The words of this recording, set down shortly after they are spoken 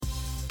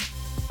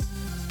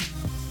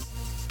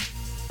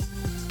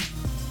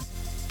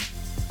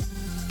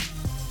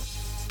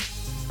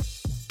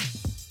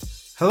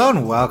Hello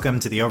and welcome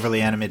to the Overly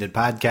Animated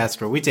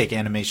Podcast, where we take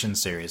animation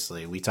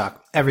seriously. We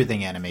talk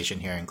everything animation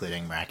here,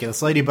 including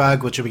Miraculous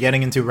Ladybug, which we'll be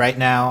getting into right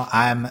now.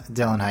 I'm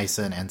Dylan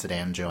Heisen, and today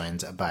I'm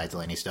joined by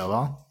Delaney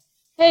Stovall.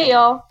 Hey,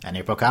 y'all. And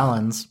April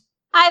Collins.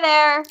 Hi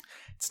there.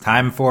 It's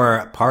time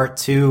for part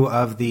 2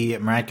 of the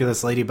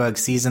Miraculous Ladybug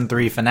Season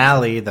 3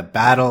 finale, the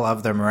Battle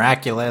of the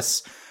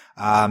Miraculous.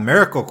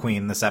 Miracle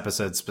Queen this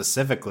episode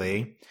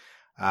specifically.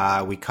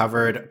 We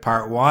covered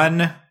part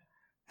 1.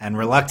 And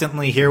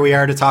reluctantly, here we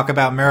are to talk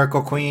about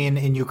Miracle Queen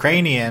in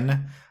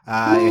Ukrainian.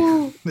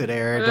 It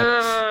aired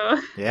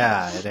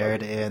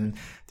in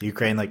the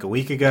Ukraine like a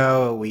week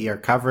ago. We are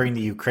covering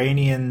the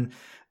Ukrainian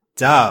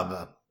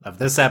dub of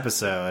this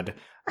episode.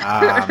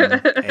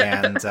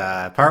 And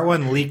part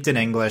 1 leaked in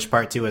English.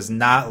 Part 2 is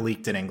not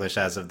leaked in English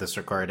as of this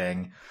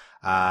recording.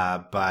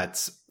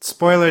 But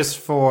spoilers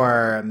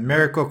for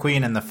Miracle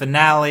Queen and the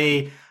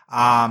finale.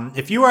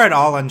 If you are at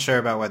all unsure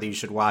about whether you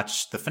should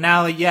watch the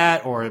finale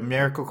yet or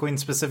Miracle Queen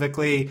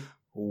specifically,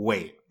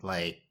 wait.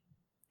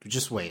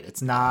 Just wait.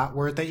 It's not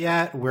worth it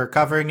yet. We're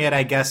covering it,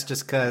 I guess,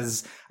 just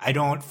because I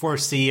don't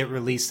foresee it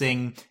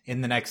releasing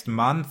in the next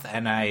month.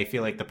 And I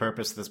feel like the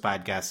purpose of this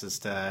podcast is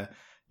to,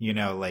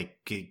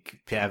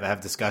 have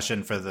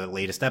discussion for the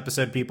latest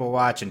episode people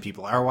watch, and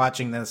people are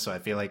watching this. So I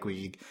feel like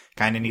we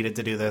kind of needed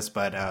to do this,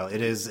 but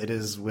it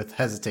is with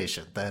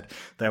hesitation that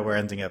we're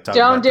ending up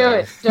talking about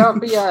it. Don't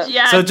be a...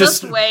 Yeah, so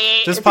just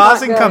wait. Just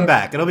pause and come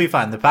back. It'll be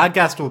fine. The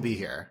podcast will be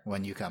here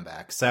when you come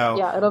back. So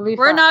yeah, it'll be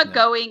We're fun. not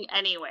going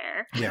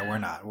anywhere. Yeah, we're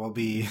not. We'll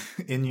be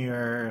in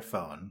your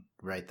phone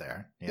right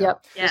there.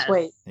 Yep. Yes. Just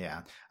wait.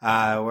 Yeah.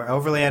 We're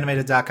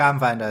overlyanimated.com.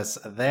 Find us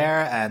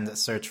there and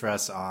search for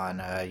us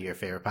on your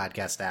favorite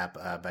podcast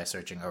app by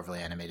searching Overly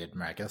Animated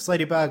Miraculous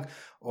Ladybug,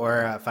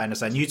 or find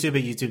us on YouTube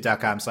at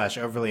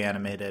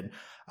youtube.com/overlyanimated.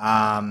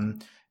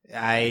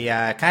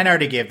 I kind of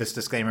already gave this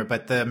disclaimer,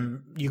 but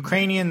the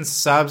Ukrainian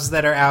subs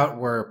that are out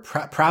were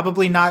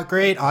probably not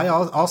great. I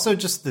also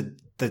just the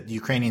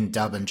Ukrainian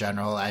dub in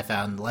general, I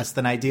found less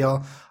than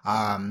ideal.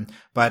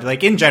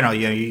 But in general,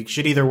 you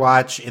should either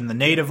watch in the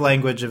native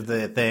language of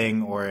the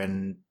thing or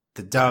in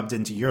the dubbed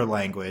into your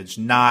language,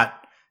 not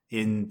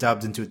in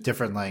dubbed into a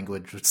different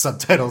language with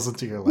subtitles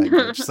into your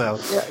language. So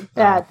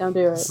bad. Don't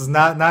do it. This is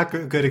not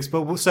good.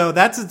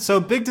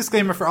 So big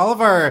disclaimer for all of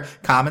our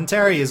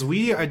commentary is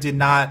we did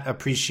not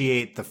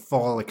appreciate the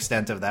full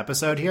extent of the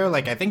episode here.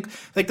 I think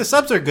the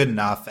subs are good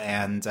enough,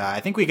 and I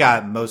think we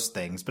got most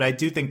things, but I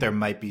do think there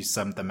might be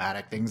some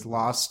thematic things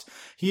lost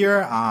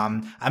here.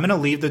 I'm going to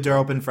leave the door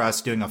open for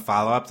us doing a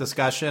follow-up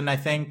discussion, I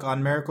think,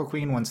 on Miracle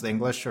Queen once the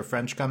English or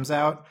French comes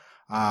out.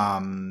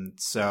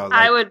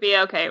 I would be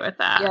okay with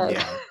that.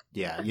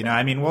 Yeah.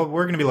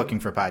 We're going to be looking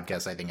for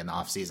podcasts, I think, in the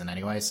off season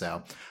anyway.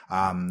 So,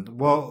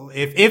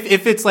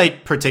 if it's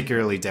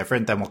particularly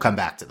different, then we'll come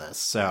back to this.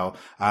 So,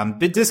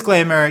 big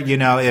disclaimer,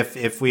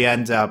 if we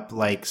end up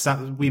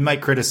we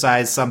might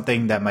criticize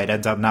something that might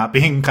end up not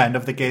being kind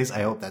of the case.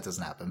 I hope that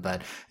doesn't happen,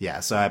 but yeah,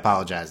 so I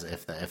apologize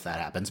if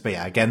that happens. But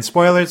yeah, again,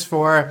 spoilers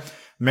for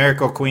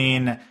Miracle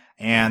Queen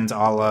and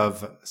all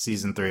of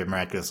season 3 of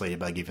Miraculous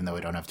Ladybug, even though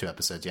we don't have 2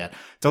 episodes yet.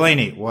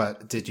 Delaney,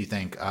 what did you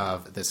think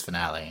of this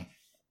finale?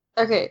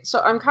 Okay, so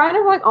I'm kind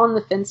of on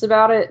the fence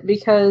about it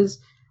because,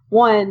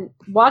 one,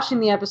 watching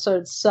the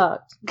episode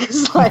sucked.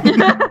 Because, it's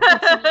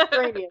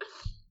Ukrainian.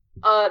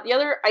 The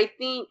other, I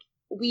think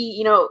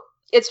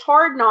it's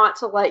hard not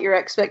to let your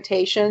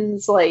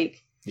expectations,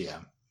 Yeah.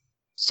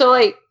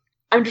 So,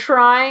 I'm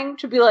trying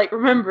to be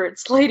remember,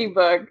 it's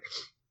Ladybug.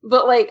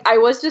 But, I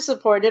was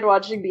disappointed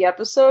watching the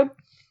episode.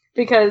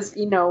 Because,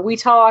 we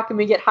talk and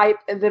we get hype,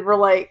 and then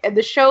we're and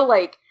the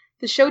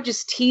show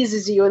just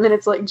teases you, and then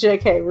it's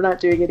JK, we're not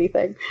doing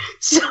anything.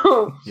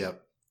 So,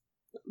 yep.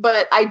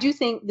 But I do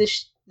think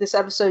this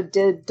episode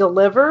did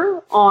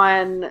deliver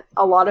on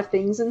a lot of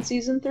things in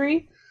season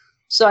 3.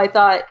 So I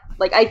thought,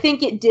 I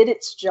think it did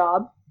its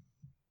job.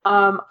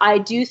 I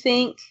do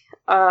think,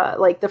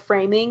 the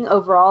framing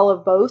overall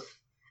of both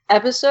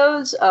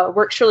episodes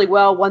works really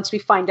well once we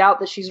find out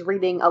that she's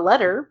reading a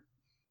letter.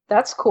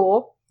 That's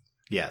cool.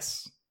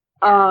 Yes.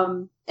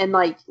 And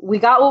we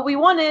got what we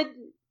wanted.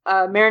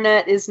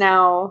 Marinette is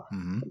now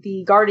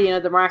the guardian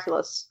of the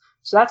miraculous,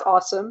 so that's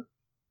awesome.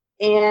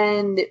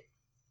 And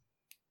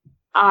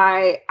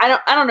I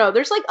don't know.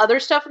 There's other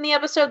stuff in the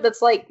episode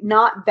that's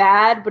not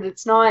bad, but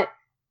it's not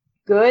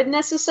good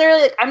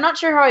necessarily. I'm not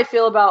sure how I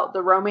feel about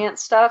the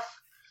romance stuff.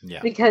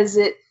 Yeah. Because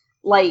it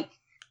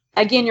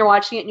again, you're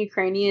watching it in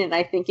Ukrainian, and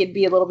I think it'd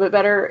be a little bit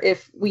better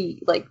if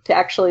we to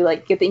actually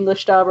get the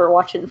English dub or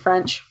watch it in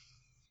French.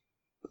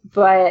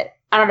 But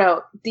I don't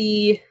know.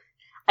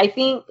 I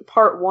think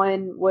part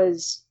 1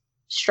 was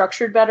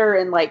structured better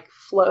and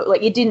flow.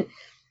 It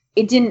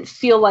didn't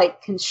feel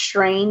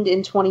constrained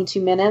in 22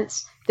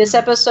 minutes. This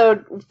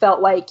episode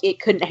felt like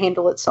it couldn't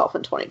handle itself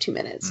in 22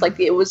 minutes.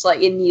 It was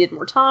it needed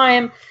more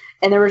time,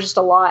 and there was just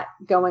a lot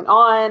going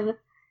on.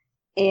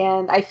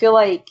 And I feel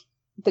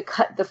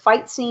the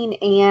fight scene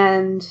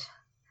and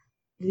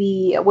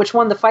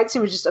the fight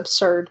scene was just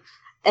absurd,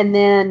 and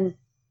then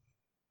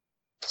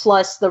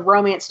plus the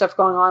romance stuff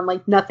going on,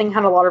 like nothing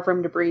had a lot of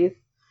room to breathe.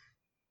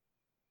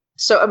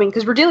 So, I mean,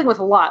 because we're dealing with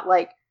a lot.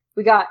 Like,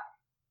 we got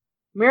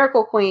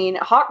Miracle Queen,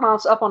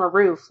 Hawkmoth's up on a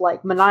roof,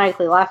 like,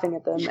 maniacally laughing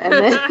at them. And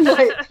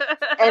then,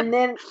 and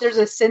then there's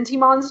a Senti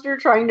monster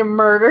trying to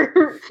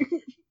murder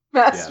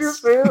Master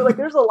Fu. Like,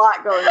 there's a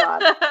lot going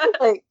on.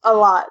 Like, a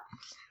lot.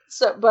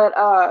 So, but,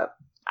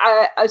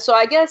 so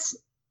I guess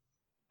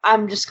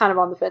I'm just kind of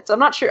on the fence. I'm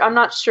not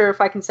sure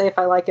if I can say if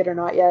I like it or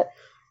not yet.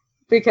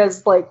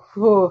 Because, like,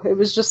 it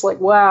was just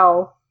like,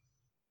 wow.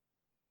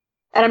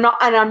 And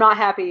I'm not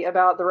happy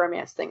about the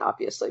romance thing,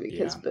 obviously,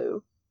 because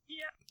boo.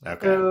 Yeah.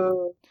 Okay.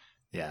 Boo.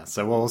 Yeah,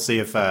 so we'll see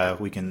if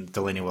we can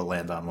Delaney will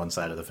land on one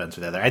side of the fence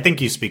or the other. I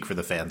think you speak for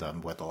the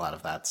fandom with a lot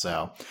of that,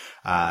 so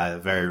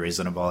very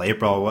reasonable.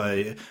 April,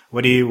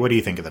 what do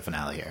you think of the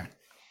finale here?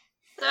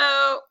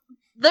 So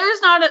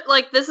there's not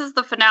this is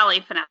the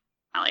finale,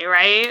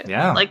 right?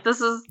 Yeah. Like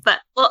this is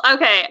that. Well,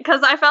 okay,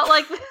 because I felt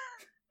like.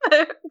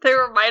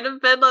 There might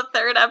have been a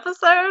third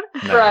episode,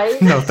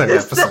 right? No third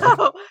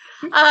episode.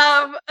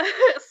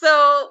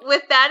 So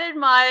with that in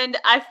mind,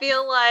 I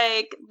feel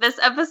like this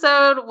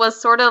episode was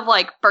sort of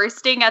like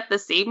bursting at the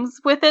seams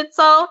with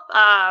itself.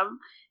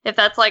 If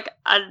that's like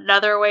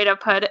another way to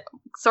put it,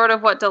 sort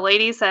of what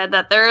Delaney said,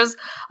 that there's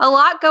a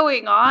lot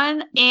going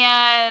on,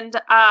 and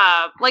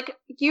like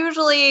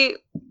usually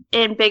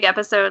in big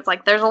episodes,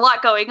 like there's a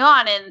lot going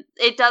on and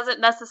it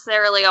doesn't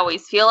necessarily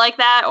always feel like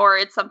that, or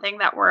it's something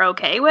that we're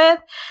okay with.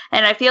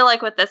 And I feel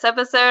like with this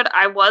episode,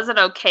 I wasn't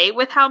okay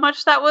with how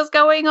much that was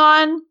going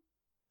on.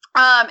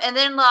 And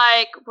then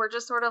like, we're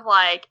just sort of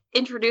like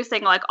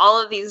introducing like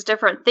all of these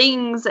different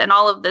things and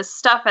all of this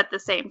stuff at the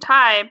same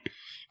time.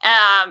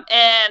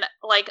 And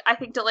like, I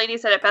think Delaney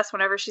said it best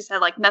whenever she said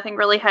like nothing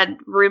really had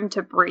room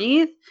to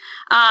breathe.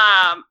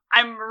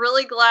 I'm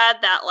really glad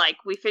that like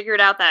we figured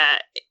out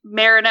that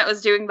Marinette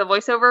was doing the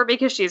voiceover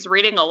because she's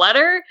reading a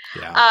letter.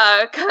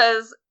 Yeah.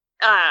 Cause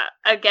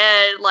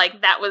again,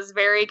 like that was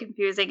very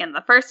confusing in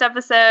the first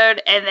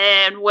episode, and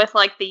then with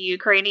like the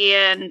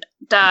Ukrainian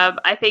dub,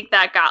 I think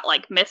that got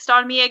like missed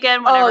on me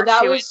again whenever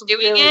she was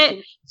doing really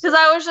it. Because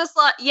I was just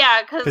like,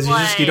 because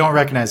like, you don't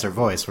recognize her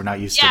voice. We're not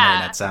used to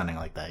Marinette sounding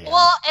like that yet.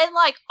 Well, and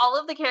like all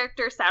of the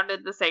characters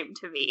sounded the same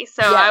to me,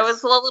 so I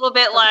was a little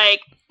bit like,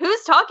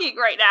 who's talking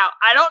right now?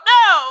 I don't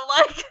know.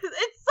 Like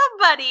it's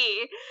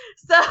somebody.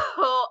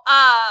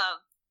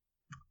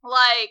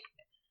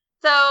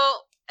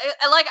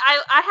 Like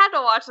I had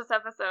to watch this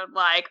episode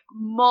like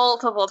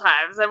multiple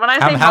times, and when I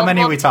say how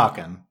many are we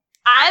talking?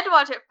 I had to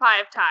watch it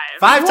 5 times.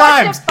 5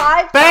 times!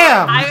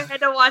 Bam! I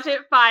had to watch it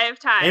 5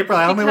 times. April,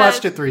 I only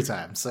watched it 3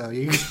 times, so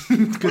you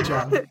good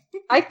job.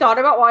 I thought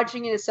about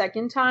watching it a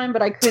second time,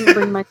 but I couldn't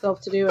bring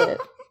myself to do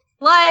it.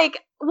 Like,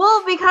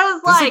 well,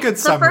 because this like is a good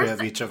summary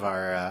of each of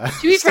our.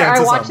 To be fair, I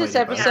watched this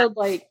episode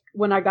like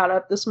when I got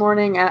up this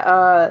morning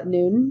at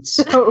noon.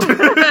 So,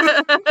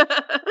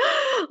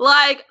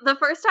 like the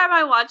first time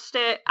I watched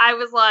it, I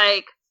was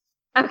like,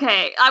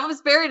 okay, I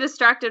was very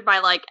distracted by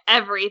like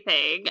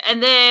everything,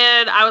 and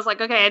then I was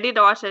like, okay, I need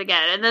to watch it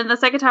again. And then the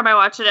second time I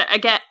watched it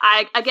again,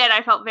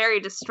 I felt very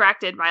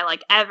distracted by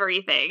like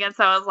everything, and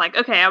so I was like,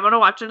 okay, I'm gonna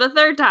watch it a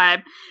third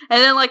time.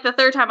 And then like the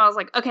third time, I was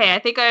like, okay, I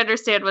think I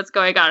understand what's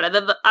going on. And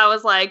then I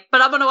was like,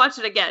 but I'm gonna watch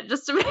it again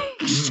just to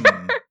make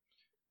sure.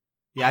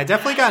 Yeah, I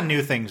definitely got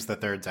new things the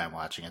third time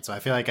watching it, so I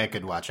feel like I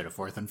could watch it a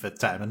 4th and 5th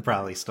time and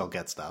probably still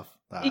get stuff.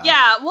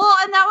 Yeah, well,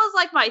 and that was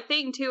like my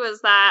thing too,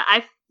 is that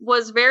I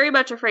was very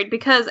much afraid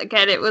because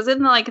again, it was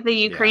in like the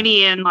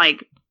Ukrainian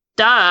like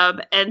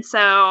dub, and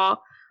so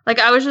like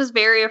I was just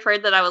very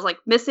afraid that I was like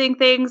missing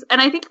things.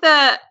 And I think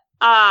that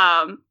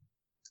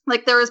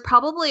like there was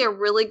probably a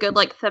really good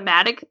like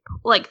thematic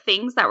like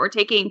things that were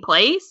taking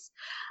place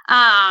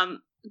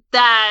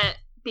that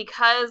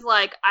because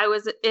like I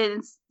was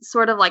in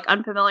sort of like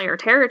unfamiliar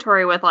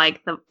territory with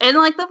like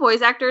the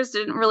voice actors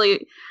didn't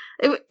really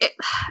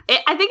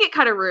I think it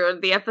kind of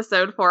ruined the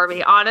episode for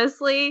me,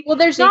 honestly. Well,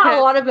 there's not a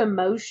lot of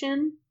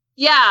emotion.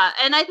 Yeah,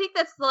 and I think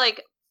that's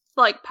like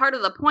part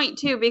of the point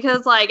too,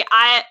 because like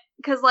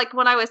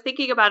when I was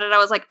thinking about it, I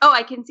was like, oh,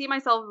 I can see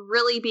myself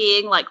really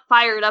being like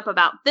fired up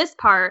about this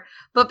part,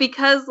 but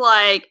because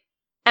like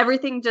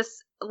everything just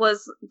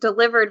was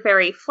delivered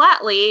very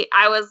flatly,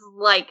 I was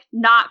like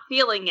not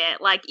feeling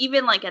it. Like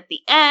even like at the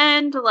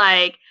end,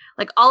 like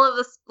all of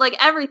this, like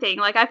everything,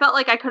 like I felt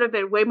like I could have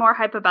been way more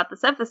hype about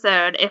this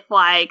episode if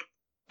like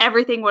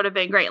everything would have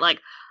been great. Like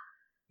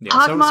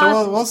so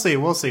we'll see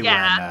when we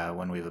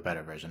have a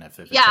better version. If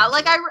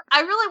like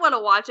I really want to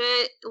watch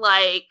it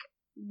like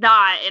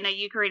not in a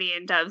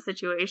Ukrainian dub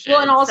situation.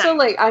 Well, and also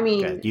like I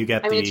mean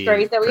it's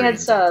great that we had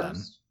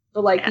subs, then.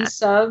 but like these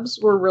subs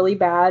were really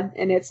bad,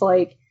 and it's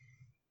like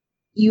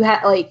you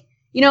had like,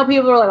 you know,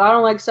 people are like, I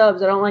don't like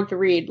subs, I don't like to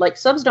read. Like,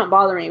 subs don't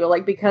bother me, but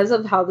like because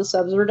of how the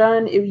subs were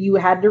done, you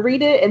had to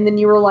read it, and then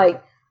you were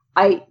like,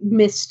 I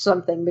missed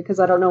something because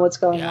I don't know what's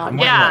going on.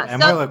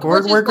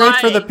 We're great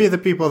for the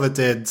people that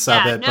did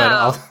sub it,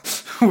 but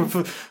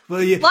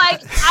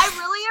like I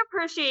really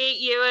appreciate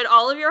you and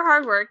all of your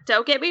hard work.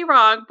 Don't get me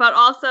wrong, but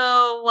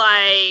also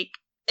like.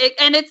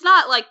 And it's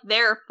not like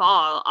their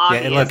fault,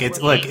 obviously.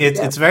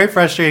 Yeah, it's very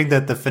frustrating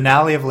that the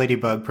finale of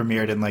Ladybug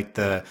premiered in like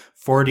the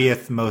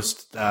 40th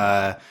most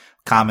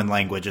common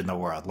language in the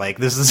world. Like,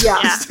 this is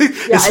this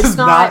it's is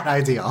not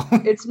ideal.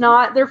 It's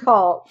not their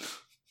fault.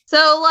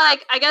 So,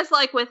 like, I guess,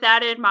 like, with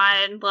that in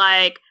mind,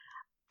 like,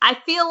 I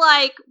feel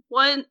like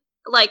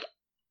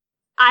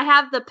I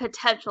have the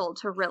potential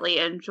to really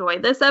enjoy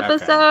this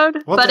episode,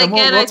 okay. but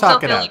again, I still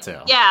feel like, too.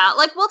 Yeah,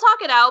 like, we'll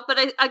talk it out, but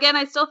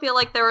I still feel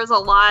like there was a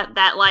lot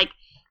that, like,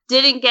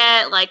 didn't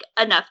get, like,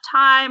 enough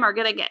time, or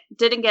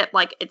didn't get,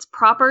 like, its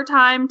proper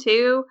time,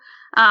 too.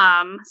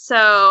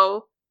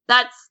 So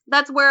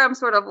that's where I'm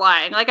sort of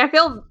lying. Like,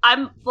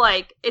 I'm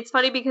like, it's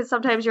funny because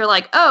sometimes you're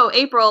like, oh,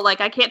 April,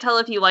 like, I can't tell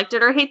if you liked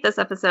it or hate this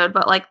episode,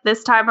 but, like,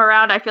 this time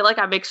around, I feel like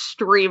I'm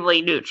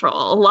extremely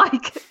neutral.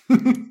 Like,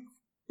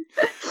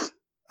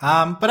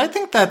 but I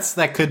think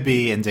that could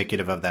be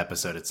indicative of the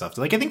episode itself.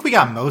 Like, I think we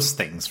got most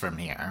things from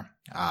here.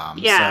 So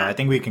I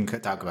think we can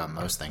talk about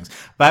most things.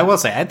 But I will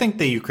say, I think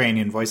the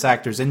Ukrainian voice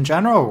actors in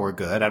general were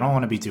good. I don't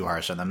want to be too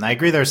harsh on them. I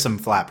agree there's some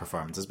flat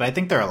performances, but I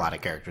think there are a lot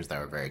of characters that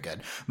were very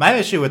good. My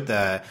issue with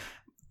I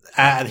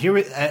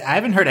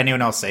haven't heard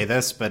anyone else say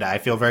this, but I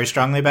feel very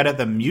strongly about it.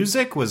 The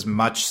music was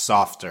much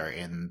softer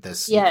in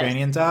this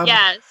Ukrainian dub.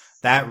 Yes.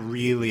 That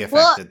really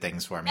affected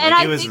things for me.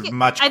 Like, it was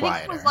much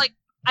quieter.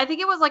 I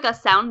think it was like a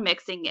sound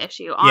mixing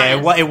issue.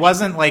 Honestly. Yeah, it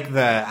wasn't like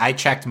I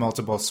checked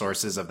multiple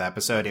sources of the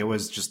episode. It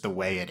was just the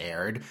way it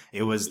aired.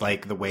 It was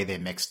like the way they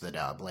mixed the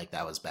dub. Like,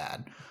 that was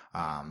bad.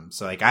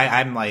 So like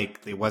I'm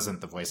like, it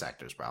wasn't the voice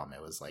actor's problem.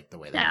 It was like the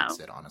way they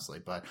mixed it, honestly.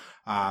 But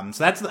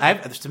so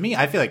to me,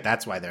 I feel like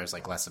that's why there's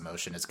like less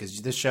emotion. Is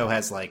because this show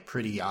has like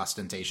pretty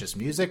ostentatious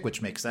music,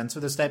 which makes sense for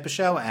this type of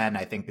show, and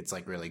I think it's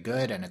like really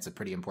good, and it's a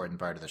pretty important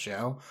part of the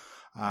show.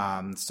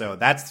 So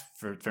that's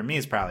for me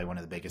is probably one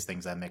of the biggest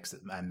things I'm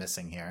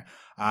missing here.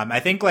 I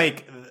think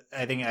I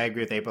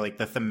agree with April. Like,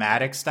 the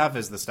thematic stuff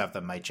is the stuff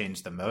that might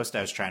change the most.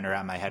 I was trying to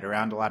wrap my head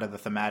around a lot of the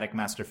thematic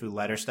Master Fu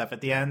letter stuff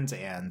at the end,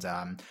 and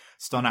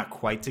still not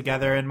quite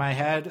together in my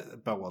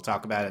head. But we'll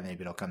talk about it.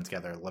 Maybe it'll come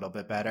together a little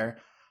bit better.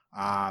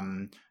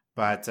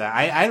 But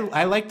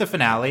I like the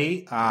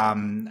finale.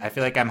 I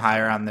feel like I'm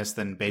higher on this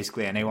than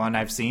basically anyone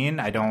I've seen.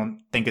 I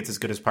don't think it's as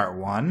good as part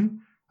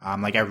one.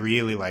 Like, I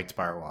really liked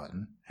part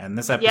one. And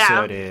this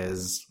episode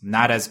is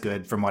not as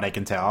good from what I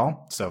can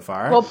tell so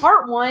far. Well,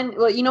 part one,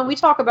 we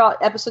talk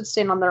about episodes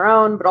stand on their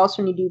own, but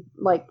also when you do,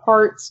 like,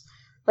 parts,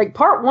 like,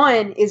 part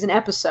one is an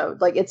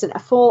episode. Like, it's a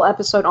full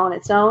episode on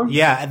its own.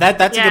 Yeah,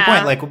 that's a good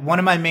point. Like, one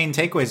of my main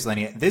takeaways,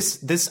 Lenny,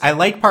 I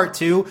like part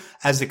two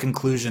as a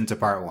conclusion to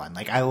part one.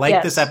 Like, I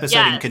like this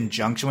episode in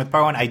conjunction with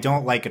part one. I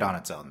don't like it on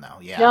its own, though.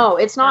 Yeah. No,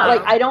 it's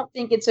not, I don't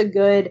think it's a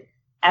good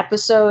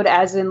episode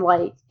as in,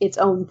 like, its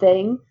own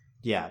thing.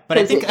 Yeah, but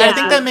I think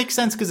that makes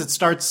sense because it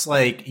starts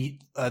like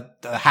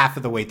half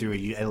of the way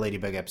through a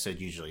Ladybug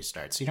episode usually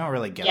starts. So you don't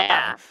really get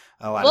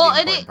a lot of the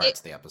important parts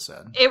of the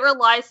episode. It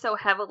relies so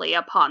heavily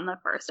upon the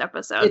first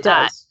episode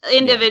that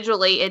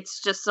individually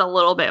it's just a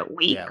little bit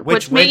weak. Yeah,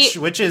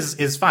 which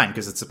is fine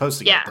because it's supposed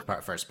to get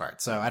the first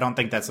part. So I don't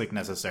think that's like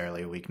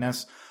necessarily a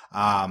weakness.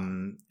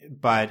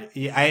 But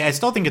I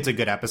still think it's a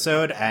good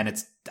episode,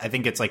 and I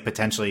think it's like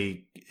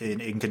potentially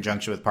in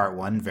conjunction with part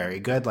one, very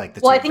good. Like,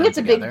 I think it's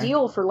a big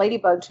deal for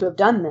Ladybug to have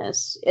done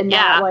this. And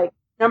that, like,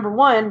 number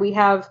one, we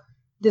have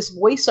this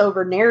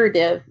voiceover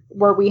narrative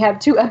where we have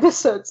two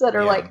episodes that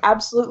are like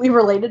absolutely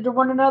related to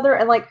one another,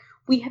 and like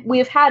we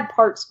have had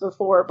parts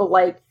before, but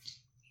like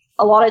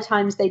a lot of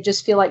times they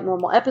just feel like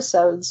normal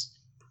episodes.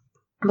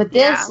 But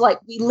this, like,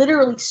 we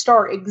literally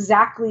start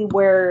exactly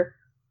where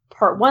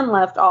part one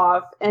left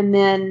off, and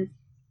then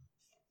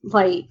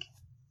like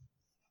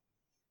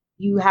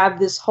you have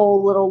this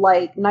whole little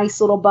like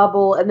nice little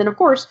bubble, and then of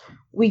course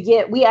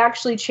we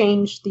actually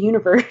changed the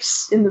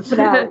universe in the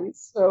finale.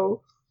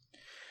 So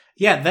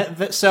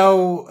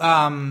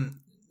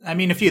I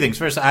mean, a few things.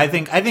 First, I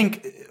think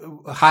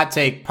hot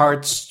take,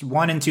 parts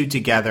 1 and 2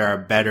 together are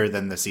better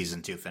than the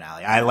season 2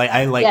 finale. I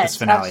like this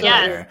finale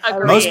better.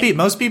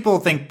 Most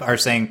people are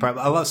saying,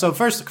 so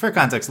first, for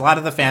context, a lot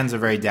of the fans are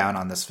very down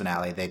on this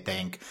finale. They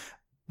think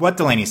what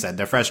Delaney said.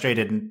 They're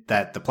frustrated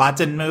that the plot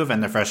didn't move,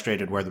 and they're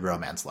frustrated where the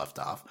romance left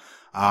off.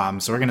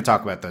 So we're going to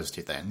talk about those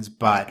two things,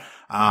 but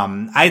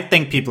I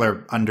think people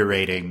are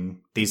underrating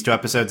these two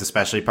episodes,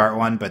 especially part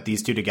 1, but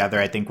these two together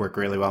I think work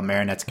really well.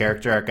 Marinette's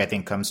character arc I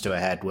think comes to a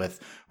head with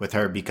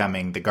her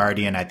becoming the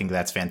Guardian. I think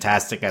that's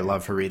fantastic. I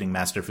love her reading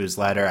Master Fu's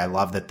letter. I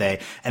love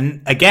that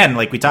and again,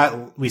 like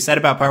we said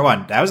about part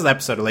 1, that was the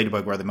episode of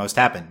Ladybug where the most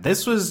happened.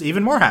 This was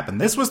even more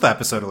happened. This was the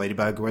episode of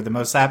Ladybug where the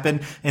most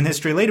happened in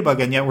history of Ladybug,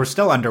 and yet we're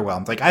still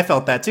underwhelmed. Like, I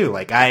felt that too.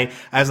 Like, I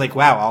was like,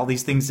 wow, all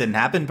these things didn't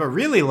happen, but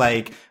really,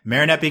 like,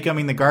 Marinette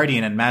becoming the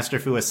Guardian and Master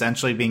Fu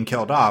essentially being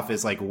killed off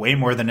is like way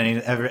more than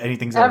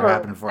anything's ever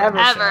happened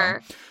before.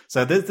 Ever.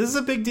 So this is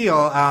a big deal.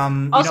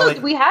 Also,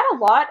 we had a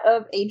lot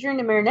of Adrien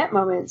and Marinette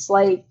moments.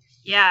 Like,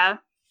 not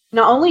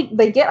only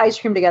they get ice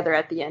cream together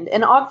at the end,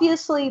 and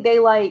obviously they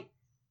like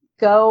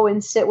go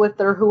and sit with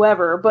their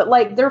whoever, but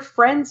like they're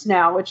friends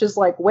now, which is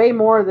like way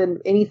more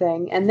than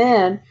anything. And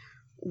then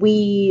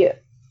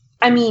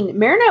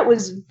Marinette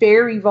was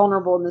very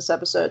vulnerable in this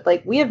episode.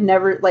 Like, we have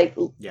never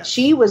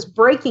she was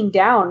breaking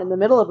down in the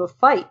middle of a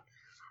fight.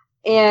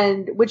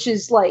 and which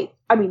is like,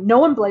 I mean, no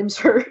one blames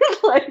her,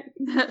 like,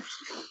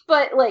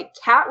 but like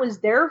Kat was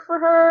there for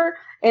her,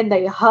 and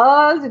they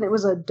hugged, and it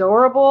was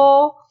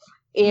adorable,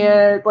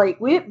 and like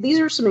these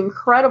are some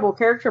incredible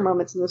character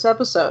moments in this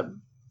episode.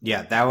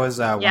 Yeah, that was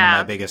one of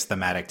my biggest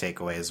thematic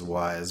takeaways.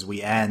 Was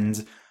we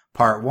end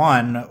part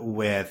 1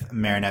 with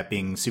Marinette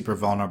being super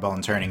vulnerable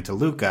and turning to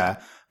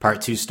Luca.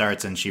 Part 2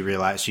 starts and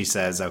she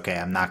says, okay,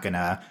 I'm not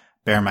gonna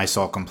bare my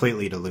soul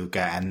completely to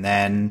Luca, and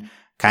then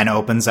kind of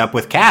opens up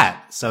with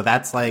Kat. So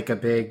that's like a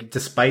big,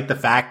 despite the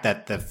fact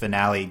that the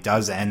finale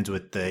does end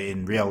with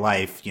in real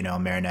life, you know,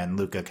 Marinette and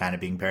Luca kind of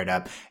being paired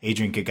up,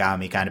 Adrian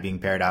Kagami kind of being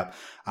paired up.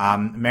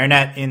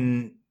 Marinette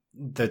in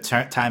the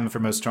time for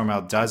most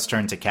turmoil does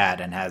turn to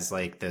Kat and has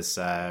like this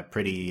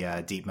pretty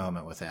deep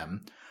moment with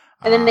him.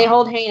 And then they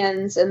hold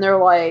hands and they're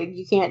like,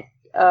 you can't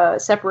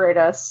separate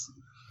us.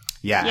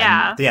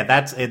 Yeah.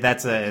 That's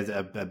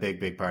a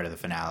big part of the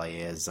finale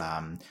is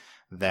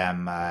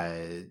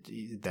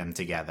them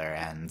together,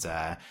 and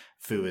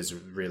Fu is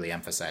really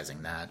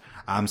emphasizing that.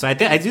 So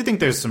I do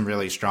think there's some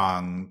really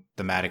strong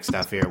thematic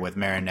stuff here with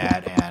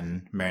Marinette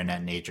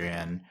and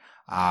Adrian.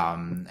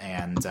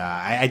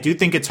 I do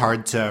think it's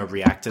hard to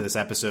react to this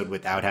episode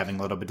without having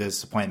a little bit of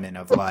disappointment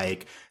of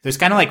like, there's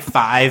kind of like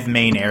 5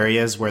 main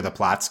areas where the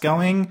plot's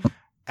going,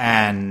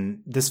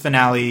 and this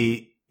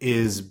finale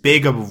is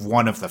big of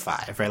one of the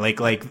 5, right?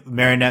 Like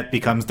Marinette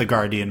becomes the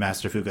guardian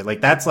Master Fuga.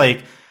 Like that's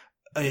like,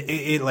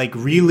 it like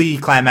really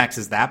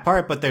climaxes that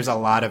part, but there's a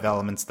lot of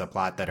elements of the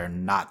plot that are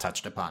not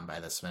touched upon by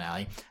this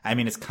finale. I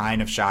mean, it's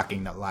kind of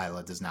shocking that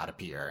Lila does not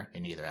appear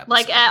in either episode.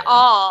 Like at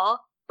all.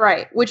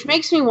 Right, which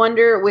makes me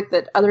wonder with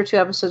the other 2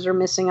 episodes are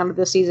missing out of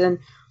this season,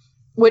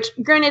 which,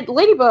 granted,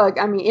 Ladybug,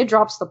 I mean, it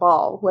drops the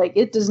ball. Like,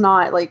 it does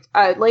not, like,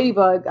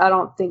 Ladybug, I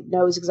don't think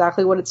knows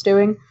exactly what it's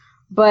doing,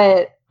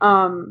 but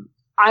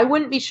I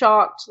wouldn't be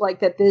shocked,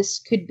 like, that this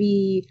could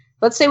be,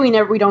 let's say we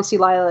don't see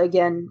Lila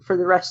again for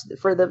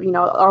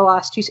our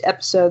last 2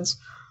 episodes,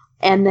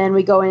 and then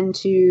we go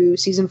into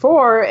season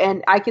 4,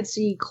 and I could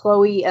see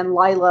Chloe and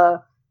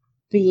Lila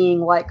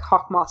being, like,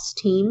 Hawkmoth's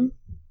team.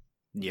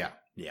 Yeah.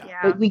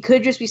 Like, we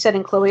could just be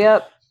setting Chloe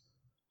up.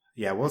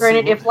 Yeah, we'll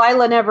Granted, see. if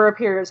Lila never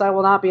appears, I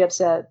will not be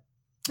upset.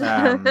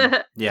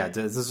 Yeah,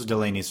 this is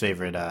Delaney's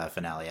favorite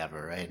finale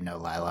ever, right? No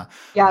Lila.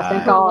 Yeah,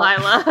 thank God.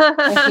 Lila.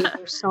 I hate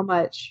her so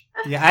much.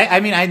 Yeah, I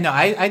mean, I know.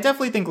 I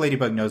definitely think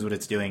Ladybug knows what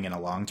it's doing in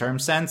a long-term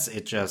sense.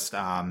 It just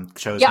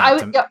chose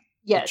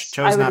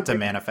not to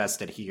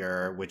manifest it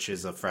here, which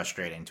is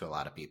frustrating to a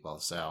lot of people.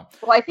 So,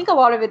 well, I think a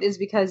lot of it is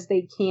because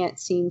they can't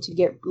seem to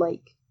get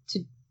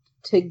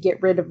to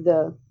get rid of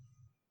the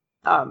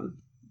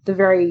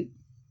very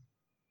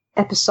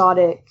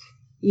episodic,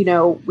 you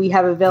know, we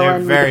have a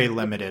villain. They're very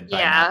limited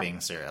by not being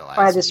serialized.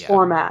 By this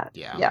format.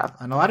 Yeah.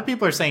 And a lot of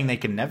people are saying they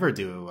can never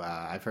do,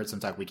 I've heard some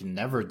talk, we can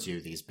never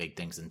do these big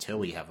things until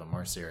we have a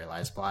more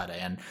serialized plot.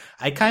 And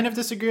I kind of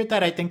disagree with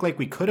that. I think like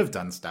we could have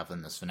done stuff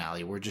in this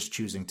finale. We're just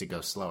choosing to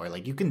go slower.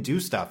 Like you can do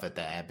stuff at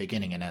the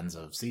beginning and ends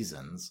of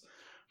seasons.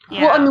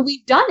 Yeah. Well, I mean,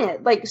 we've done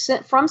it. Like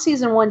from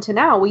season 1 to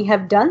now, we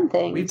have done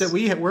things.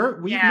 We've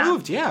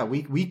moved. Yeah,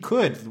 we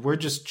could. We're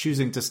just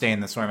choosing to stay in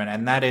this format,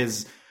 and that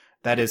is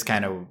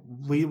kind of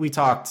we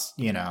talked,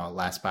 you know,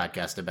 last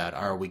podcast about,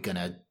 are we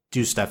gonna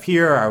do stuff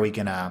here? Are we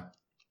gonna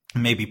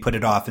maybe put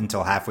it off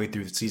until halfway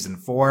through season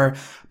 4?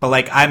 But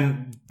like,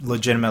 I'm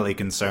legitimately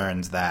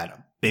concerned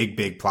that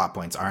big plot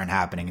points aren't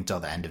happening until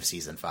the end of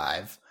season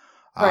 5.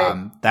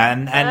 Right.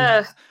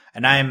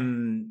 And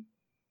I'm.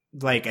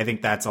 Like, I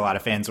think that's a lot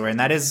of fans worry, and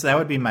that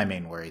would be my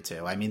main worry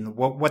too. I mean,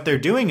 what they're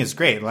doing is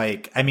great.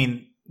 Like, I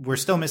mean, we're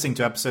still missing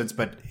 2 episodes,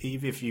 but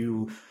if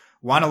you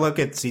want to look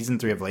at season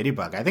 3 of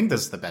Ladybug, I think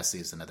this is the best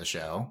season of the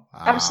show.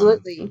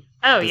 Absolutely.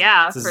 Oh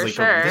yeah, this for is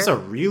sure. This is a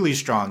really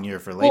strong year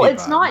for Ladybug. Well,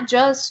 it's not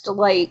just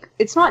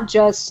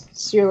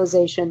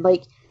serialization.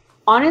 Like,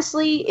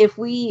 honestly,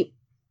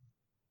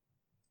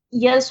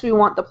 yes, we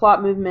want the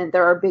plot movement.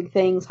 There are big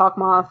things,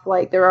 Hawkmoth.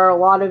 Like, there are a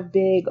lot of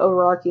big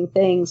overarching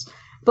things.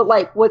 But,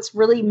 like, what's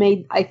really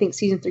made, I think,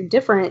 season 3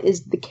 different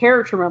is the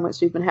character moments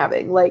we've been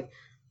having. Like,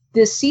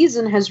 this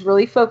season has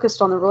really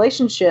focused on the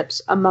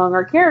relationships among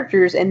our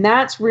characters, and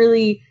that's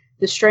really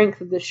the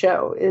strength of the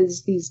show,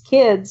 is these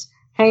kids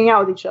hanging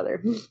out with each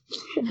other.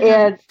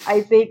 And I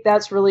think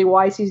that's really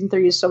why season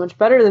 3 is so much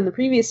better than the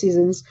previous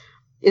seasons,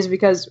 is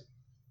because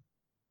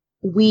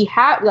we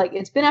have, like,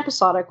 it's been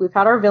episodic. We've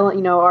had our villain,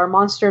 you know, our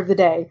monster of the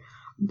day,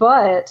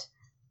 but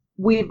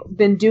we've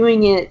been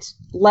doing it,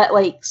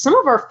 like, some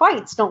of our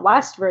fights don't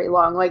last very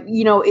long. Like,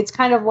 you know, it's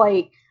kind of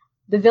like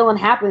the villain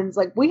happens.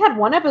 Like, we had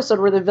one episode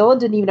where the villain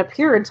didn't even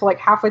appear until, like,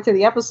 halfway through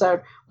the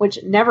episode, which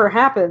never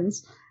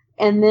happens.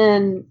 And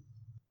then,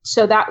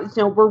 so that,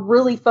 you know, we're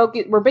really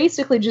focused. We're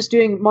basically just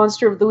doing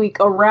Monster of the Week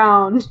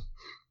around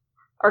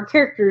our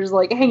characters,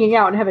 like, hanging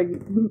out and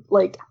having,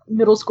 like,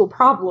 middle school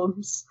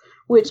problems,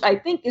 which I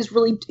think is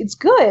really, it's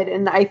good.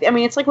 And I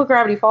mean, it's like what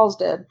Gravity Falls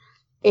did.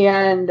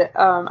 And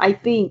I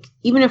think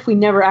even if we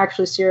never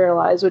actually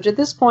serialize, which at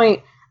this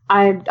point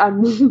I'm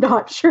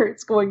not sure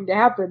it's going to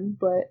happen,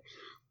 but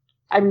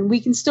I mean, we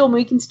can still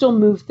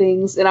move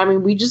things, and I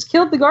mean, we just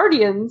killed the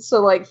Guardian,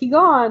 so like he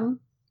gone.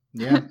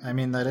 Yeah, I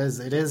mean it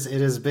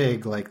is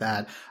big like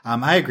that.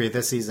 I agree.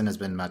 This season has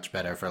been much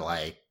better for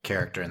like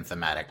character and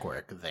thematic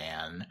work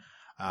than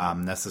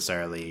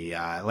necessarily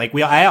I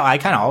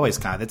kind of always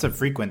it's a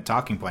frequent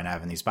talking point I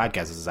have in these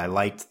podcasts is I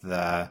liked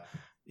the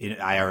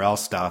IRL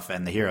stuff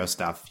and the hero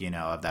stuff,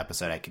 of the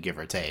episode I could give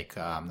or take.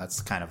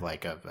 That's kind of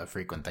like a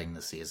frequent thing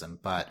this season,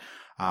 but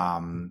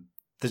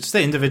just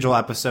the individual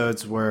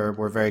episodes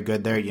were very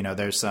good there.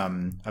 There's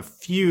a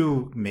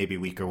few maybe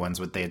weaker ones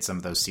with they had some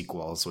of those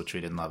sequels, which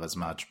we didn't love as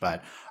much,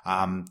 but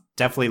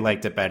definitely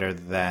liked it better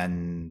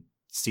than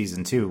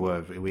season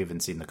 2. We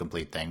haven't seen the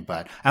complete thing,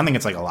 but I don't think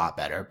it's like a lot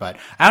better, but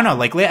I don't know.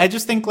 Like, I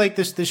just think like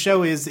this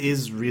show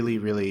is really,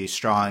 really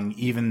strong,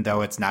 even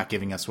though it's not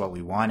giving us what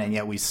we want. And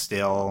yet we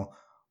still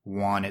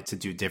want it to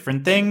do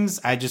different things.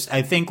 I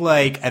think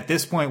like at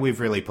this point we've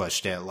really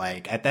pushed it.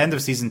 Like at the end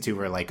of season 2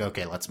 we're like,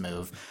 okay, let's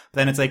move. But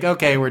then it's like,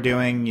 okay, we're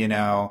doing,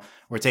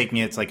 we're taking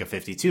it to like a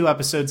 52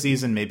 episode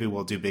season. Maybe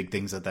we'll do big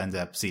things at the end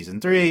of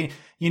season 3.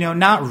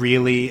 Not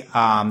really.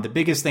 The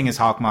biggest thing is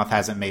Hawkmoth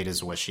hasn't made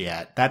his wish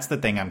yet. That's the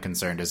thing I'm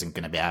concerned isn't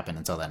going to happen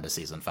until the end of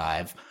season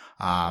 5.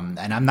 And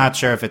I'm not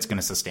sure if it's going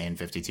to sustain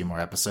 52 more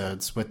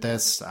episodes with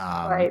this.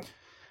 Right.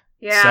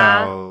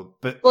 Yeah. So,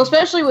 well,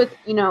 especially with,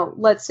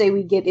 let's say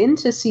we get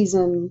into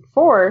season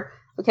 4.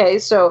 Okay,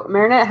 so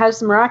Marinette has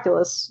the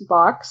Miraculous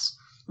box.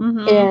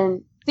 Mm-hmm.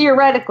 And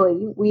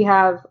theoretically, we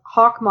have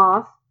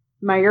Hawkmoth,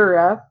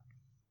 Mayura,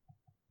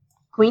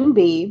 Queen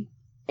Bee,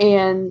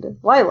 and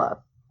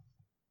Lila.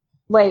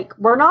 Like,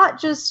 we're not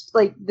just,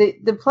 like,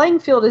 the playing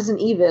field isn't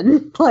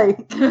even.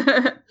 Like,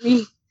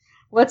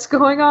 what's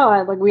going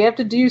on? Like, we have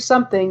to do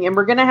something, and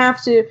we're going to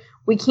have to,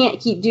 we can't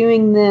keep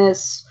doing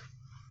this.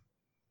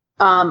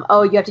 You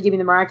have to give me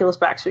the Miraculous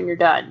back so you're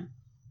done.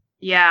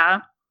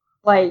 Yeah.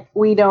 Like,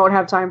 we don't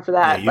have time for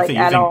that. Yeah, you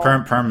think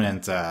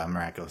permanent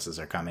Miraculouses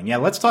are coming. Yeah,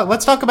 let's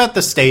talk about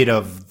the state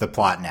of the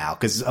plot now,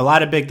 because a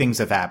lot of big things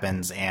have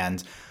happened,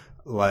 and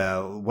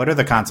what are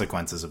the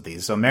consequences of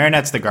these? So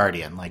Marinette's the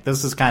Guardian. Like,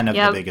 this is kind of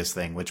the biggest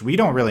thing, which we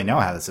don't really know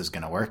how this is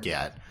going to work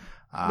yet.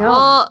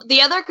 Well,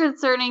 the other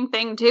concerning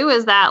thing, too,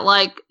 is that,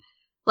 like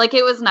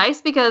it was nice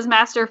because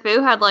Master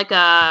Fu had, like,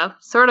 a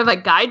sort of a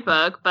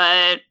guidebook,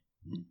 but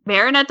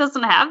Marinette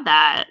doesn't have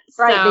that.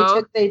 Right,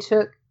 so they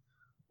took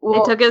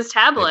his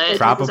tablet.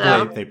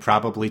 They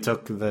probably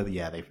took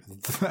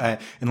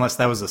unless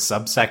that was a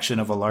subsection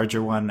of a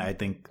larger one, I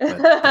think. But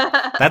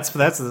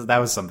that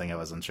was something I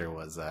wasn't sure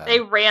was.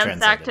 They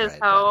ransacked his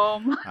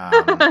home.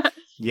 But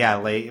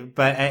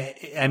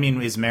I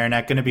mean, is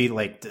Marinette going to be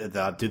like? Do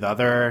the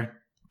other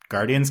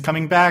Guardians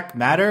coming back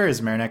matter?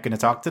 Is Marinette going to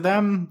talk to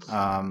them?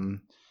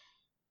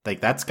 Like,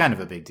 that's kind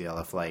of a big deal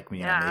if, like,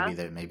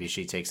 maybe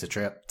she takes a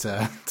trip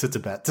to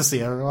Tibet to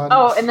see everyone.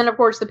 Oh, and then of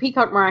course the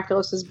Peacock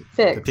Miraculous is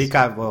fixed. The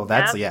Peacock, well,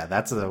 let's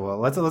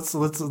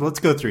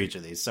go through each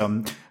of these.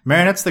 So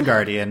Marinette's the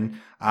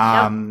Guardian.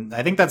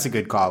 I think that's a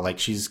good call. Like,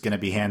 she's going to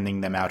be handing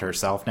them out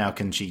herself now.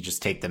 Can she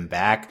just take them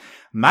back?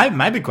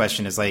 My big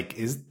question is, like,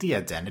 is the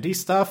identity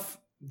stuff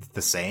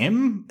the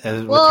same with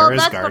her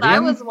as Guardian? That's what I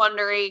was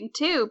wondering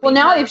too. Well,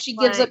 now if she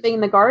gives up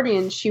being the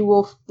Guardian,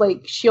 she'll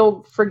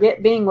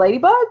forget being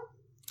Ladybug?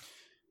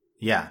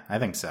 Yeah, I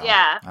think so.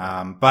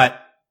 Yeah.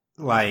 But,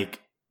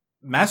 like,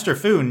 Master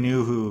Fu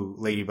knew who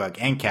Ladybug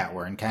and Cat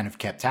were and kind of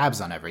kept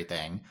tabs on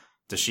everything.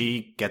 Does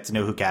she get to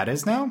know who Cat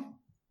is now?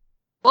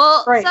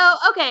 Well, right. So,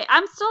 okay,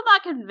 I'm still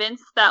not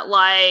convinced that,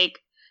 like,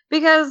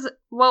 because,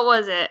 what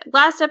was it?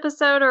 Last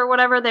episode or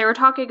whatever, they were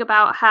talking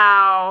about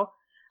how,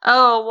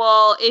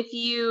 if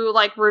you,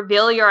 like,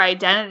 reveal your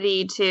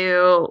identity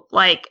to,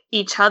 like,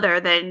 each other,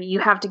 then you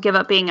have to give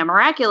up being a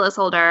Miraculous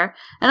holder.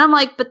 And I'm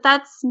like, but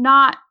that's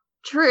not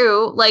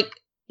true. Like,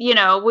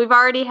 we've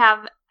already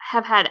have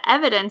had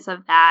evidence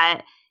of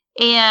that,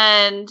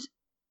 and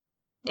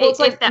it's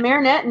like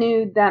Marinette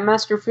knew that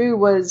Master Fu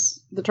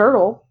was the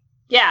turtle.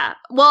 Yeah,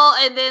 well,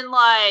 and then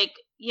like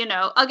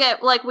again,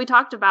 like we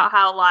talked about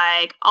how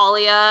like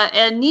Alia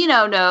and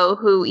Nino know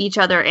who each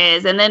other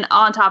is, and then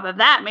on top of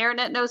that,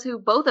 Marinette knows who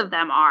both of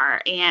them are,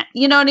 and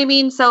you know what I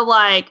mean. So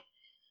like,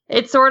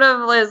 it sort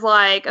of is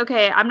like,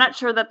 okay, I'm not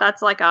sure that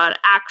that's like an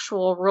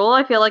actual rule.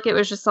 I feel like it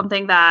was just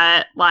something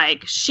that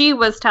like she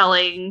was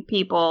telling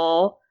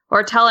people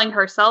or telling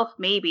herself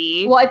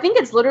maybe. Well, I think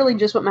it's literally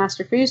just what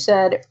Master Fu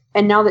said.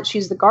 And now that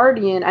she's the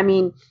Guardian, I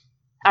mean,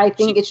 I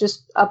think it's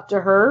just up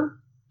to her.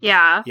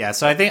 Yeah. Yeah,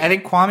 so I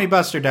think Kwame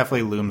Buster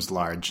definitely looms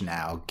large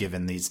now,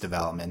 given these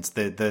developments.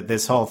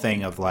 This whole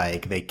thing of,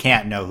 like, they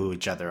can't know who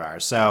each other are.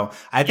 So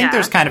I think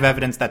there's kind of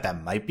evidence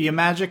that might be a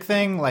magic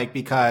thing, like,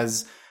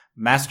 because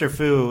Master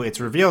Fu,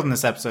 it's revealed in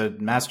this episode,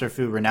 Master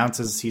Fu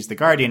renounces he's the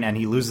Guardian and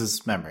he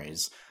loses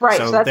memories. Right.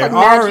 So that's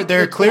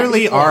there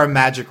clearly are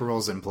magic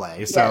rules in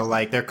play. So Yes.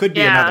 like there could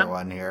be another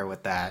one here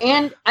with that.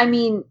 And I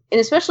mean, and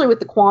especially with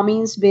the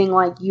Kwamis being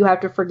like, you have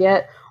to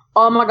forget.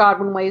 Oh my God,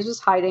 when Waze was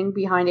hiding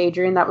behind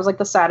Adrian, that was like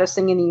the saddest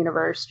thing in the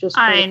universe.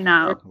 I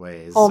know.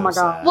 Ways, Oh so my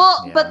God. sad.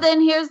 Well, Yeah. but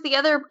then here's the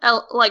other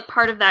like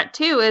part of that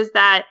too is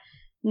that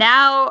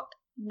now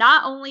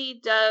not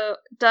only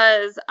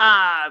does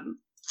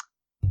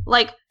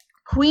like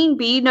Queen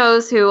Bee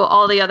knows who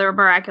all the other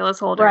miraculous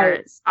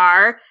holders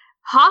are,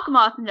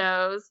 Hawkmoth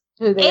knows,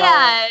 Who they are.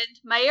 and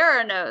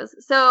Mayura knows.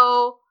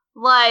 So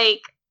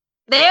like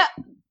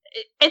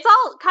it's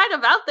all kind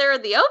of out there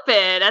in the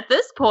open at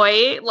this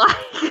point. Like,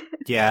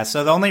 yeah.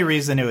 So the only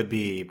reason it would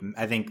be,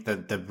 I think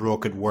the rule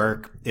could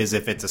work is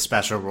if it's a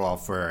special rule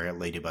for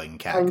Ladybug and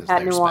Cat because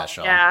they're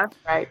special. Yeah,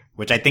 Right.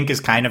 Which I think is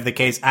kind of the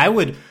case.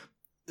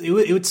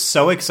 It was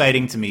so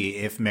exciting to me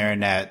if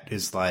Marinette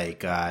is like,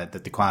 that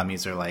the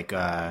Kwamis are like,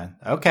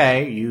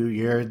 okay,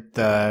 you're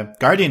the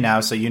guardian now,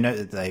 so you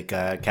know, like,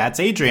 Cat's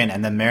Adrian,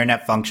 and then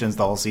Marinette functions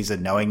the whole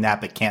season knowing that,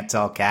 but can't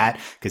tell Cat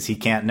because he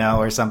can't know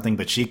or something,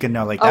 but she can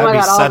know. Like, that would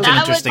be such an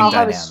interesting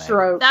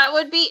dynamic. That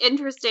would be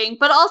interesting,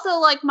 but also,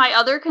 like, my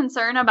other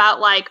concern about,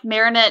 like,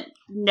 Marinette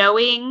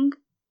knowing,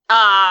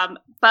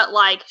 but,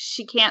 like,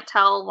 she can't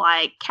tell,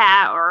 like,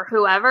 Cat or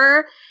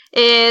whoever,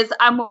 is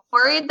I'm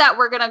worried that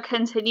we're going to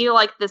continue,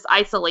 like, this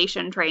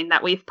isolation train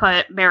that we've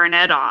put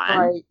Marinette on.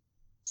 Right.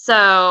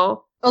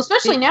 So... Well,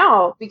 especially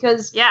now,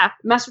 because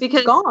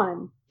Masterpiece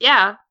gone.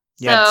 Yeah.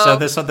 Yeah, so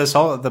this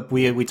whole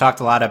we talked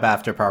a lot about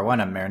after part 1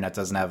 of Marinette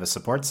doesn't have a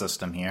support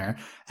system here,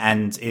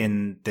 and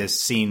in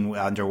this scene,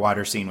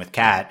 underwater scene with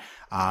Cat,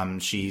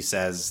 she's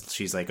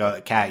like, "Oh,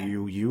 Cat,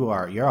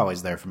 you're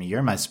always there for me.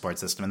 You're my support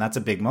system," and that's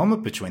a big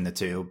moment between the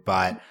two.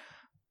 But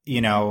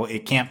you know,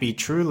 it can't be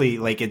truly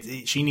like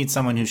she needs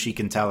someone who she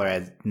can tell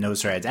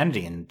knows her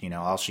identity, and you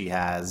know, all she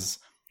has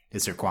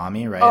is her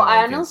Kwami, right? Oh,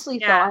 I honestly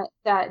thought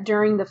that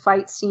during the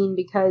fight scene,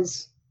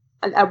 because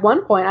at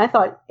one point I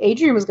thought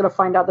Adrian was going to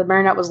find out that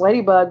Marinette was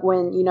Ladybug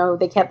when, you know,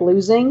 they kept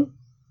losing.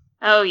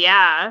 Oh,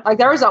 yeah. Like,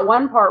 there was that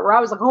one part where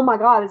I was like, oh my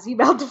god, is he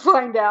about to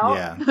find out?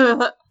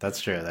 Yeah, that's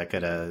true. That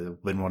could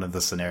have been one of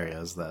the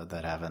scenarios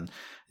that happened.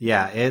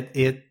 Yeah,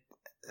 it's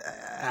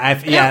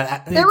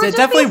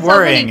definitely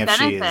worrying if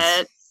she's...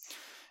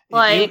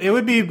 Like, it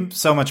would be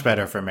so much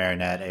better for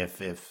Marinette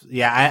if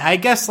I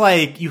guess,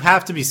 like, you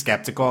have to be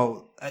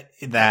skeptical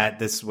that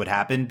this would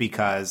happen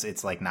because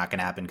it's like not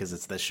gonna happen because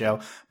it's this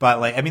show.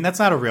 But like, I mean, that's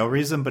not a real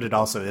reason, but it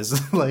also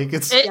is like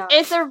it's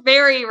a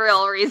very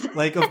real reason.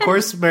 Like, of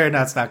course,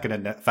 Marinette's not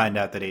gonna find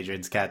out that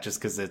Adrian's Cat just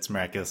because it's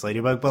Miraculous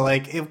Ladybug. But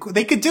like, if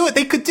they could do it,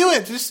 they could do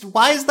it. Just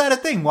why is that a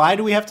thing? Why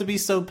do we have to be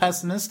so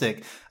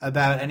pessimistic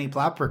about any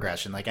plot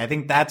progression? Like, I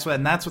think that's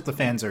what the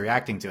fans are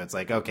reacting to. It's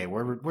like, okay,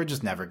 we're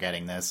just never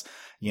getting this.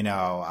 You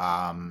know,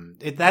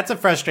 that's a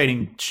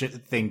frustrating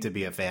thing to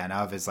be a fan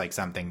of, is like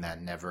something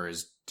that never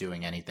is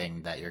doing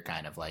anything that you're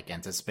kind of like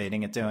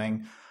anticipating it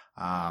doing.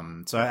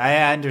 So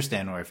I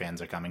understand where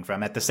fans are coming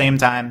from. At the same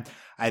time,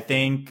 I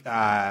think,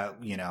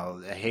 you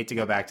know, I hate to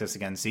go back to this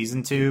again,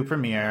 season 2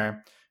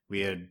 premiere, we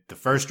had the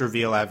first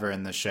reveal ever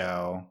in the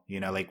show.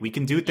 You know, like, we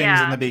can do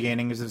things in the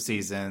beginnings of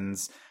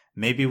seasons.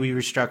 Maybe we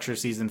restructure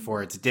season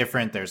 4. It's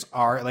different. There's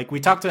I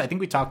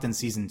think we talked in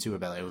season 2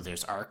 about,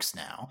 there's arcs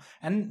now.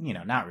 And, you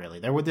know, not really.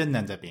 There didn't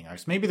end up being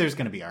arcs. Maybe there's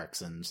going to be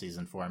arcs in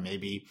season 4.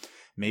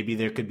 Maybe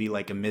there could be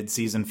like a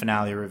mid-season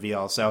finale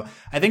reveal. So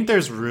I think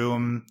there's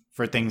room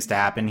for things to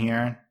happen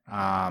here.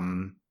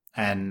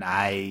 And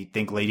I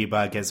think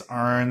Ladybug has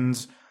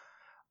earned,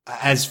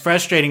 as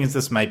frustrating as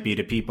this might be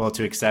to people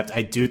to accept,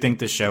 I do think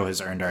the show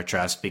has earned our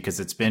trust because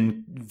it's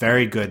been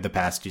very good the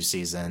past 2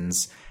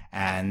 seasons.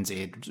 And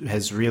it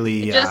has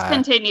really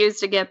continues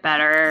to get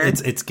better.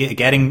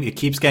 It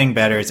keeps getting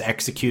better. It's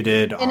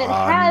executed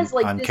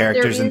on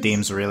characters and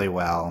themes really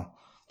well.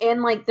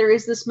 And like, there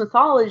is this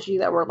mythology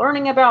that we're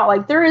learning about.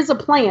 Like, there is a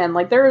plan.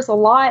 Like, there is a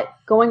lot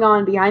going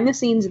on behind the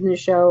scenes in the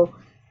show,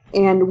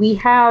 and we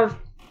have,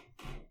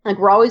 like,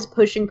 we're always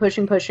pushing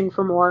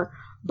for more.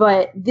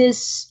 But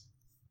this,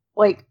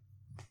 like,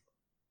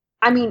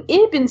 I mean, it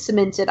had been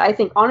cemented, I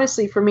think,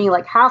 honestly, for me,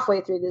 like,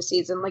 halfway through this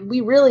season. Like,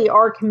 we really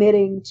are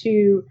committing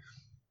to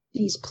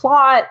these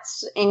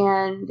plots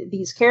and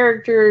these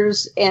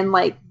characters, and,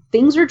 like,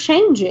 things are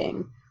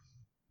changing.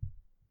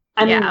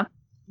 I mean,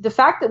 the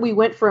fact that we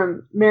went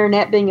from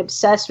Marinette being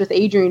obsessed with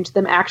Adrian to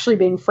them actually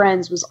being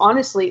friends was,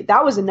 honestly,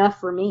 that was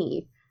enough for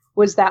me,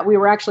 was that we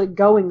were actually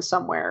going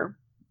somewhere.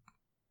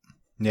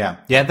 Yeah,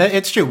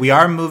 it's true. We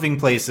are moving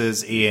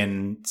places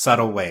in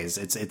subtle ways.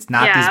 It's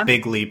not these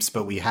big leaps,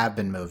 but we have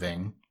been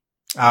moving.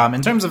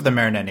 In terms of the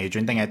Marinette and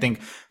Adrian thing, I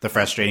think the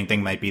frustrating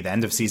thing might be the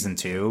end of season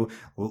 2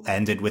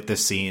 ended with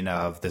this scene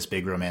of this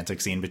big romantic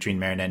scene between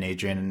Marinette and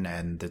Adrian,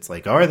 and it's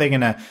like, oh, are they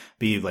gonna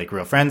be like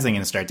real friends? They're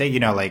gonna start dating?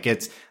 You know, like,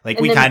 it's like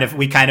we kind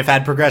of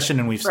had progression,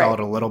 and we've stalled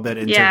a little bit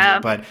in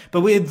terms of,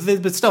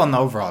 but still, in the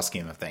overall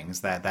scheme of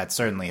things, that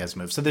certainly has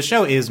moved. So the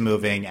show is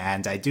moving,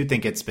 and I do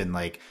think it's been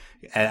like,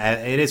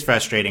 it is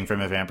frustrating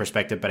from a fan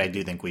perspective, but I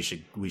do think we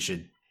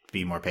should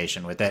be more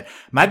patient with it.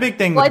 My big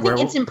thing, I think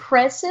it's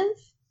impressive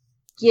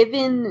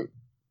given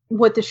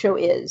what the show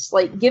is.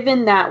 Like,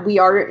 given that we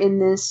are in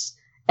this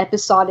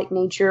episodic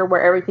nature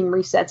where everything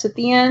resets at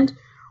the end,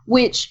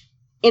 which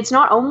it's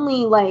not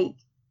only like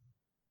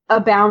a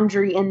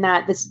boundary in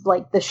that this,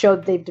 like, the show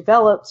that they've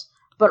developed,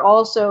 but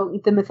also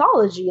the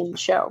mythology in the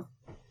show.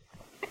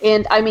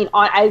 And I mean,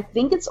 I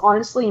think it's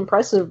honestly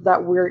impressive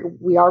that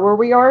we are where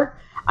we are.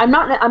 I'm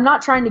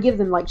not trying to give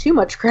them like too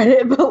much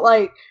credit, but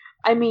like,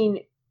 I mean,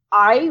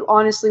 I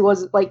honestly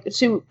wasn't like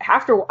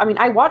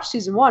I watched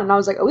season 1 and I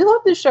was like, oh, we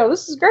love this show.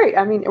 This is great.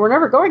 I mean, we're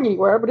never going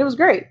anywhere, but it was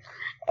great.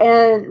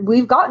 And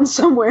we've gotten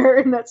somewhere,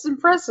 and that's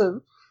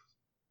impressive.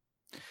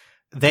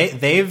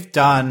 They've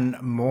done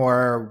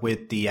more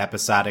with the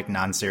episodic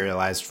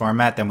non-serialized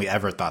format than we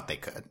ever thought they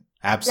could.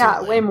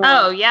 Absolutely. Yeah, way more.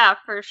 Oh, yeah,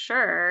 for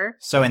sure.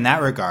 So in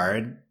that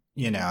regard,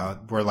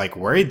 we're like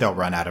worried they'll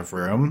run out of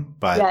room,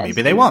 but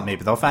maybe they won't.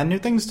 Maybe they'll find new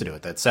things to do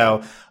with it.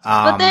 So,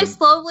 but they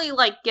slowly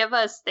like give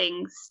us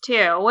things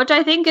too, which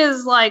I think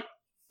is like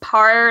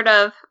part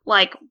of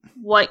like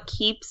what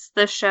keeps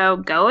the show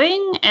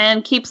going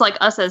and keeps like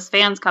us as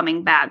fans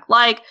coming back.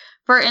 Like,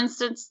 for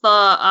instance,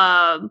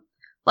 the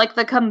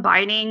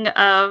combining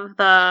of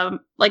the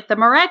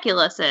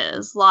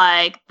Miraculouses,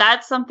 like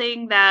that's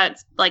something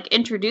that's like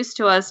introduced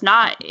to us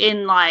not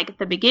in like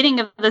the beginning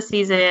of the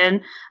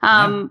season,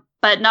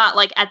 but not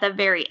like at the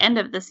very end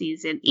of the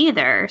season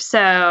either.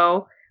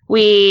 So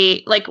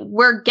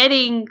we're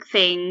getting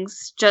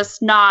things,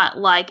 just not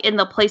like in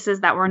the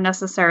places that we're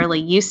necessarily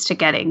used to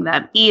getting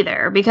them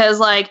either. Because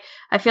like,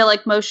 I feel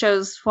like most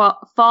shows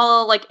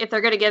follow, like if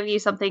they're going to give you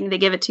something, they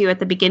give it to you at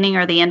the beginning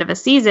or the end of a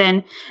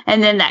season,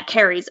 and then that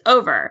carries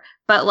over.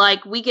 But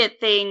like we get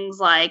things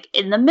like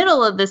in the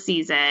middle of the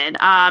season.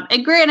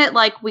 And granted,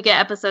 like we get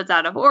episodes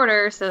out of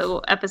order, so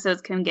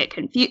episodes can get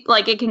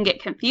it can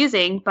get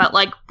confusing, but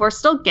like we're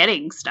still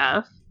getting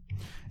stuff.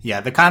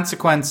 Yeah, the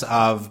consequence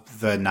of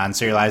the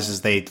non-serialized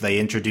is they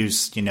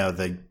introduce,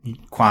 the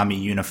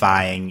Kwame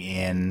unifying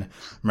in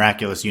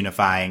Miraculous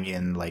unifying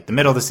in like the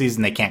middle of the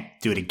season. They can't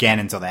do it again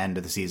until the end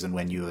of the season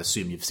when you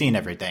assume you've seen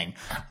everything.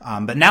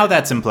 But now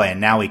that's in play, and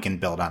now we can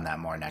build on that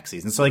more next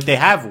season. So like they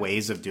have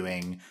ways of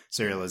doing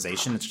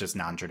serialization. It's just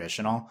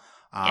non-traditional.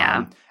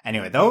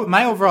 Anyway, though,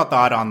 my overall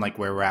thought on like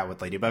where we're at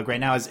with Ladybug right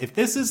now is if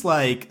this is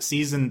like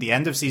the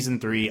end of season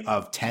 3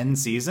 of 10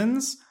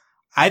 seasons,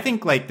 I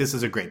think like this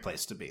is a great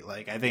place to be.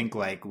 Like I think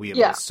like we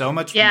have so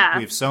much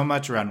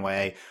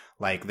runway.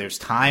 Like there's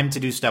time to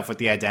do stuff with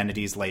the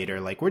identities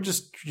later. Like we're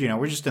just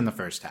in the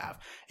first half.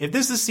 If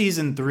this is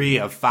season 3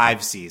 of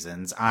 5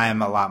 seasons,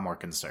 I'm a lot more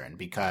concerned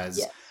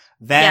because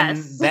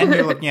then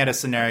you're looking at a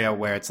scenario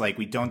where it's like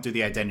we don't do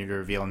the identity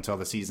reveal until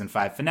the season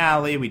 5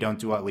 finale. We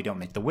don't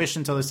make the wish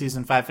until the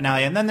season 5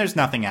 finale, and then there's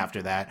nothing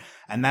after that,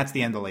 and that's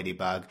the end of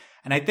Ladybug.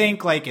 And I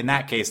think, like, in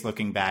that case,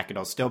 looking back,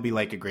 it'll still be,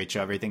 like, a great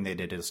show. Everything they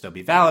did, it'll still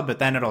be valid, but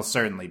then it'll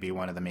certainly be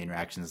one of the main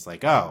reactions,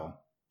 like, oh,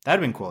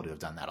 that'd been cool to have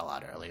done that a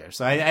lot earlier.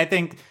 So I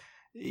think,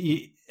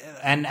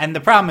 and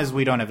the problem is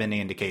we don't have any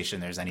indication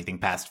there's anything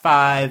past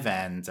 5,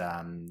 and,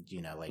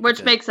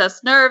 which makes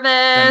us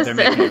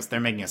nervous. They're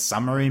making a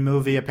summary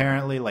movie,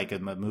 apparently. Like, a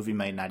movie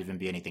might not even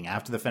be anything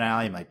after the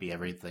finale. It might be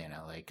everything,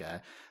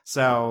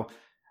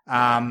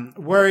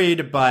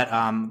 worried, but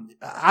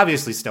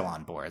obviously still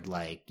on board.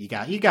 Like you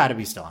got to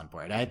be still on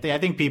board. I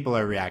think people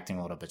are reacting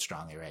a little bit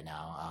strongly right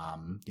now.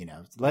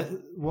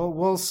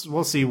 We'll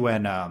see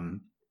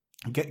when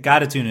got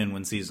to tune in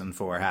when season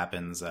 4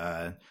 happens.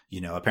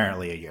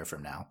 Apparently a year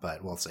from now,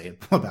 but we'll see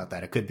about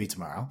that. It could be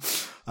tomorrow.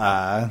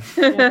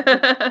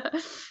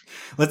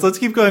 Let's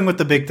keep going with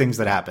the big things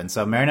that happen.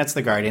 So Marinette's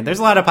the Guardian. There's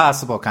a lot of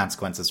possible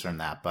consequences from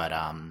that, but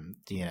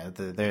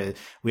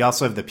we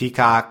also have the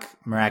Peacock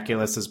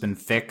Miraculous has been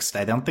fixed.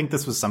 I don't think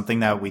this was something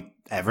that we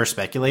ever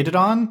speculated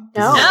on.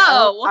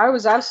 No. I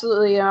was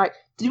absolutely.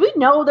 Did we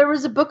know there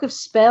was a book of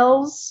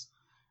spells?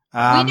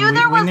 We knew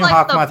there was like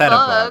Hawkmoth the had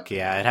book. A book.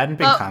 Yeah, it hadn't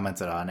been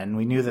commented on, and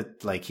we knew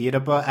that like he had a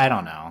book. I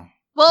don't know.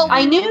 Well,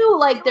 I knew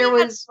like there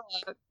was,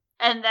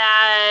 and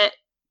that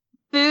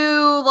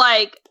Fu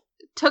like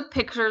took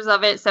pictures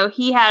of it, so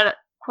he had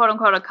quote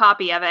unquote a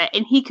copy of it,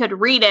 and he could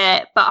read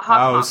it. But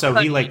Hawkmoth so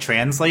he like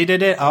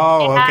translated it.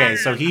 Oh, yeah. Okay.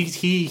 So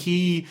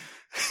he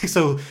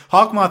so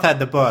Hawkmoth had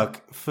the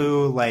book.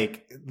 Fu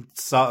like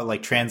saw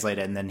like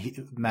translated, and then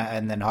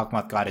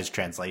Hawkmoth got his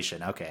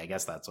translation. Okay, I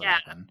guess that's what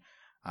happened.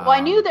 Well,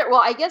 I knew that.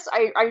 Well, I guess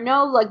I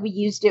know like we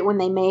used it when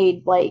they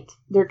made like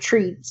their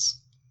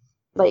treats,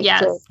 like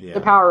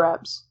the power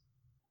ups.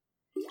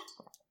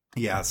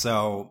 Yeah,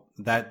 so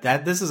that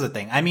this is a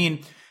thing. I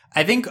mean,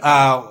 I think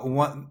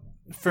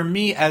for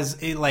me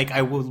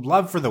I would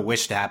love for the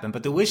wish to happen,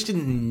 but the wish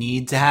didn't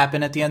need to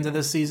happen at the end of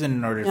the season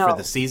in order for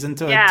the season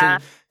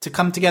to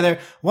come together.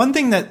 One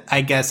thing that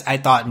I guess I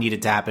thought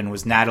needed to happen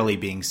was Natalie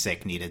being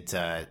sick needed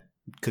to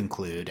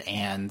conclude,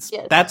 and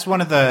that's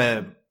one of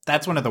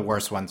the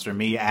worst ones for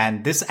me.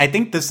 And I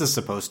think this is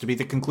supposed to be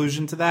the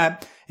conclusion to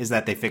that, is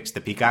that they fixed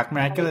the Peacock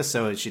Miraculous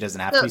so she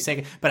doesn't have to be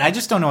sick. But I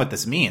just don't know what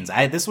this means.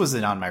 This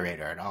wasn't on my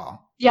radar at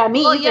all. Yeah,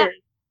 me either. Yeah.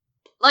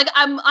 Like,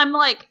 I'm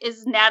like,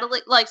 is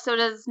Natalie, like, so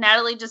does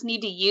Natalie just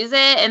need to use it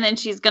and then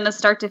she's going to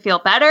start to feel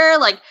better?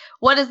 Like,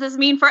 what does this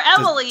mean for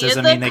Emily? Does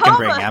it mean they can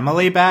bring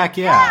Emily back?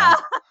 Yeah.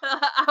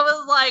 I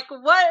was like,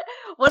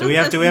 what do we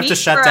have to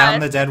shut down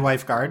the Dead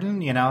Wife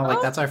Garden?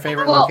 Like, that's our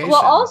favorite location.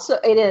 Well, also,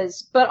 it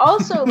is. But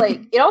also,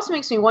 like, it also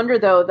makes me wonder,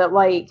 though, that,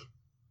 like,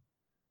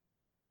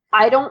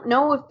 I don't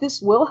know if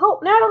this will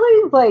help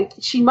Natalie. Like,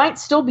 she might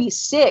still be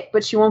sick,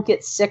 but she won't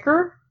get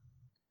sicker.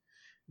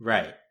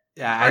 Right.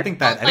 Yeah, I think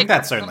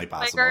that's certainly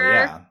possible.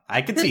 Yeah,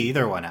 I could see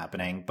either one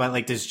happening. But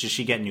like, does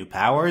she get new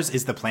powers?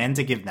 Is the plan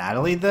to give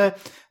Natalie the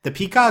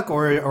peacock,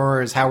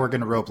 or is how we're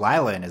going to rope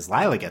Lila in? Is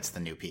Lila gets the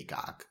new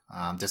peacock?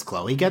 Does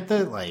Chloe get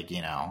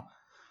the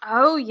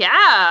Oh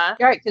yeah,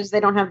 right, because they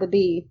don't have the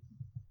bee.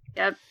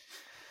 Yep.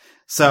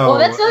 So well,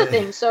 that's the other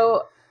thing.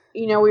 So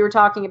we were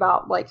talking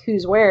about like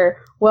who's where.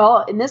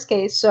 Well, in this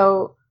case,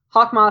 so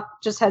Hawkmoth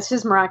just has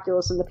his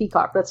miraculous and the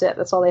peacock. That's it.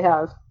 That's all they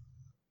have.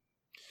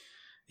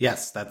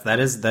 Yes, that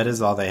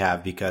is all they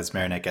have because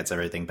Marinette gets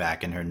everything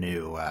back in her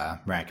new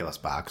miraculous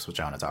box, which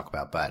I want to talk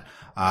about. But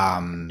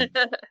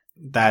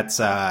that's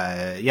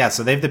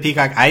so they have the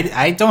peacock.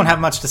 I don't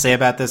have much to say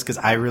about this because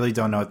I really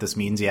don't know what this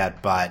means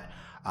yet. But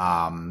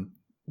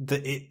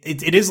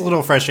it is a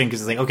little frustrating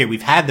because it's like, okay,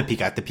 we've had the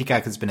peacock. The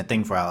peacock has been a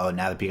thing for a while. Oh,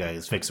 now the peacock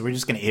is fixed. So we're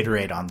just going to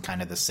iterate on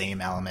kind of the same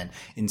element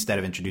instead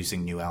of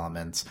introducing new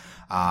elements.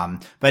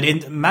 But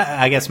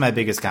I guess my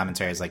biggest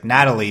commentary is like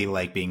Natalie,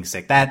 like being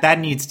sick, that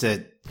needs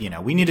to,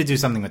 we need to do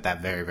something with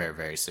that very, very,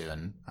 very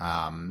soon.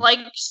 Like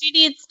she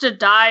needs to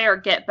die or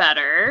get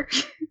better.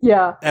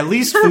 Yeah. At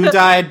least Fu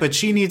died, but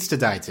she needs to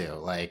die too.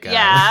 Like,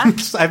 yeah.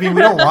 I mean,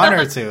 we don't want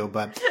her to,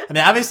 but I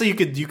mean, obviously you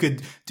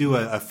could do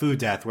a Fu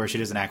death where she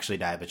doesn't actually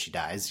die, but she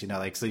dies, so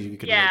you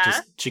could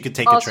she could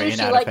take a train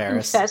out of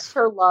Paris. Confess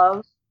her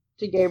love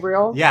to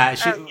Gabriel. Yeah.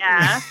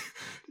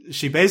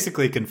 She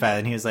basically confessed,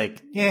 and he was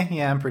like,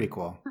 yeah, I'm pretty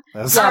cool.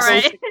 That's all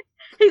right.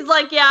 He's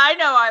like, yeah, I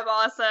know I'm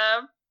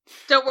awesome.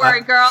 Don't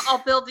worry, girl.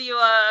 I'll build you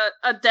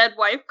a dead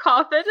wife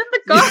coffin in the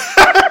garden.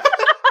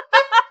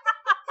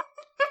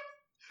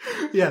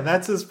 Yeah,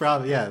 that's his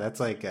problem. Yeah, that's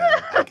like,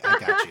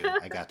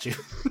 I got you.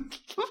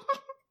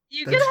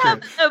 You can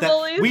have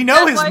Emily's. We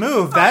know his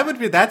move.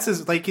 That's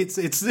his, like, it's,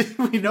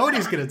 we know what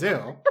he's gonna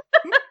do.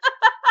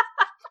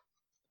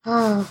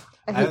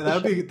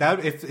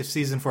 If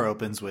season 4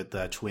 opens with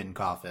twin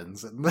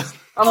coffins.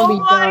 Oh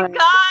my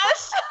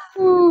gosh!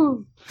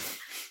 Ooh.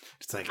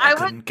 It's like, I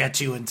couldn't get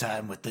you in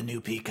time with the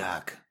new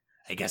peacock.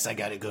 I guess I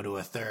gotta go to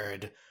a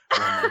third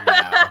woman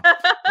now.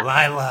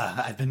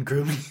 Lila, I've been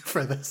grooming you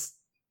for this.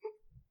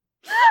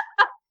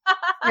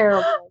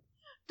 Terrible.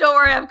 Don't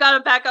worry, I've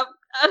got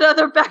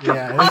another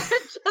backup coffin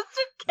just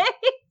in case.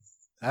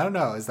 I don't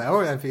know. Is that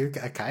what I feel?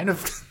 Kind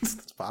of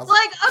it's possible.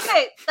 Like,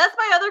 okay, that's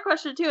my other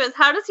question too. Is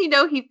how does he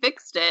know he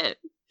fixed it?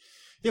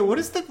 Yeah, what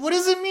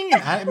does it mean?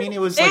 I mean,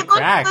 it was like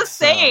cracked. The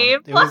same.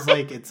 So it was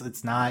like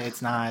it's not.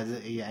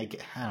 Yeah, I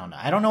don't know.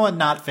 I don't know what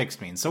not fixed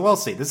means. So we'll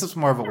see. This is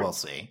more of a we'll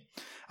see.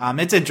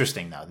 It's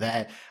interesting though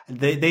that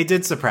they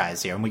did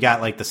surprise here, and we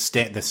got like the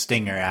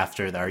stinger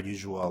after our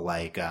usual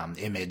like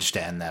image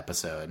to end the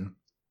episode.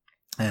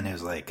 And it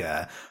was like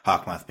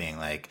Hawkmoth being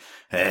like,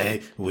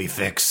 "Hey, we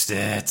fixed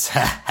it.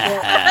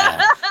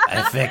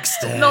 I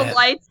fixed it." The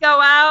lights go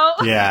out.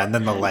 Yeah, and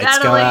then the lights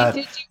go out.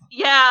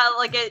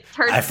 Like it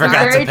turns. I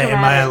forgot to pay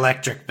my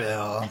electric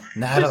bill.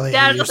 Natalie,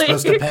 you're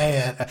supposed to pay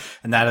it.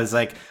 And Natalie's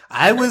like,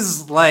 I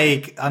was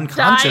like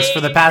unconscious for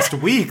the past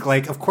week.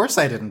 Like, of course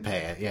I didn't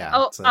pay it. Yeah.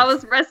 Oh, I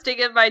was resting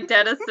in my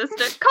dead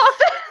assistant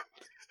coffin.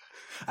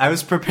 I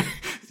was prepared.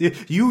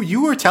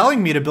 You were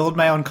telling me to build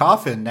my own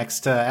coffin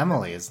next to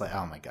Emily. It's like,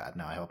 oh my god,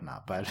 no, I hope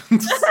not. But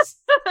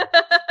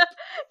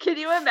can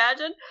you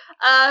imagine,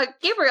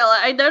 Gabriella?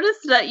 I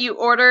noticed that you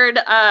ordered.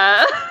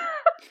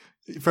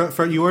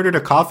 You ordered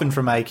a coffin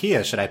from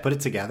IKEA. Should I put it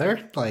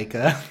together? Like,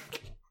 yep,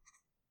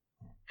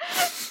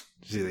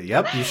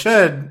 you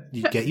should.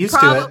 You get used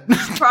to it.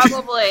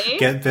 Probably.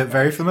 Get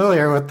very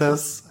familiar with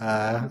this.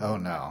 Oh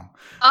no.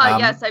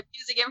 Yes, I'm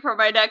using it for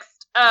my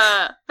next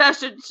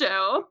fashion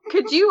show.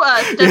 Could you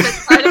step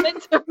inside of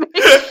it to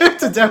make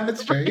to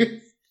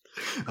demonstrate?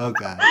 Oh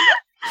god.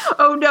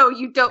 Oh no,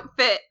 you don't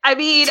fit. I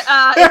mean, it's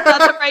not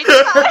the right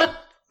time.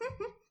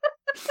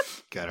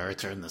 Gotta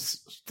return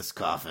this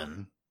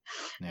coffin.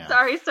 Yeah.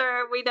 Sorry,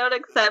 sir. We don't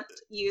accept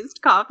used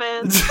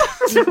coffins.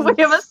 We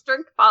have a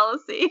strict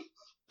policy.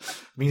 I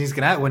mean, he's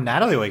gonna when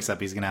Natalie wakes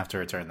up, he's gonna have to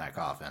return that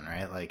coffin,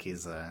 right? Like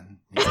he's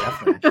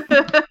definitely.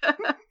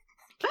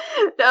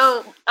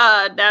 No,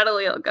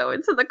 Natalie will go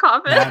into the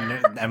coffin.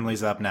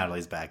 Emily's up,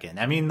 Natalie's back in.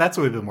 I mean, that's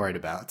what we've been worried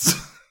about.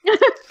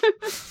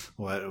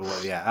 What?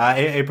 Yeah,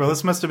 April.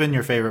 This must have been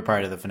your favorite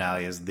part of the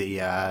finale. Is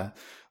the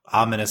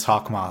ominous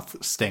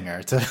Hawkmoth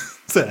stinger to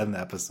end the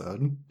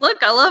episode.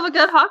 Look, I love a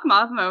good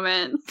Hawkmoth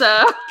moment.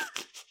 So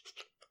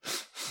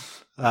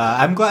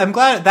I'm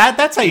glad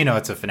that's how you know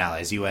it's a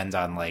finale. Is you end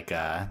on like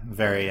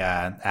very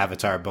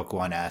Avatar Book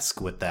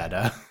 1-esque with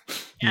that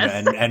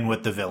yes. and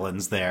with the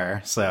villains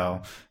there.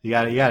 So you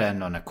gotta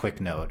end on a quick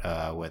note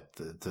with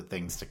the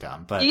things to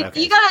come. But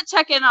you gotta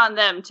check in on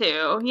them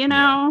too.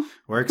 Yeah.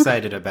 We're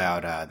excited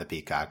about the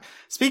Peacock.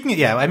 Speaking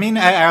of, I mean,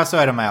 I also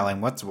had on my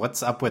outline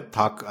what's up with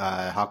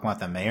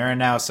Hawkmoth and Mayur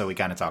now. So we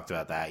kind of talked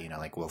about that.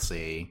 Like we'll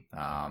see.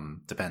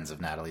 Depends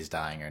if Natalie's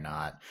dying or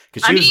not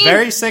because she was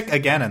very sick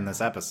again in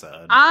this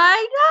episode.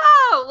 I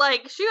know,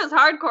 like she was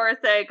hardcore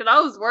sick, and I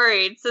was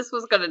worried Sis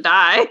was gonna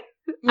die.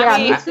 Yeah,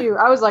 me too.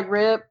 I was like,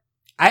 rip.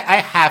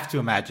 I have to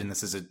imagine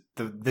this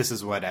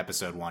is what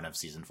episode 1 of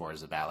season 4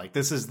 is about. Like,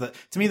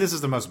 to me, this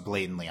is the most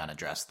blatantly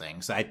unaddressed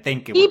thing. So I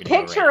think he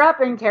picked her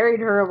up and carried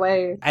her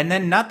away. And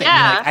then nothing.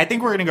 Yeah. I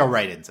think we're going to go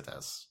right into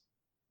this.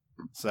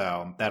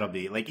 So that'll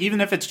be, like,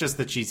 even if it's just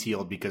that she's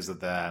healed because of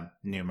the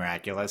new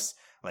miraculous,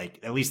 like,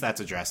 at least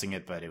that's addressing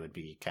it, but it would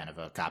be kind of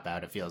a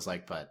cop-out, it feels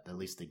like, but at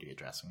least they'd be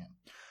addressing it.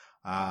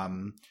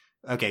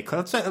 Okay,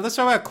 let's talk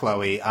about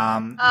Chloe.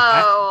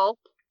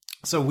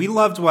 So we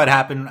loved what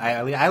happened.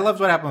 I loved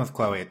what happened with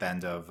Chloe at the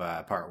end of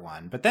part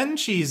 1. But then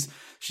she's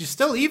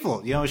still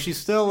evil. You know, she's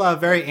still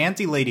very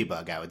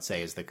anti-Ladybug, I would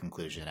say, is the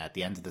conclusion at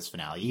the end of this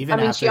finale. Even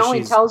after she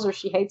only tells her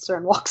she hates her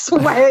and walks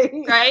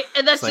away. Right?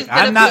 And that's like,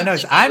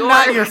 just I'm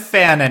not your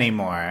fan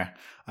anymore.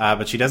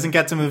 But she doesn't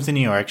get to move to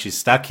New York. She's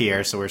stuck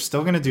here, so we're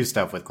still going to do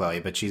stuff with Chloe.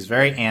 But she's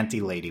very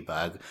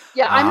anti-Ladybug.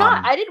 Yeah,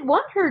 I didn't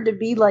want her to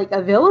be like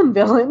a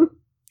villain.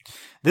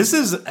 This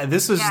is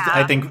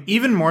I think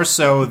even more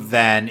so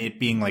than it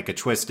being like a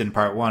twist in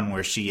part 1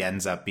 where she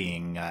ends up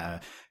being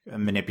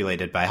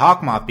manipulated by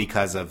Hawkmoth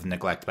because of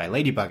neglect by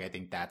Ladybug. I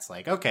think that's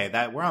like, okay,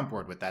 that we're on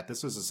board with that.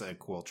 This was a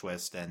cool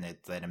twist, and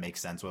it makes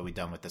sense what we've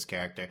done with this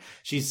character.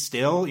 She's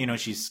still,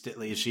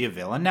 is she a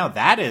villain now?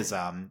 That is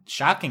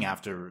shocking.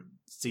 After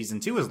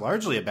season 2 is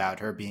largely about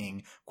her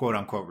being quote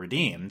unquote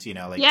redeemed. To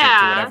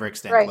whatever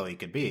extent Chloe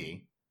could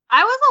be.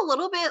 I was a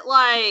little bit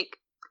like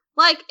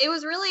it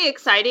was really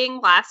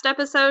exciting last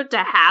episode to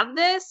have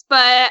this,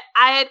 but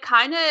I had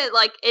kind of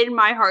like in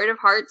my heart of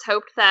hearts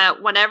hoped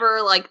that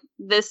whenever like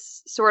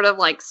this sort of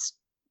like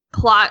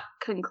plot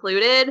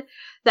concluded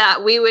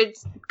that we would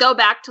go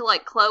back to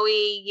like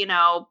Chloe,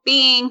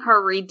 being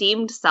her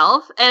redeemed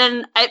self.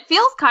 And it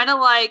feels kind of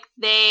like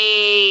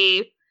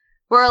they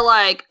were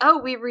like, oh,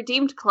 we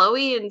redeemed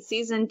Chloe in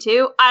season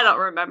 2. I don't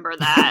remember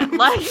that.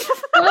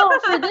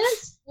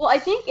 I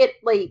think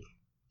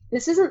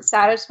this isn't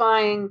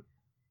satisfying.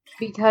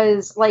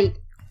 Because,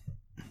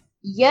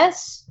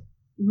 yes,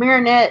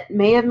 Marinette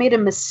may have made a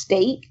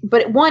mistake,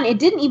 but it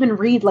didn't even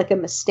read like a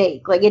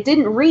mistake. Like, it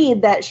didn't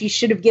read that she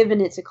should have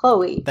given it to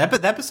Chloe. The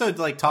episode,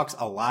 talks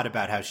a lot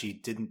about how she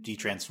didn't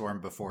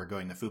detransform before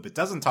going to Foop. It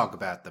doesn't talk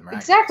about the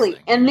miraculous Exactly.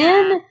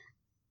 thing.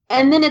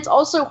 And then it's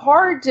also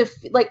hard to,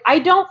 I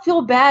don't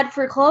feel bad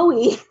for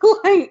Chloe.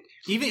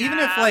 Even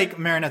if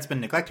Marinette's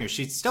been neglecting her,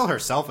 she's still her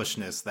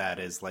selfishness that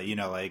is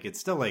it's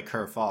still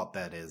her fault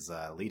that is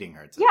leading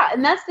her to. Yeah,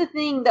 and that's the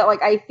thing that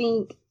I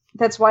think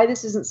that's why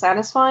this isn't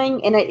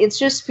satisfying, and it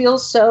just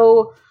feels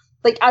so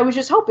I was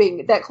just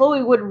hoping that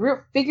Chloe would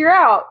figure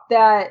out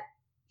that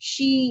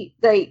she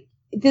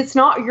it's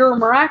not your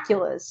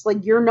miraculous.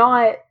 You're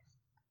not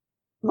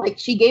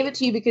she gave it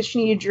to you because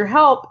she needed your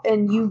help,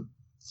 and you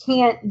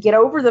can't get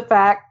over the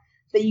fact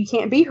that you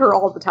can't be her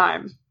all the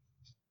time.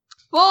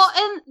 Well,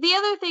 and the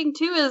other thing,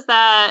 too, is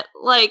that,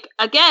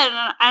 again,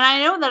 and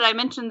I know that I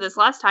mentioned this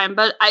last time,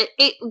 but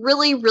it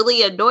really,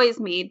 really annoys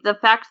me, the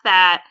fact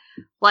that,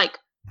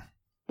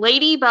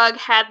 Ladybug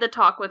had the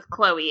talk with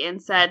Chloe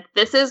and said,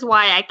 this is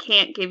why I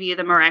can't give you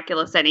the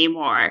miraculous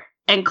anymore.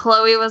 And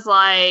Chloe was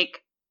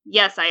like,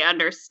 yes, I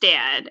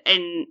understand,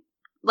 and,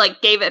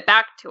 gave it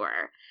back to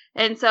her.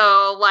 And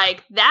so,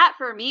 that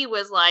for me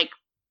was,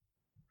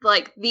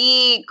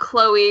 the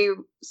Chloe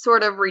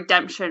sort of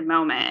redemption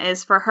moment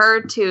is for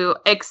her to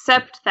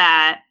accept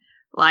that,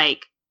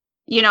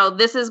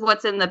 this is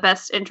what's in the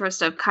best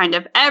interest of kind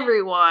of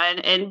everyone,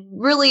 and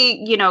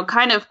really,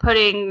 kind of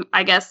putting,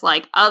 I guess,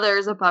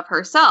 others above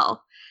herself.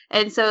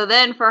 And so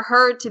then for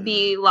her to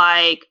be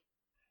like,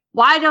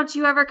 why don't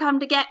you ever come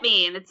to get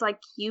me? And it's why.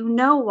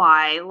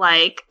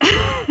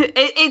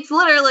 It's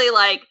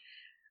literally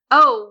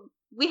oh,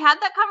 we had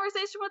that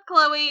conversation with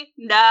Chloe.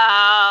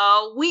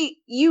 No,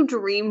 you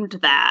dreamed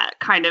that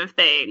kind of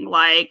thing.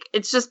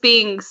 It's just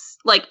being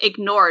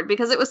ignored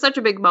because it was such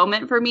a big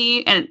moment for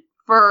me and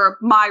for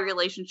my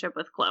relationship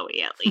with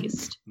Chloe, at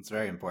least. It's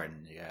very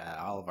important.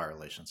 Yeah, all of our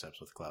relationships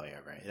with Chloe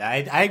are very.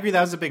 I agree. That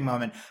was a big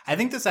moment. I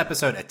think this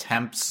episode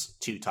attempts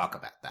to talk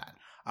about that.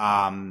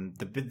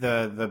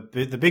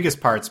 The biggest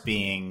parts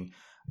being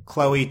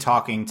Chloe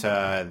talking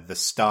to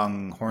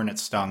the hornet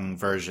stung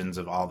versions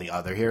of all the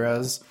other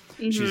heroes.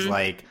 Mm-hmm. She's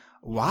like,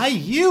 why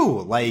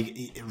you?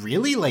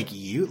 Really?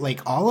 You?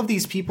 All of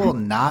these people,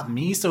 not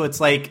me? So it's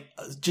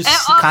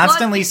just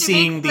constantly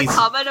seeing these...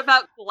 comment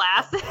about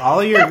glasses.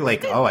 All your,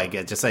 oh,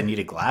 I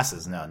needed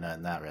glasses. No,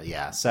 not really.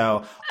 Yeah.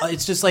 So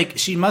it's just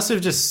she must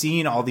have just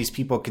seen all these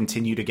people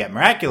continue to get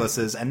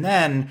miraculouses, and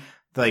then...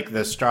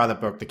 the straw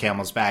that broke the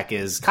camel's back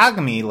is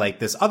Kagami,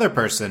 this other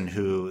person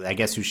who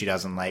she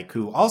doesn't like,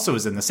 who also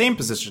is in the same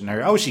position.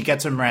 She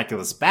gets her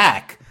miraculous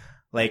back.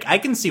 I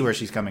can see where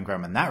she's coming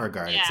from in that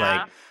regard.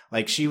 Yeah.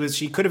 It's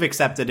she could have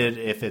accepted it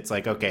if it's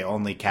okay,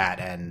 only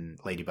Cat and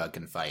Ladybug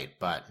can fight.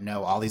 But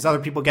no, all these other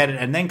people get it.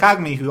 And then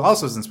Kagami, who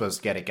also isn't supposed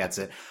to get it, gets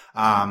it.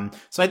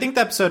 So I think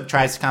the episode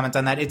tries to comment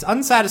on that. It's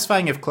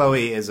unsatisfying if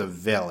Chloe is a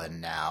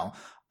villain now.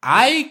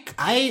 I'm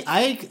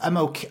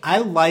okay. I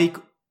like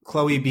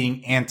Chloe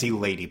being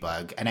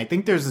anti-Ladybug, and I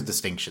think there's a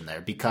distinction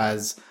there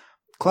because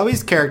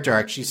Chloe's character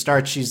arc,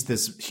 she's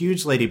this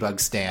huge Ladybug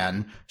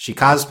stan. She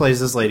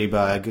cosplays as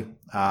Ladybug.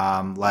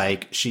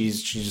 She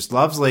just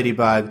loves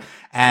Ladybug,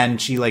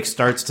 and she like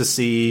starts to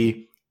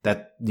see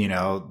that, you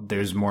know,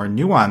 there's more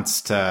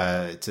nuance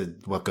to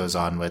what goes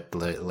on with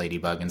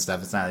Ladybug and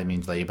stuff. It's not, I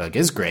mean, Ladybug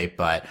is great,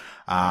 but,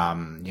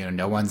 you know,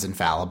 no one's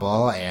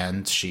infallible,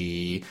 and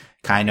she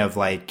kind of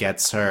like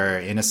gets her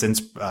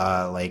innocence,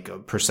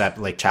 childhood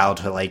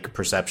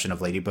perception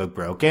of Ladybug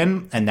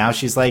broken. And now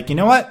she's like, you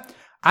know what?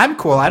 I'm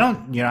cool. I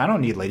don't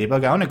need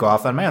Ladybug. I want to go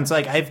off on my own. So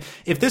like,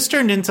 if this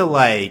turned into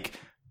like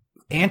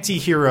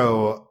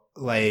anti-hero,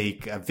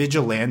 like a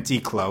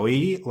vigilante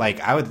Chloe, like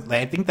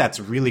I think that's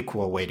a really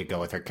cool way to go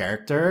with her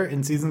character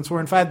in seasons 4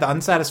 and 5. The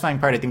unsatisfying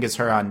part, I think, is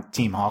her on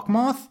Team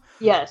Hawkmoth.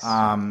 Yes.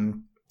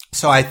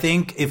 So I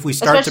think if we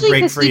start to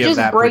break free of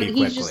that pretty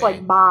quickly, he's just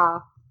like, bah.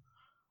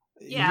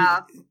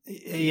 Yeah.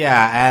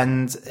 Yeah,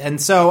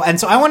 and so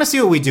I want to see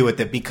what we do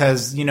with it,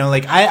 because, you know,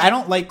 like I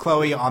don't like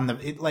Chloe on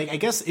the like, I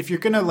guess if you're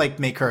gonna like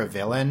make her a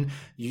villain,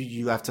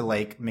 you have to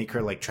like make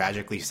her like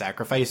tragically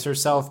sacrifice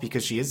herself,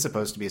 because she is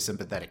supposed to be a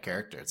sympathetic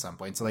character at some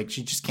point. So like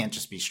she just can't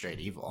just be straight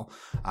evil.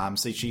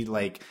 So she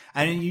like,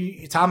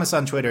 Thomas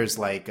on Twitter is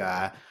like,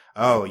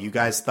 oh, you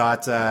guys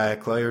thought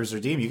Chloe was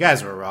redeemed. You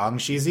guys were wrong.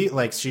 She's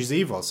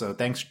evil. So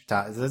thanks.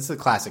 That's the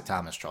classic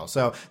Thomas troll.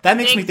 So that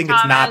makes me think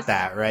Thomas. It's not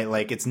that, right?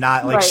 Like it's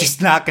not like Right.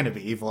 she's not going to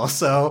be evil.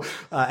 So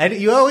and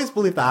you always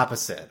believe the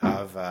opposite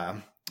of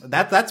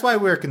that. That's why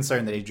we're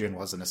concerned that Adrian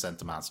wasn't a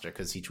Sentimonster,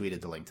 because he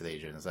tweeted the link to the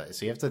Adrian. So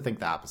you have to think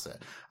the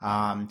opposite.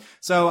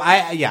 So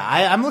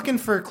I'm looking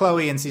for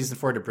Chloe in season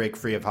 4 to break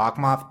free of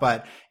Hawkmoth,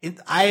 but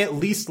I at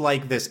least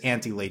like this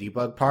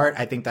anti-Ladybug part.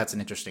 I think that's an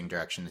interesting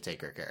direction to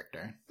take her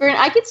character. And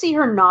I could see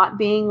her not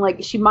being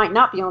like, she might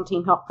not be on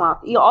Team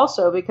Hawkmoth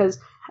also, because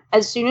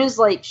as soon as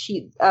like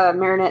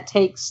Marinette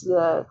takes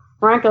the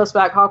Miraculous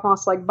back,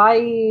 Hawkmoth's like,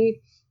 bye.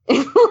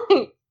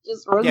 Like,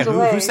 just runs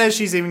away. Who says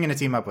she's even going to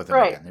team up with him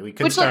Right. again? We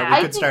could Which, start. like,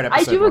 We could start I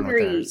episode do 1 with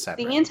agree. her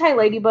separate. The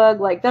anti-Ladybug,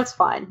 like, that's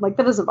fine. Like,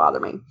 that doesn't bother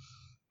me.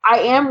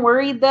 I am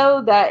worried,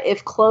 though, that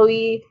if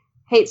Chloe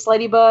hates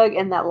Ladybug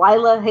and that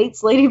Lila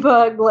hates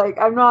Ladybug, like,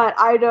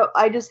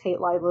 I just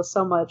hate Lila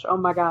so much. Oh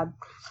my god.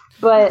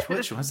 But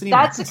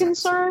that's a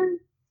concern.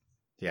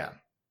 Yeah.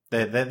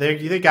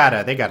 They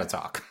gotta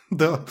talk.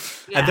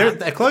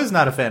 Chloe's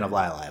not a fan of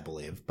Lila, I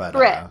believe, but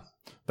Right.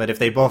 But if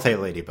they both hate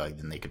Ladybug,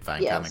 then they could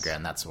find Yes. common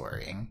ground. That's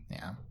worrying.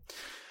 Yeah.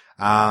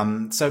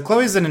 So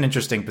Chloe's in an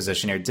interesting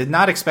position here. Did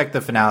not expect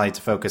the finale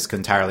to focus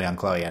entirely on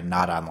Chloe and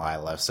not on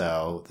Lila.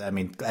 So, I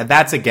mean,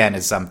 that's again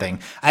is something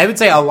I would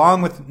say,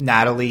 along with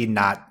Natalie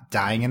not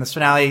dying in this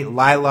finale,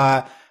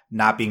 Lila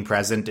not being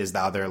present is the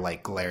other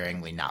like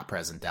glaringly not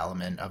present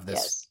element of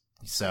this.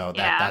 Yes. So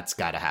Yeah. that's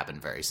got to happen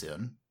very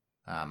soon.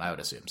 I would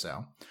assume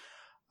so.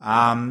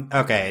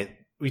 Okay.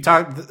 We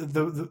talked.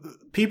 The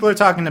people are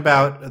talking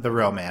about the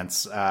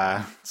romance.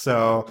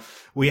 So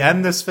we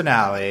end this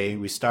finale.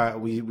 We start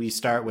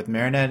with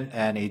Marinette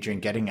and Adrian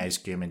getting ice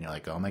cream, and you're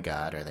like, oh my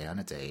god, are they on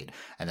a date?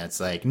 And it's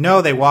like,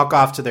 no, they walk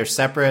off to their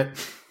separate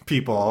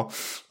people.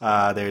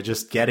 They're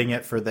just getting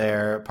it for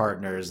their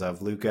partners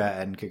of Luca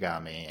and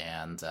Kagami,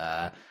 and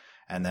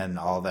then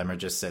all of them are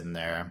just sitting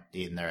there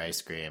eating their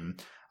ice cream.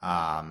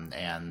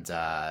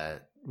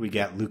 We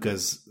get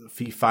Luca's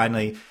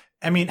finally.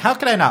 I mean, how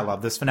could I not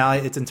love this finale?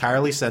 It's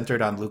entirely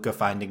centered on Luca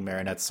finding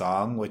Marinette's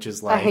song, which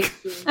is like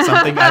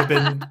something I've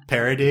been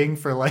parodying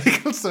for like,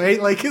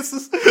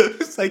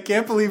 I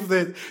can't believe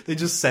that they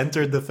just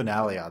centered the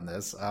finale on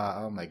this.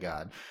 Oh my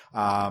god.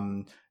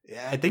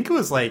 I think it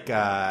was like,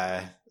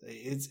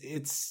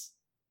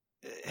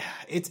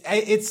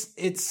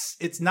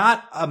 it's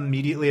not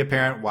immediately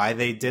apparent why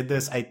they did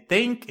this. I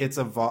think it's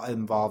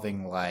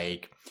involving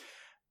like,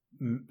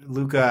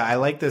 Luca, I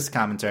like this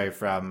commentary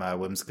from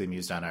Whimsically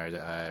Mused on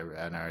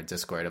our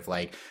Discord of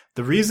like,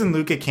 the reason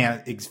Luca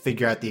can't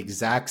figure out the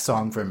exact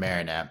song for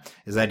Marinette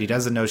is that he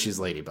doesn't know she's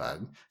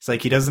Ladybug. It's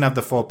like he doesn't have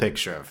the full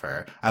picture of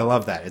her. I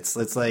love that. It's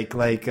like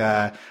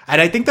and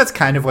I think that's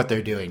kind of what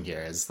they're doing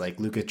here is like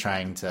Luca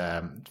trying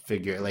to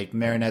figure like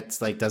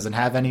Marinette's like doesn't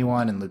have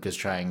anyone, and Luca's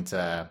trying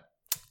to.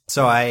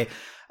 So I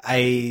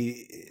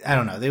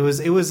don't know. It was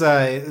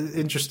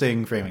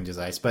interesting framing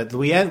device, but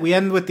we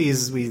end with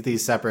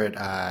these separate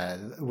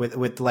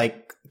with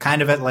like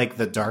kind of at like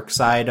the dark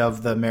side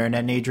of the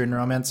Marinette and Adrian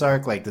romance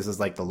arc. Like this is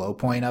like the low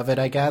point of it,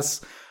 I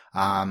guess,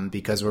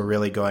 because we're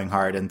really going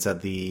hard into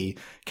the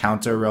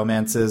counter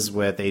romances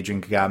with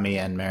Adrian Kagami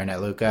and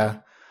Marinette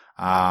Luca,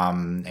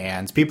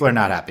 and people are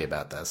not happy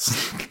about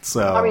this.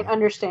 So I mean,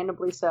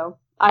 understandably so.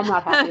 I'm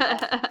not happy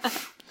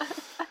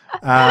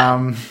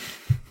about it.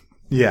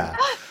 Yeah.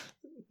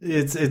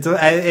 It's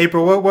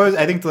April. What was?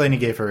 I think Delaney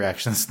gave her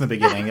reactions in the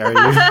beginning.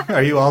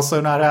 Are you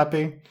also not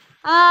happy?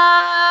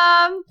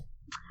 I'm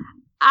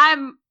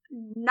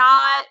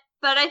not,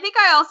 but I think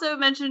I also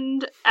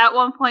mentioned at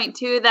one point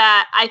too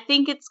that I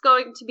think it's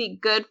going to be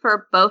good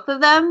for both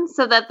of them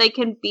so that they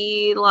can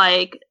be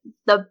like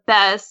the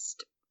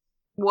best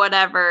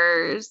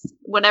whenever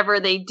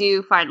they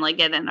do finally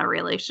get in a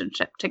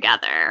relationship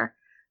together.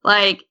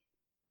 Like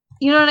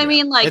You know what I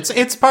mean? Like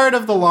it's part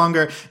of the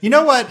longer. You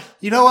know what?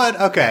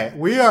 Okay,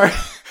 we are.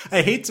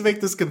 I hate to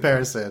make this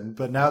comparison,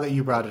 but now that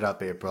you brought it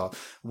up, April,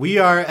 we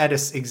are at an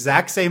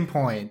exact same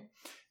point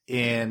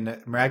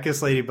in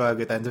Miraculous Ladybug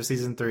at the end of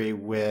season 3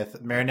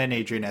 with Marinette and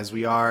Adrien as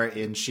we are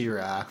in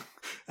She-Ra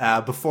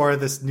before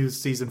this new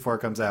season 4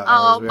 comes out.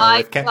 Oh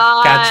my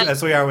God.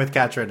 As we are with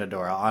Catra and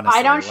Adora, honestly.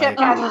 I don't ship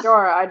Catra and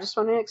Adora. I just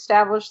want to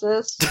establish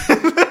this.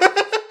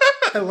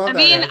 I love that. I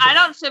mean, I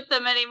don't ship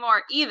them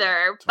anymore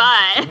either,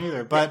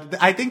 but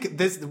I think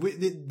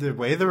the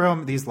way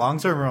these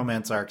long-term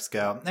romance arcs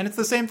go, and it's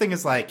the same thing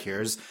as like,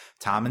 here's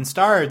Tom and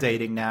Star are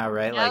dating now,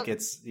 right? Yep.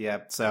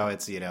 Like so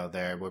it's,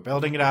 we're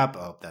building it up.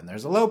 Oh, then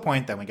there's a low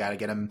point. Then we got to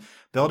get them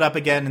build up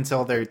again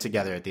until they're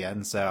together at the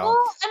end. So,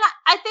 well, and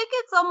I think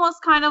it's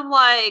almost kind of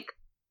like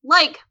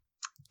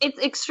it's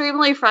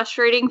extremely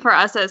frustrating for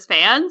us as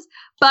fans,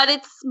 but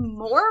it's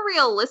more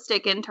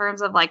realistic in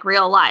terms of like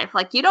real life.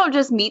 Like you don't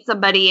just meet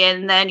somebody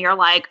and then you're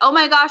like, oh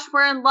my gosh,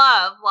 we're in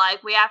love.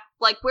 Like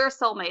we're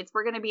soulmates.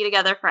 We're going to be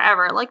together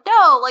forever. Like,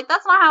 no, like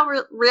that's not how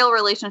real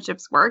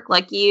relationships work.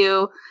 Like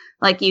you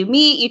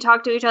meet, you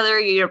talk to each other,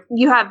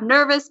 you have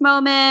nervous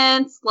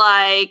moments. So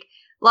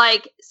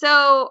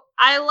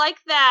I like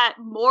that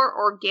more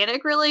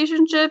organic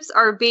relationships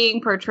are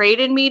being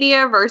portrayed in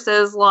media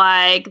versus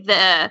like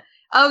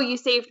oh, you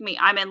saved me,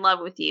 I'm in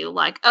love with you.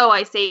 Like, oh,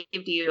 I saved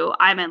you,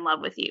 I'm in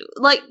love with you.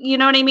 Like, you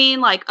know what I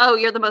mean? Like, oh,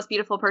 you're the most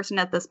beautiful person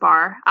at this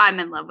bar, I'm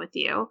in love with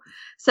you.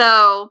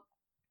 So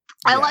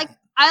I like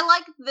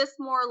this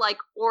more like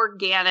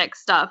organic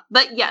stuff.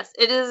 But yes,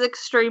 it is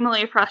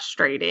extremely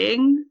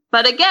frustrating.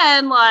 But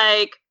again,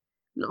 like,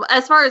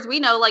 as far as we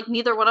know, like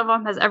neither one of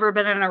them has ever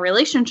been in a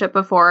relationship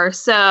before.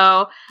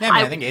 So yeah,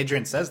 I think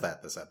Adrien says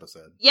that this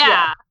episode.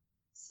 Yeah.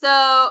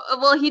 So,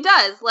 well, he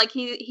does. Like,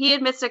 he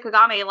admits to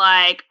Kagami,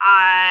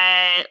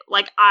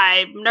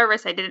 I'm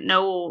nervous. I didn't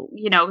know,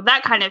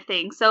 that kind of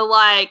thing. So,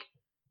 like,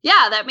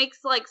 yeah, that makes,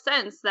 like,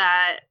 sense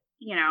that,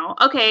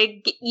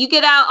 okay, you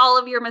get out all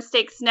of your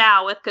mistakes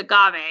now with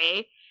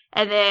Kagami,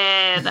 and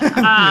then...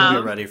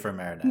 you'll be ready for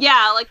Marinette.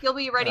 Yeah, like, you'll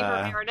be ready for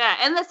Marinette.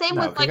 And the same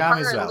with, like,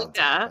 Kagami's her and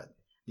Luca.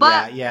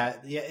 But yeah.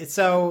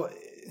 So,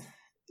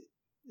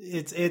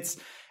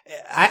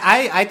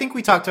 I think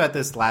we talked about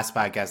this last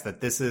podcast,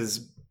 that this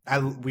is...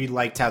 we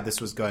liked how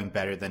this was going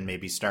better than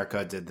maybe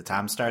Starco did the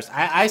Tom Stars.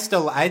 I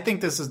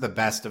think this is the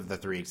best of the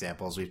 3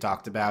 examples we've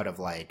talked about of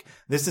like,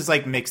 this is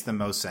like makes the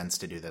most sense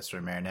to do this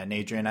for Marinette and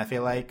Adrien, I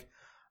feel like.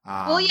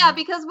 Well, yeah,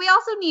 because we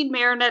also need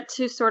Marinette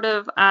to sort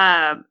of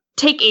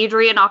take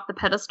Adrien off the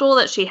pedestal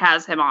that she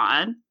has him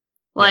on.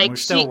 Like, we're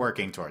still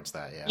working towards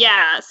that, yeah.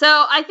 Yeah, so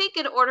I think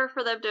in order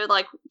for them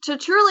to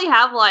truly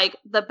have like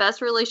the best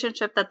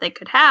relationship that they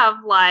could have,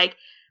 like,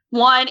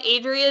 one,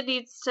 Adrien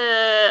needs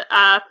to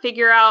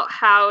figure out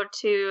how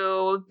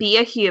to be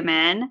a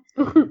human.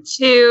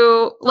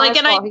 To like,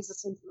 and he's a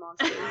simple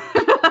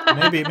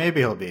monster. maybe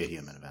he'll be a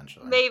human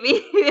eventually.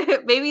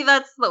 Maybe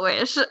that's the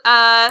wish.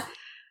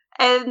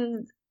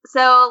 And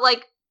so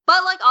like,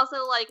 but like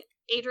also like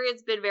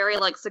Adrian's been very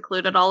like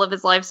secluded all of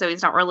his life, so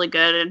he's not really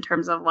good in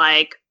terms of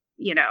like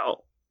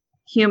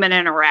human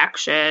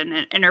interaction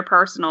and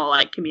interpersonal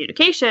like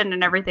communication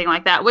and everything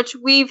like that, which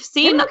we've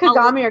seen. Him and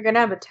Kagami are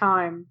gonna have a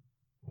time.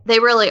 They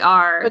really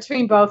are.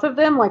 Between both of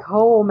them, like,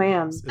 oh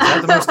man. Is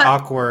that the most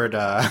awkward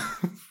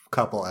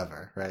couple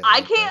ever, right?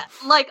 I can't,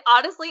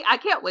 honestly, I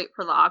can't wait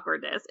for the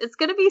awkwardness. It's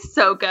going to be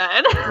so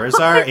good. Where's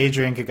our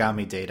Adrien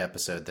Kagami date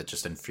episode that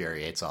just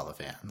infuriates all the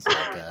fans?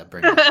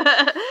 Bring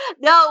it.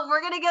 No,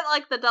 we're going to get,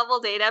 like, the double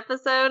date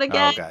episode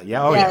again. Oh, God.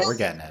 Yeah, yeah, we're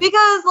getting it.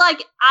 Because,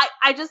 like,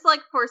 I just,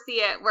 like, foresee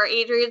it where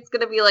Adrian's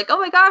going to be like, oh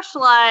my gosh,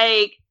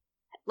 like,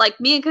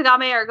 me and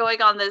Kagami are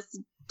going on this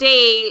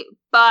date,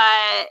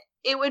 but...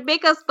 it would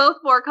make us both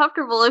more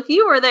comfortable if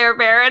you were there,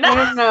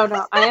 Marinette.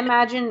 No. I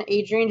imagine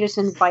Adrien just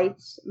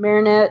invites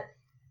Marinette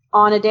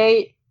on a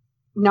date,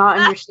 not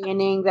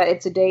understanding that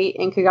it's a date,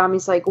 and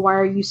Kagami's like, why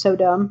are you so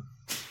dumb?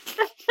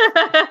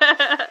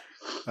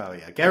 Oh,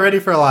 yeah. Get ready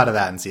for a lot of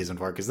that in season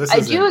 4, because this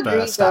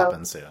isn't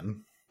stopping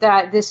soon.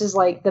 That this is,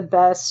 like, the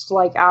best,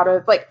 like, out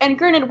of, like, and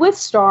granted, with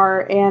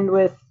Star and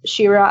with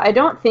She-Ra, I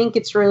don't think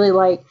it's really,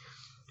 like,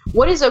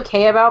 what is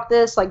okay about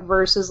this, like,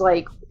 versus,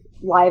 like,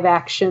 live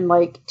action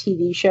like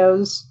TV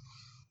shows.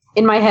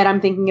 In my head,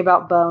 I'm thinking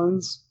about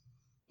Bones,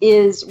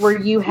 is where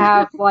you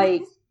have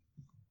like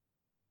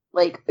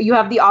you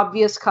have the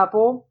obvious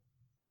couple,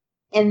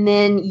 and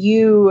then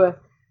you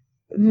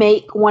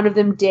make one of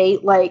them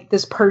date like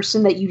this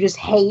person that you just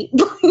hate,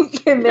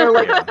 and they're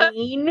like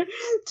mean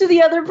to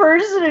the other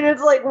person, and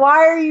it's like,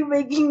 why are you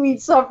making me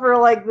suffer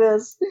like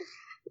this?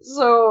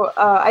 So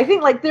I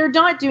think like they're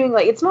not doing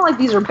like, it's not like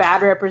these are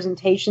bad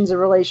representations of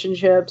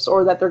relationships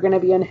or that they're going to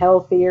be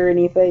unhealthy or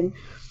anything.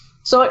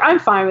 So like I'm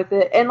fine with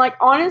it. And like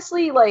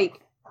honestly, like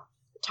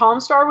Tom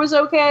Star was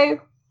okay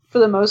for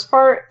the most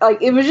part.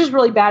 Like it was just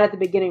really bad at the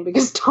beginning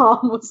because Tom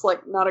was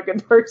like not a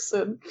good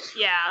person.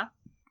 Yeah.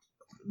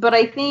 But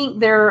I think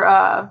they're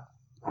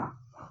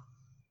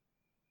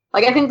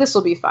like I think this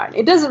will be fine.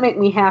 It doesn't make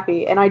me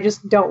happy, and I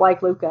just don't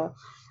like Luca.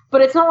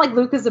 But it's not like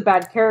Luca's a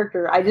bad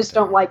character. I just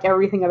don't like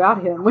everything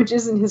about him, which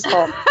isn't his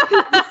fault.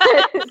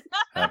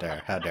 How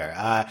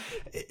dare.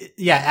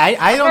 Yeah,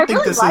 I don't think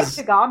really this like is...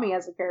 Kagami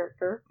as a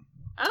character.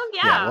 Oh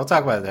yeah. Yeah, we'll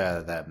talk about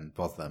that,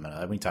 both of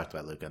them. We talked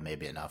about Luca,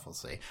 maybe enough. We'll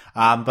see.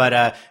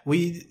 But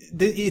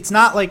it's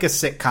not like a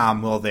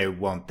sitcom. Will they?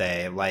 Won't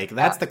they? Like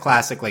that's the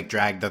classic. Like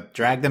drag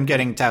them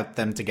getting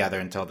them together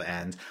until the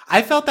end.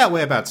 I felt that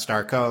way about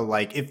Starco.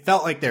 Like it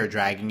felt like they were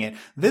dragging it.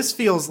 This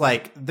feels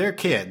like they're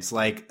kids.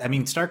 Like I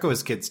mean, Starco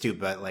is kids too,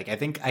 but like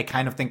I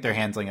kind of think they're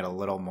handling it a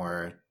little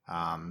more.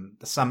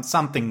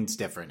 Something's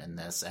different in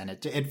this, and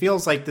it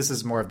feels like this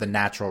is more of the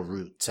natural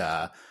route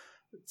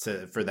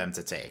for them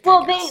to take.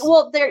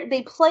 Well,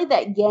 they play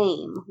that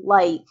game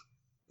like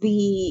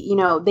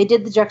they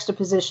did the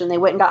juxtaposition. They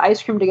went and got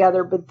ice cream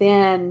together, but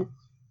then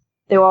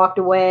they walked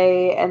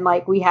away, and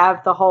like we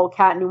have the whole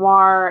Cat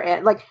Noir,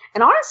 and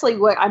honestly,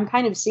 what I'm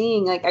kind of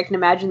seeing, like I can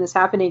imagine this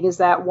happening, is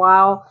that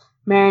while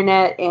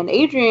Marinette and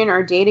Adrien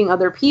are dating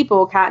other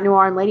people, Cat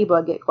Noir and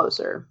Ladybug get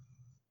closer.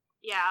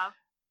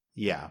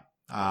 Yeah.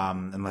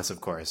 Unless of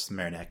course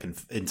Marinette can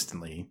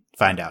instantly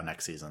find out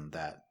next season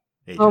that.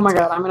 Oh my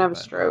god, I'm gonna have a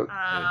stroke.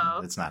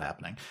 It's not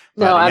happening.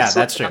 No, yeah,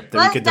 that's true.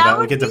 We could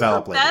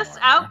develop the best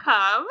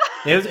outcome.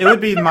 It would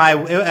be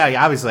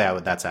obviously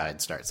that's how I'd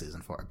start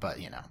season 4, but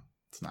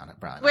it's not a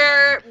problem.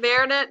 Where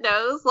Marinette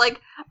knows, like,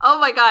 oh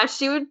my gosh,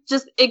 she would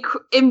just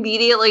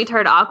immediately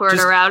turn awkward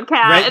around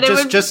Cat, right? and it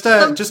would just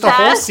a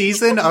whole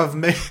season of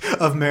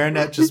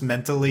Marinette just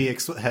mentally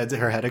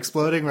her head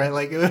exploding, right?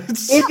 Like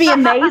it'd be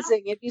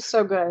amazing. It'd be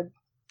so good.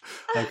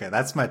 Okay,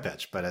 that's my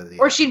pitch, but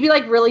or she'd be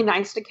like really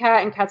nice to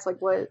Cat, and Cat's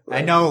like, "What?"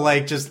 I know,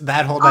 like just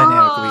that whole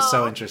dynamic would be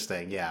so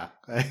interesting. Yeah.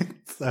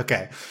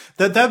 Okay.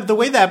 The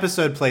way the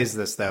episode plays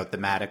this though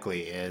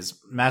thematically is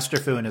Master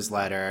Fu in his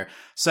letter.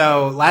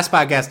 So last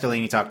podcast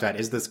Delaney talked about,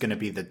 is this going to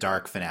be the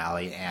dark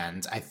finale?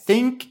 And I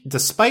think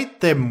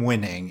despite them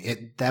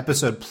winning, the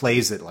episode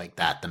plays it like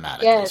that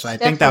thematically. Yes, so I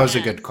think that was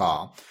a good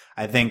call.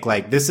 I think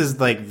like this is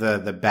like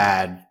the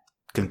bad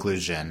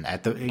conclusion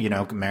at the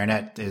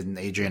Marinette and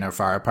Adrien are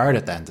far apart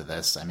at the end of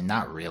this. I mean,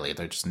 not really,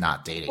 they're just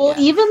not dating yet.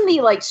 Even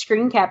the like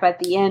screen cap at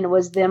the end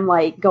was them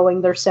like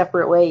going their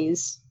separate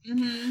ways.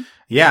 Mm-hmm.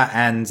 Yeah,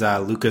 and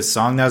Luca's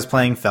song that was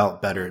playing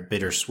felt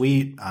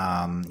bittersweet,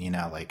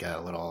 like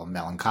a little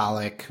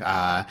melancholic,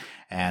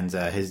 and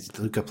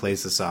Luca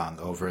plays the song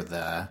over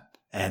the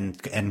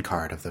end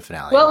card of the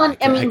finale. Well, and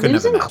I mean,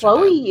 losing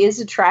Chloe is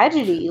a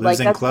tragedy.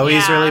 Losing Chloe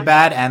is really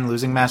bad, and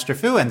losing Master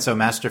Fu. And so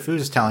Master Fu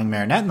is telling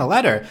Marinette in the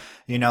letter,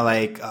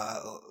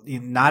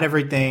 not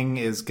everything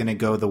is going to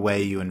go the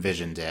way you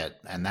envisioned it,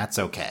 and that's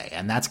okay.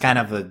 And that's kind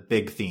of a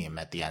big theme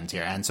at the end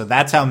here. And so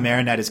that's how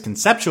Marinette is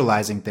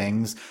conceptualizing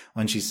things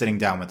when she's sitting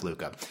down with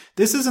Luca.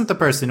 This isn't the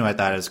person who I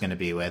thought I was going to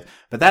be with,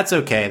 but that's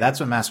okay. That's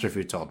what Master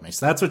Fu told me.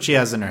 So that's what she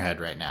has in her head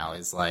right now,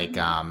 is like,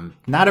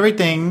 not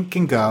everything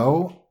can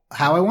go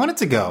how I want it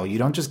to go. You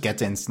don't just get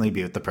to instantly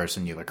be with the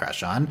person you have a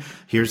crush on.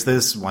 Here's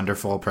this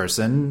wonderful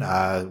person,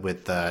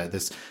 with,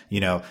 this,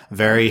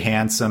 very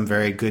handsome,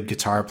 very good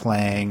guitar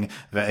playing,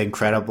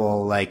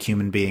 incredible, like,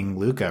 human being,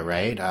 Luca,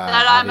 right?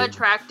 That I'm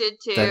attracted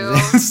to.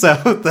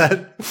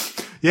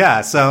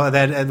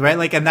 Right,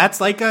 like, and that's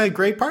like a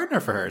great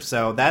partner for her.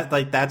 So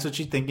that's what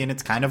she's thinking.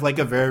 It's kind of like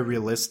a very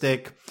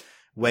realistic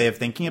way of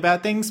thinking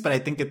about things. But I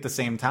think at the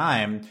same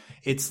time,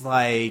 it's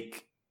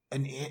like,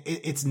 and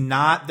it's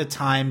not the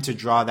time to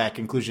draw that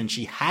conclusion.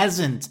 She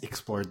hasn't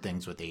explored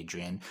things with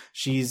Adrien.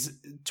 She's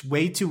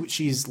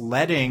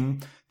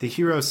letting the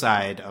hero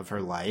side of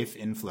her life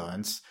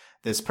influence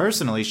this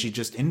personally. She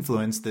just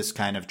influenced this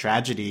kind of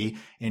tragedy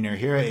in her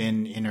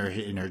in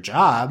her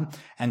job.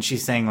 And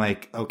she's saying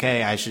like,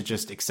 okay, I should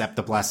just accept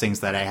the blessings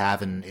that I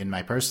have in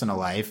my personal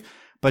life.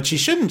 But she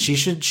shouldn't. She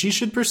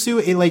should pursue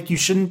you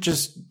shouldn't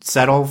just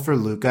settle for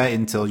Luca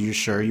until you're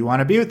sure you want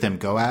to be with him.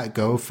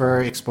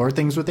 Explore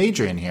things with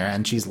Adrien here.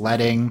 And she's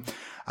letting,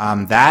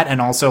 that,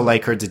 and also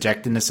like her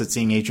dejectedness at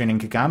seeing Adrien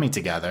and Kagami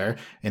together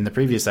in the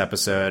previous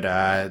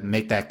episode,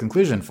 make that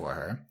conclusion for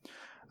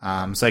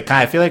her. So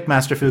I feel like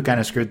Master Fu kind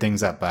of screwed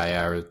things up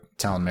by,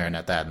 telling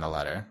Marinette that in the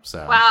letter.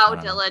 So wow,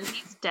 Dylan,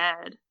 he's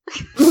dead.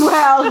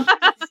 Well,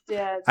 he's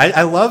dead.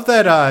 I love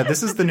that.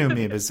 This is the new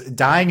meme: is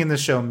dying in the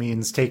show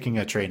means taking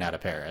a train out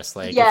of Paris.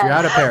 Like yes. If you're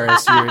out of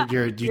Paris,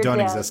 you don't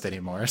dead. Exist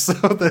anymore. So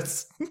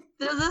that's.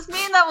 Does this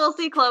mean that we'll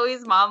see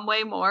Chloe's mom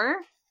way more?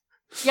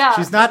 Yeah,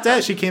 she's not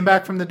dead. She came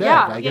back from the dead.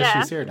 Yeah, I guess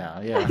she's here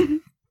now. Yeah,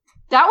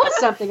 that was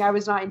something I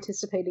was not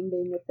anticipating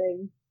being a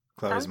thing.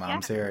 Chloe's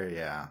mom's here.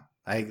 Yeah.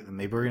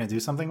 Maybe we're gonna do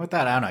something with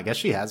that. I don't know. I guess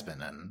she has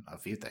been in a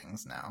few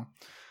things now.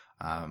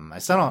 I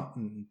still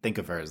don't think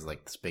of her as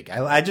like this big.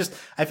 I feel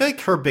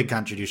like her big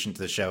contribution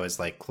to the show is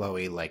like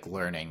Chloe like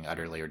learning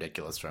utterly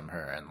ridiculous from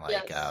her and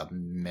like yes.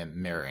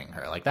 Mirroring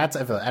her. Like that's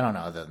I don't know.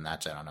 Other than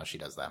that, I don't know if she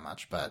does that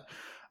much, but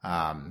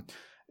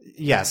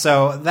yeah.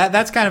 So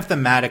that's kind of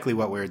thematically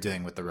what we're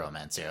doing with the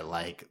romance here.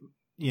 Like,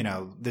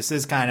 this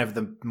is kind of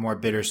the more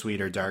bittersweet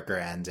or darker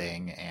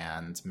ending,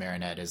 and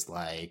Marinette is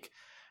like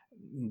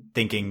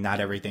thinking not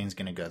everything's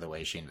going to go the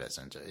way she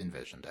envisioned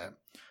it.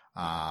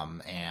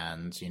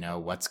 And,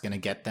 what's going to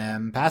get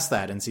them past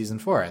that in season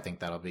 4? I think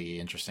that'll be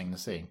interesting to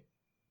see.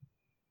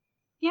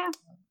 Yeah.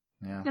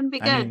 Yeah. Gonna be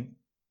good.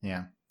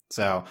 Yeah.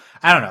 So,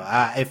 I don't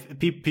know. If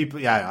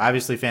people,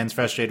 obviously fans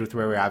frustrated with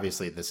where we're,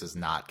 obviously this is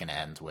not going to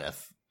end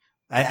with.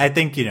 I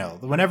think,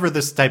 whenever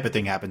this type of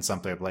thing happens, some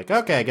people are like,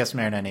 okay, I guess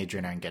Marinette and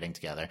Adrian aren't getting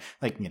together.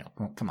 Like,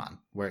 come on.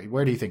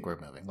 Where do you think we're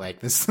moving? Like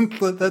this,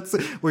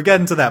 we're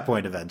getting to that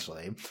point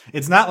eventually.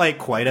 It's not like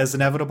quite as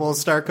inevitable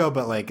as Starco,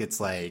 but like, it's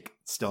like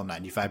still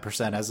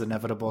 95% as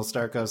inevitable as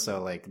Starco.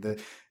 So like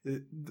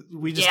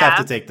we just have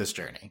to take this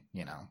journey,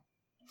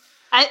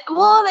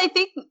 I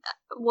think,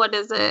 what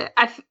is it?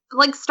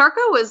 Like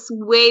Starco was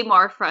way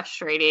more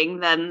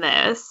frustrating than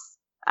this,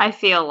 I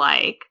feel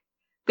like.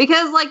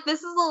 Because, like, this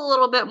is a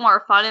little bit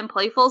more fun and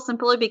playful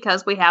simply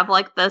because we have,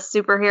 like, the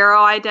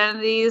superhero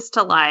identities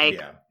to, like,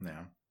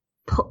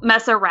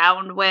 mess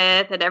around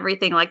with and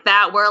everything like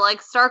that. Where,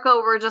 like,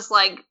 Starco, we're just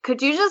like,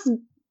 could you just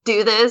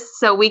do this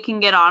so we can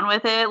get on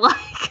with it?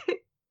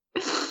 Like,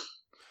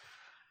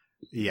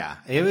 yeah,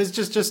 it was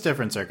just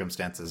different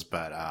circumstances.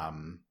 But,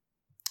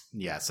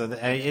 so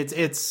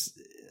it's...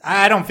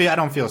 I don't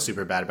feel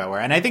super bad about where,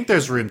 and I think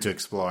there's room to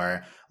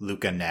explore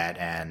Luca Net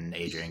and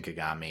Adrian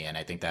Kagami, and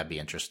I think that'd be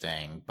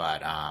interesting.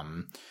 But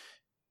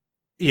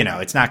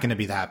it's not going to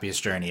be the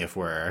happiest journey if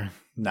we're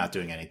not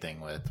doing anything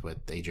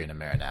with Adrian and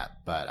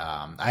Marinette. But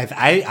I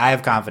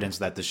have confidence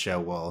that the show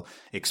will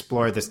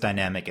explore this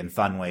dynamic in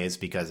fun ways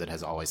because it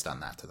has always done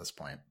that to this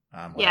point.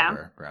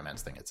 Whatever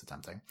romance thing it's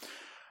attempting.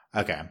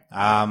 Okay.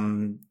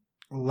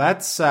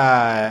 Let's.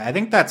 I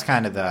think that's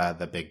kind of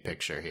the big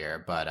picture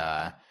here,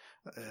 but.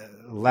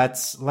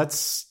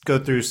 Let's go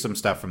through some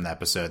stuff from the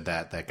episode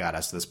that got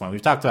us to this point.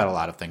 We've talked about a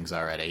lot of things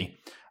already,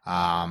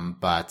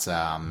 but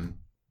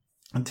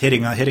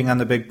hitting on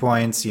the big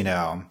points.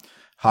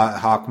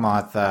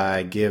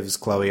 Hawkmoth gives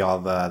Chloe all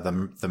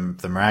the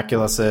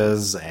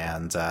miraculouses,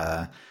 and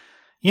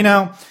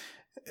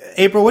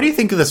April, what do you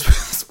think of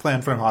this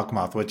plan from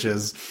Hawkmoth, which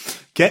is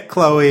get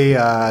Chloe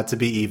to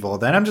be evil,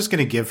 then I'm just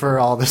going to give her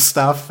all this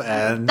stuff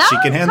and she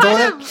can handle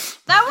it?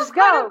 That was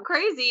kind of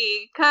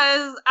crazy,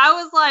 because I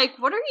was like,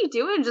 what are you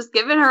doing just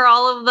giving her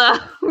all of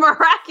the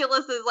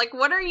miraculouses? Like,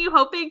 what are you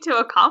hoping to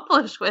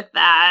accomplish with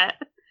that?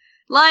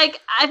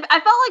 Like, I felt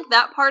like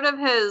that part of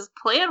his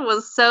plan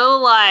was so,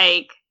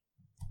 like,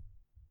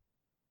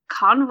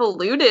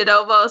 convoluted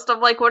almost. I'm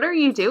like, what are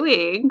you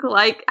doing?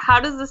 Like, how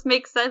does this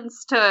make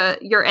sense to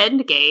your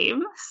end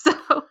game? So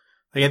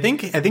like, I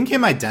think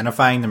him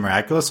identifying the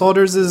miraculous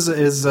holders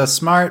is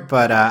smart,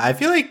 but I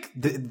feel like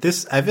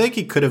I feel like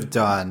he could have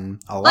done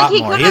a lot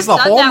more. He has the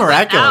whole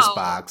miraculous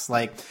box.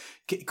 Like,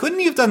 couldn't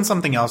he have done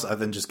something else other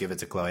than just give it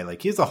to Chloe?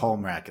 Like, he has the whole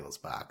miraculous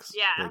box.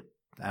 Yeah. Like,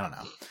 I don't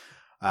know.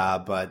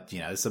 But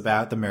it's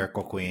about the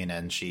Miracle Queen,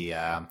 and she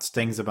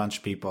stings a bunch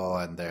of people,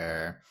 and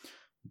they're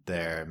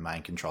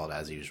mind controlled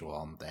as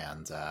usual.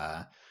 And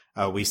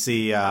we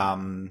see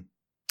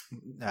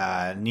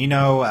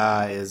Nino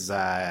is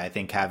I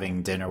think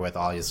having dinner with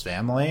all his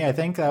family. I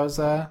think that was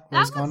what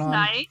was going on.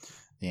 Nice.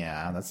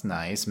 Yeah, that's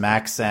nice.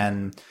 Max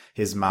and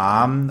his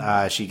mom,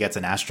 she gets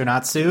an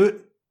astronaut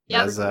suit.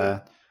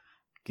 Yep.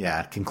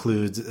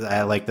 Concludes.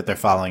 I like that they're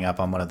following up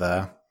on one of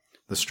the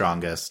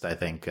strongest, I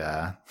think.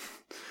 I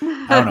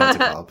don't know what to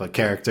call it, but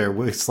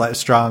character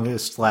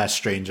strongest /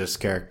 strangest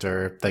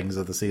character things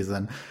of the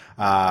season.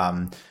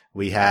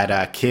 We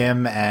had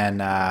Kim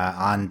and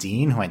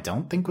Ondine, who I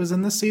don't think was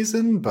in this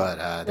season,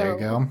 but there you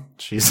go.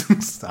 She's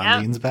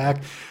Ondine's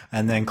back,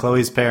 and then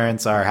Chloe's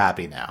parents are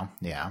happy now.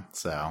 Yeah,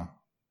 so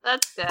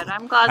that's good.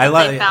 I'm glad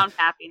that they found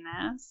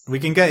happiness. We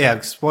can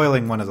get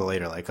spoiling one of the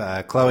later, like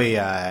Chloe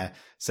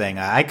saying,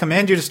 "I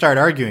command you to start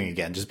arguing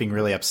again," just being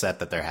really upset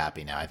that they're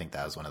happy now. I think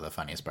that was one of the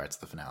funniest parts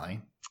of the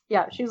finale.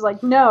 Yeah, she's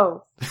like,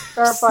 "No,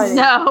 start fighting."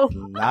 No,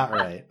 not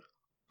right.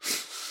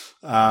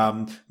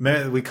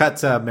 We cut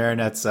to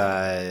Marinette's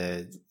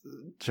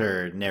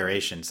her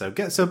narration. So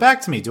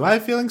back to me. Do I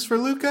have feelings for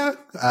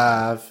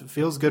Luca?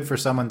 Feels good for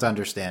someone to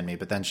understand me,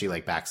 but then she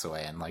like backs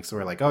away and like, so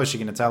we're like, oh, is she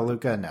gonna tell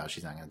Luca? No,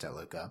 she's not gonna tell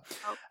Luca.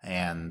 Oh.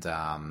 And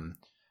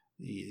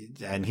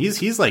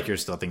he's like, you're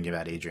still thinking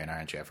about Adrian,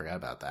 aren't you? I forgot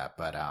about that.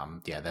 But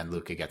then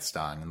Luca gets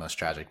stung, the most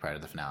tragic part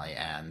of the finale,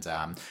 and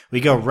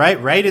we go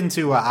right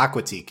into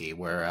Aqua Tiki,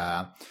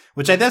 where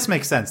which I guess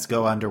makes sense to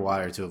go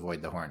underwater to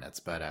avoid the hornets,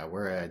 but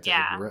we're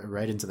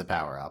right into the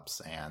power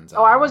ups. And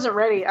I wasn't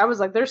ready. I was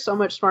like, they're so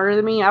much smarter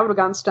than me. I would have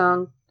gotten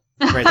stung.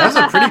 Right, that was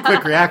a pretty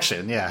quick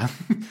reaction. Yeah.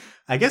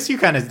 I guess you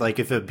kind of like,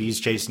 if a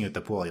bee's chasing you at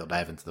the pool, you'll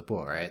dive into the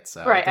pool, right?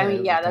 So right. I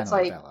mean, yeah, that's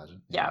like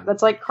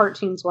that's like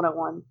cartoons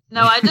 101.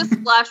 No, I just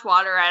splash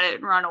water at it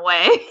and run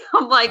away.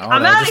 I'm like,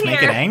 I'm out of here. Just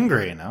make it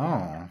angry.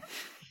 No.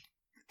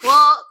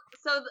 Well,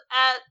 so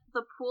at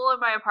the pool in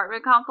my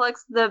apartment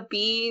complex, the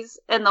bees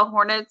and the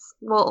hornets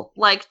will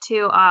like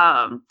to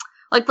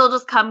like they'll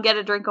just come get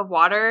a drink of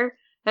water.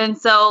 And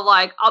so,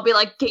 like, I'll be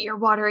like, get your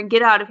water and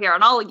get out of here.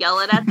 And I'll yell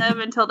it at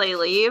them until they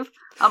leave.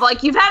 I'm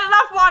like, you've had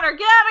enough water.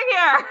 Get out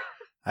of here.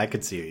 I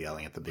could see you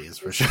yelling at the bees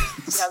for sure.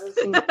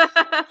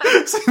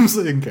 Seems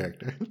in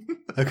character.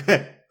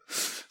 Okay.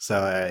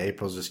 So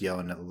April's just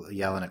yelling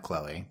at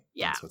Chloe.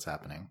 Yeah. That's what's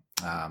happening.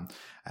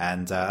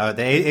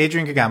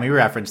 Adrian Kagami, we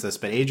referenced this,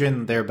 but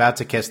Adrian, they're about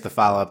to kiss. The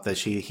follow-up that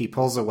he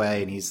pulls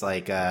away and he's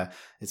like,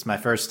 it's my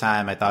first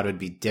time. I thought it would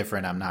be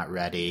different. I'm not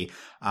ready.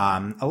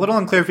 A little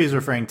unclear if he's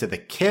referring to the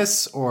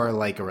kiss or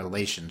like a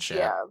relationship.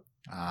 Yeah.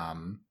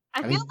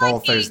 I think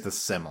both are the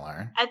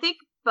similar. I think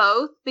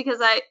both, because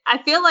I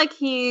feel like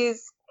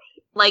he's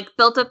like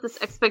built up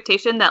this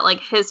expectation that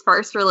like his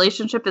first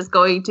relationship is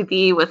going to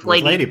be with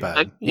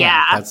Ladybug.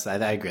 Yeah.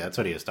 I agree. That's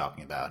what he was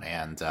talking about.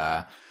 And,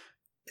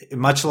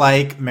 much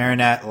like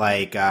Marinette,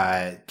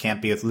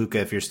 can't be with Luca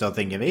if you're still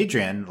thinking of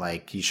Adrian,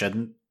 like he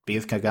shouldn't be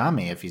with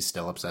Kagami if he's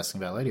still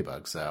obsessing about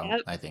Ladybug. So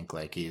yep. I think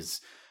like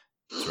it's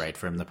right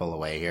for him to pull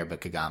away here,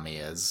 but Kagami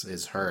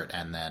is hurt,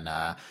 and then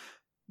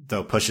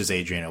though pushes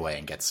Adrian away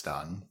and gets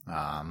stung.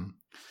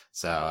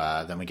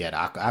 So then we get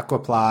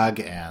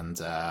Aquaplug, and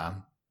I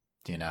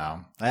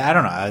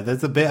don't know.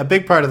 That's a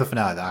big part of the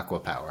finale, the Aqua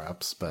power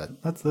ups, but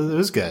it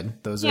was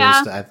good. Those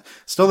are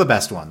still the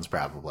best ones,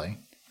 probably.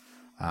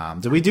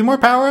 Did we do more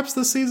power-ups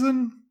this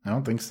season? I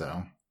don't think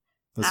so.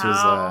 This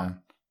was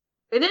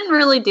we didn't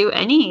really do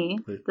any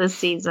this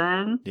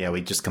season. Yeah,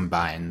 we just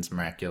combined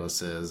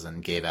Miraculouses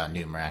and gave out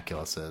new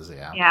Miraculouses,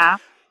 Yeah.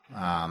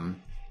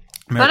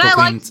 But I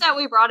liked that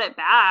we brought it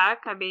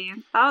back. I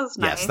mean, that was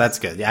nice. Yes, that's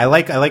good. Yeah, I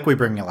like we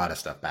bring a lot of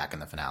stuff back in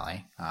the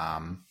finale.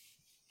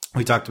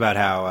 We talked about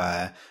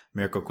how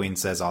Miracle Queen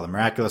says all the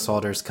Miraculous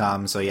holders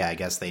come, so yeah, I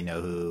guess they know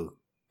who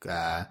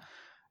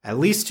at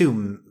least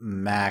who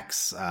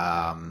Max,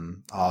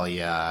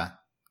 Alya,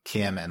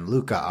 Kim, and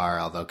Luca are,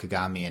 although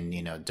Kagami and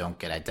Nino don't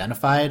get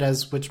identified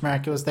as which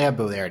Miraculous they have,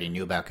 but they already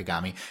knew about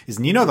Kagami. Is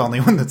Nino the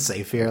only one that's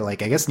safe here?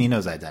 Like, I guess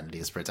Nino's identity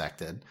is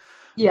protected.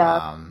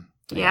 Yeah.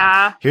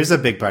 Yeah. Here's a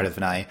big part of the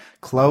finale.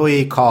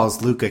 Chloe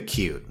calls Luca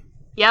cute.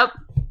 Yep.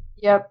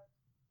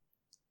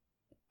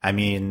 I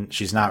mean,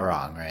 she's not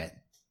wrong, right?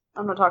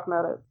 I'm not talking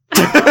about it.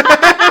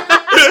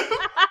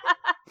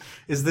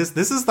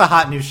 This is the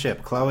hot new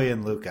ship, Chloe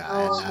and Luca.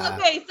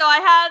 Okay, so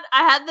I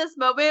had this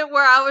moment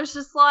where I was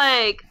just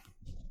like,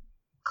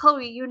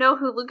 Chloe, you know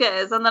who Luca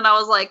is, and then I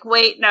was like,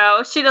 wait,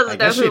 no, she doesn't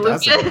know who Luca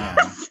is. Yeah.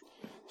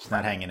 She's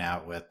not hanging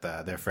out with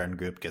their friend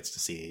group, gets to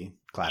see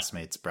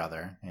classmate's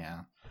brother. Yeah.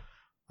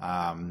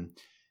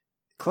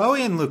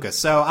 Chloe and Luca.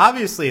 So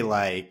obviously,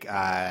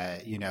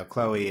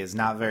 Chloe is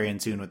not very in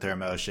tune with her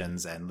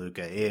emotions, and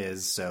Luca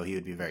is. So he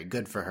would be very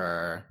good for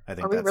her. I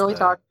think. Are we really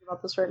talking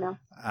about this right now?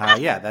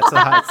 Yeah, that's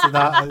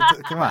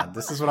come on.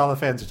 This is what all the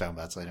fans are talking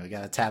about. So we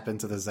got to tap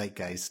into the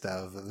zeitgeist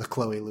of the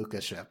Chloe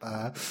Luca ship.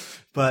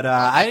 But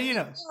really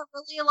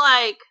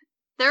like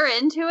they're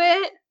into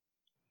it.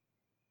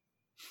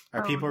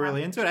 Are people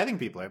really into it? I think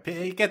people are.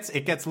 It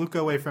gets Luca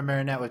away from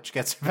Marinette, which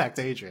gets her back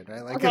to Adrian,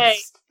 right? Like, okay,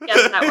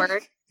 yes, that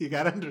works. You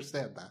gotta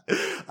understand that.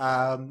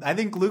 I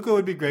think Luca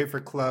would be great for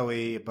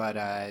Chloe, but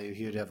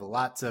he would have a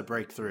lot to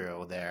break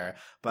through there.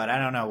 But I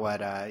don't know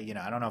what I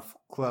don't know if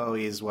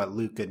Chloe is what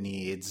Luca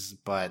needs,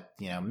 but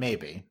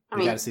maybe.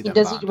 We gotta see them.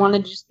 Does he want to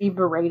just be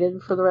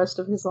berated for the rest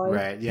of his life?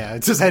 Right? Yeah.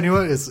 It's just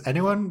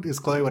is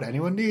Chloe what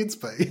anyone needs?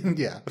 But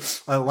yeah,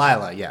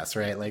 Lila, yes,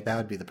 right. Like that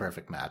would be the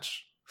perfect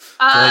match.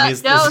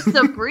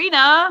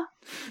 Sabrina.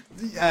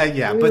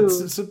 Yeah, but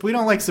we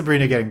don't like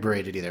Sabrina getting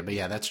berated either. But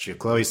yeah, that's true.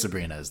 Chloe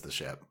Sabrina is the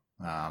ship.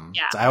 So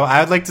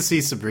I would like to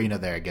see Sabrina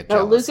there get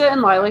jealous. Luca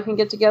and Lila can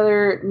get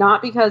together,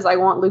 not because I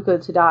want Luca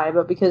to die,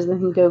 but because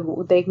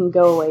they can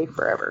go away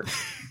forever.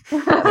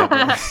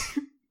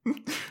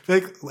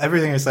 Like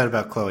everything I said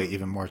about Chloe,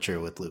 even more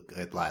true with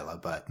Lila.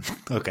 But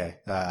okay,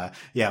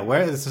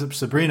 where is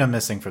Sabrina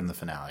missing from the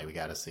finale? We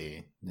got to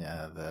see.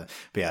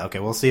 Okay,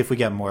 we'll see if we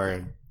get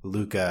more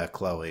Luca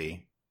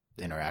Chloe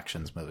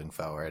interactions moving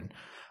forward.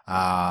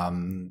 So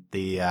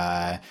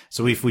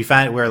we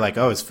find we're like,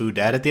 is Fu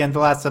dead at the end of the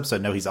last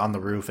episode? No, he's on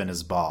the roof in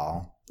his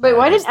ball. Wait,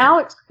 why didn't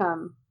Alex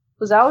come?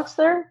 Was Alex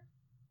there?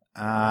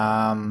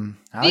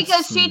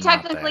 Because she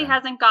technically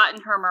hasn't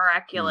gotten her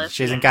miraculous.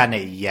 She hasn't gotten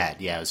it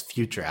yet. Yeah, it was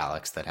future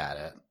Alex that had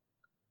it.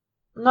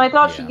 No, I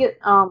thought she'd get.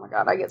 Oh my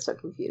god, I get so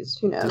confused.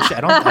 Who knows?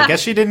 I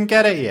guess she didn't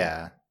get it.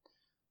 Yeah.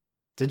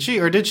 Did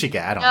she or did she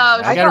get? I don't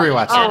know. I gotta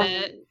rewatch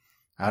it.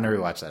 I want to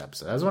rewatch that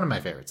episode. That was one of my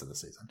favorites of the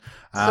season.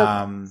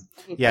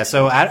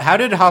 So how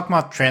did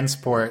Hawkmoth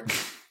transport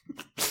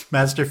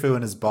Master Fu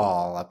and his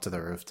ball up to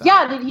the rooftop?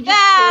 Yeah, did he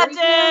just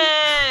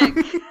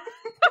magic?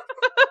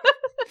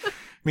 I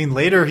mean,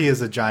 later he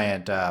has a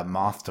giant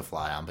moth to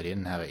fly on, but he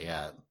didn't have it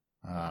yet.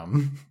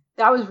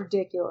 That was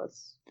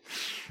ridiculous.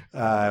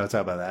 We'll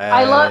talk about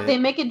that. They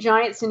make a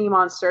giant cine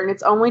monster, and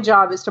its only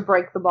job is to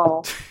break the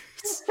ball.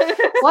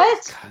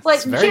 What?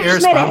 God, she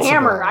just made a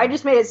hammer. I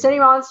just made a city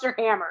monster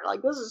hammer.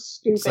 Like, this is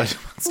stupid.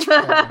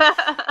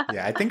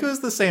 Yeah, I think it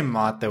was the same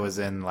moth that was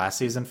in last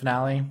season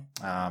finale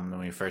when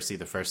we first see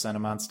the first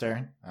Cine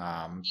monster.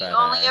 You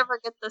only ever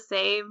get the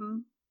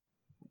same.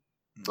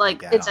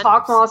 Like, it's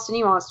Hawkmoth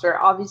Cine monster.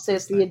 Obviously,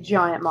 it's a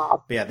giant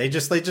moth. But yeah,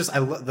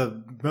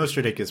 the most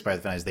ridiculous part of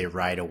the finale is they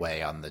ride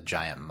away on the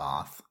giant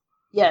moth.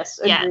 Yes,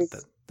 agreed.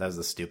 That was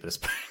the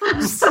stupidest part.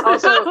 Also, whatever.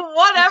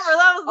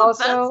 That was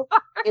the best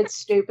part. It's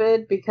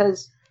stupid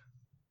because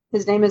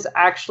his name is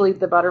actually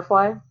the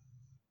butterfly?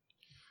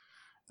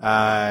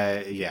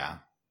 Yeah.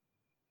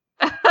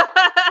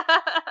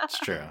 It's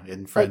true.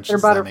 In French,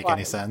 does that make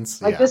any sense?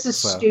 This is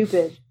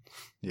stupid.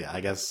 Yeah,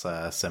 I guess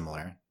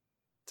similar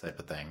type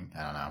of thing.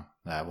 I don't know.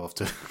 We'll have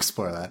to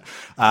explore that.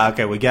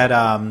 Okay, we get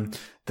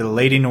the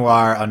Lady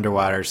Noir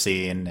underwater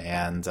scene,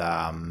 and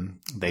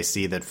they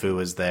see that Fu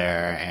is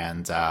there,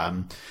 and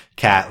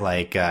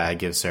Kat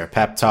gives her a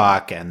pep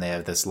talk, and they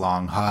have this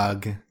long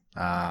hug.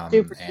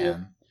 Super cute.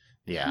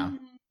 Yeah,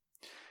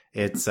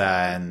 it's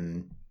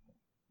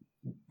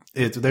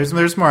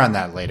there's more on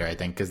that later, I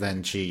think, because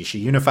then she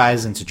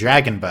unifies into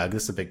Dragon Bug.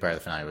 This is a big part of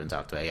the finale we haven't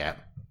talked about yet.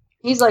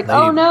 He's like,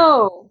 oh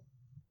no.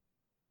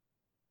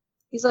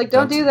 He's like,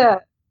 don't do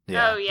that.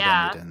 Yeah, oh,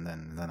 yeah.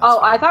 Then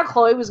I thought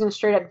Chloe was going to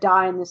straight up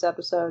die in this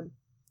episode.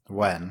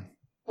 When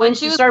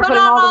she started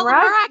putting all the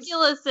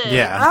miraculouses.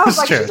 Yeah, I was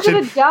like, she's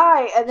going to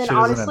die. And then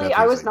honestly,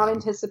 I was not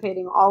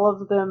anticipating all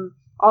of them,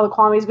 all the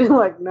Kwamis being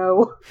like,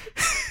 no.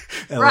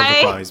 I love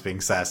the Kwamis being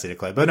sassy to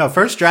Chloe. But no,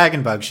 first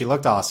Dragon Bug, she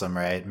looked awesome,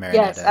 right?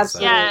 Yes,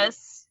 absolutely.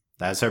 Yes.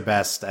 That's her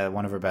best,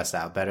 one of her best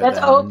out. Better That's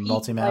than OP.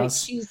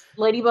 Multi-Mouse. She's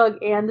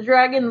Ladybug and the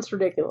Dragon. It's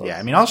ridiculous. Yeah,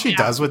 I mean, all she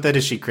does with it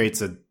is she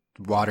creates a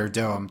water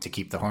dome to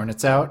keep the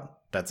hornets out.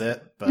 That's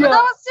it. But that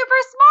was super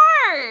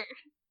smart.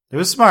 It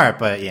was smart,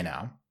 but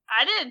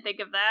I didn't think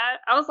of that.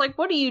 I was like,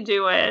 what are you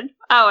doing?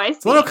 Oh, I see.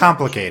 It's a little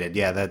complicated.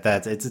 Yeah,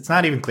 it's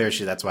not even clear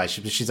that's why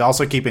she's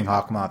also keeping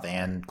Hawkmoth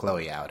and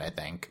Chloe out, I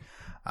think.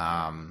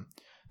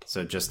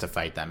 So just to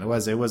fight them. It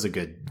was a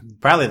good,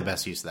 probably the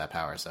best use of that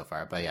power so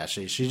far. But yeah,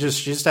 she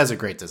just has a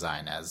great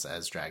design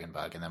as Dragon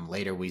Bug. And then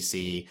later we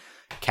see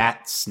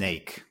Cat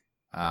Snake.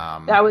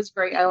 That was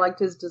great. I liked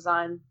his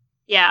design.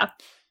 Yeah.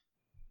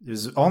 It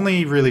was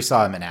only really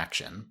saw him in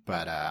action,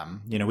 but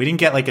we didn't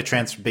get like a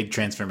big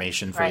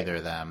transformation for either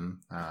of them.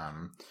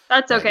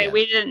 That's okay. Yeah.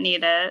 We didn't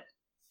need it.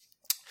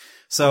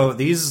 So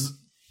these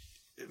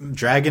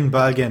Dragon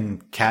Bug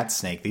and Cat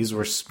Snake, these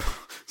were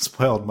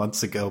spoiled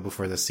months ago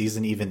before the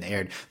season even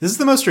aired. This is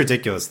the most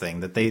ridiculous thing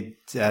that they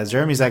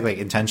Jeremy Zag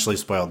intentionally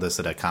spoiled this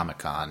at a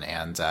Comic-Con,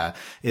 and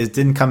it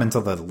didn't come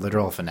until the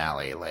literal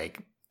finale.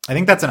 I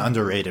think that's an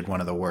underrated one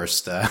of the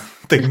worst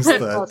things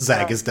that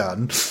Zag has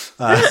done.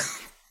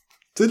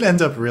 Didn't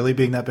end up really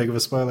being that big of a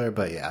spoiler,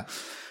 but yeah.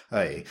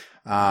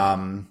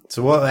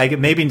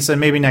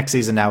 Maybe next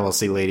season now we'll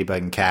see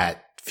Ladybug and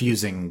Cat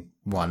fusing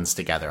ones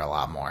together a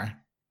lot more.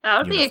 That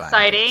would be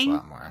exciting. A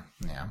lot more,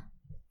 yeah.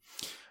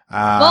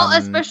 Well,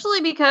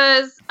 especially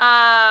because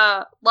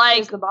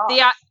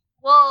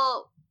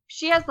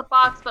she has the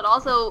box, but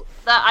also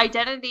the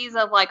identities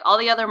of all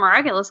the other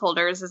miraculous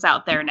holders is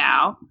out there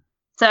now.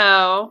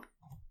 So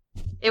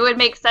it would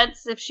make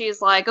sense if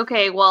she's like,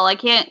 okay, well, I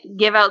can't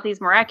give out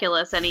these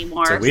miraculous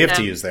anymore. So we have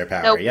to use their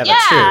power.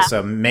 That's true.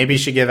 So maybe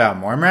she give out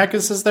more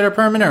miraculouses that are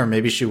permanent, or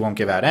maybe she won't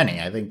give out any.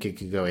 I think it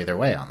could go either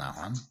way on that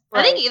one.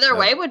 I think either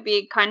way would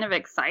be kind of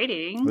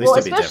exciting. Well,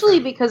 especially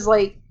because,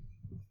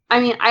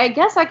 I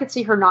guess I could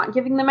see her not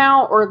giving them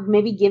out, or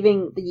maybe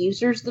giving the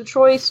users the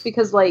choice,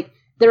 because,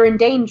 they're in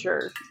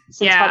danger,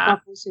 since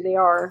Hawkmoth knows who they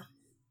are.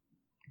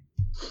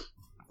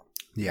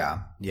 Yeah.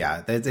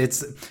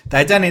 It's the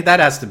identity that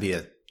has to be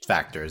a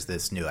factor, is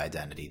this new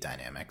identity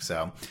dynamic.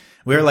 So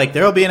we were like,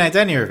 there will be an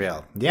identity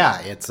reveal. Yeah,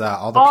 it's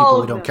all the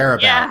people we don't care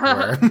about.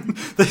 Yeah.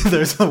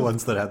 There's the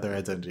ones that have their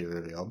identity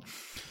revealed.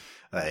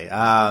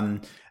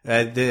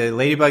 The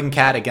Ladybug and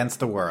Cat against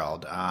the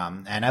world.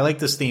 And I like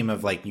this theme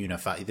of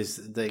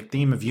the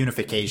theme of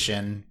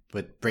unification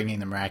with bringing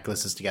the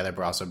miraculous together,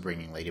 but also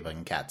bringing Ladybug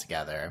and Cat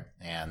together.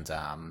 And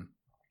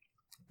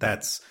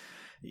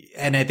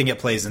and I think it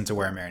plays into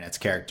where Marinette's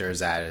character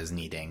is at, is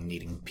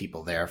needing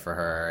people there for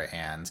her,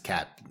 and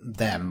Cat,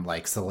 them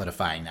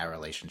solidifying that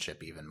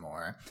relationship even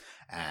more.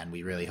 And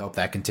we really hope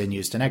that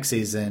continues to next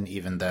season,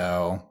 even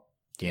though,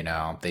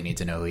 they need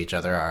to know who each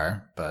other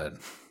are, but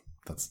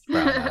that's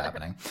probably not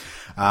happening.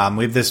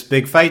 We have this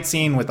big fight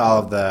scene with all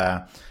of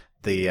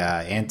the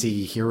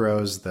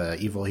anti-heroes, the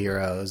evil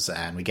heroes,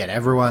 and we get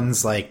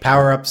everyone's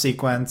power-up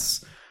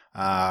sequence.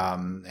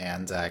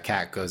 And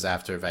Cat goes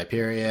after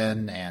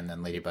Viperion, and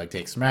then Ladybug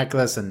takes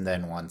Miraculous, and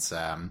then once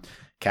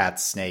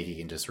Cat's Snake, you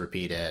can just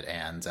repeat it,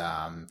 and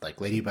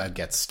Ladybug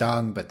gets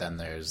stung, but then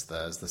there's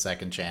the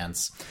second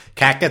chance.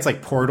 Cat gets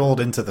portaled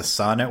into the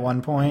sun at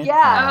one point.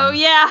 Yeah. Oh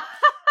yeah.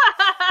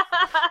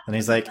 And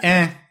he's like,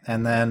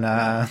 and then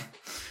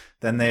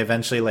they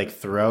eventually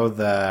throw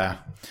the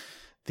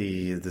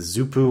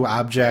Zupu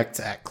object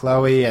at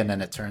Chloe, and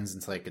then it turns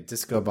into a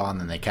disco ball, and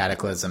then they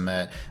cataclysm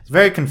it. It's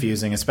very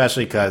confusing,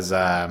 especially because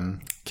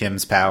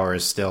Kim's power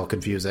is still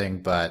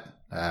confusing, but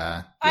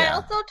yeah. I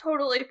also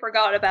totally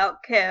forgot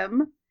about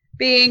Kim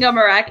being a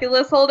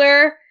miraculous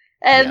holder,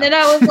 and then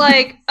I was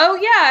like, oh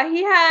yeah,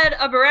 he had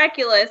a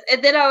miraculous,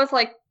 and then I was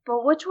like,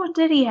 but which one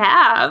did he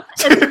have?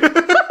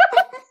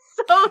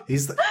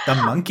 He's the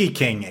Monkey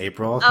King,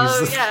 April.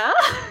 Yeah.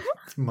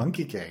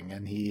 Monkey King,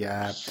 and he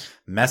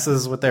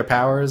messes with their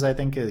powers, I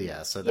think.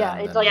 Yeah, so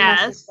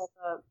messes stuff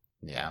up.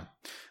 Yeah,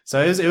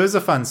 so it was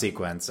a fun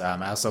sequence.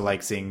 I also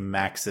like seeing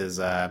Max's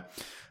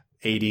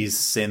 '80s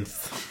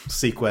synth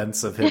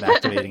sequence of him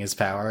activating his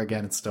power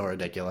again. It's still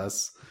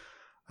ridiculous.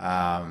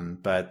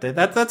 But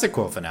that's a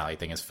cool finale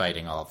thing, is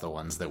fighting all of the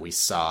ones that we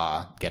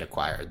saw get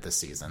acquired this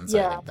season.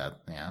 So I think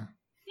that,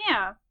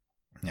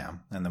 yeah.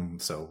 And then,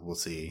 so we'll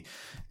see,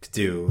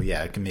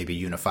 can maybe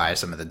unify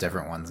some of the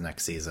different ones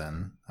next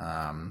season.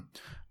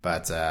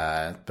 But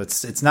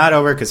it's not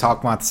over, because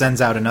Hawkmoth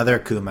sends out another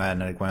Akuma,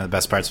 and one of the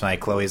best parts of my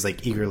Chloe's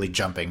like egerally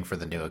jumping for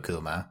the new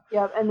Akuma.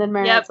 Yep, and then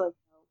Marinette's like,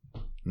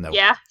 nope.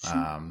 Yeah.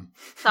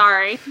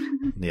 Sorry.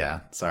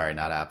 Yeah, sorry,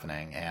 not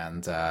happening.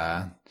 And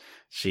the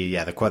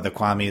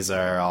Kwamis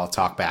are all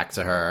talk back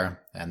to her,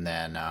 and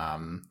then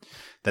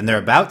they're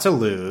about to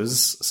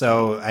lose.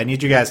 So I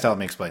need you guys to help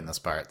me explain this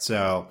part.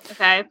 So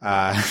okay.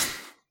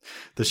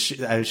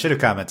 I should have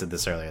commented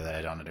this earlier that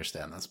I don't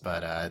understand this,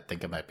 but I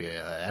think it might be.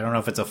 I don't know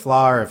if it's a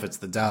flaw or if it's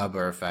the dub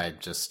or if I'm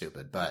just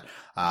stupid. But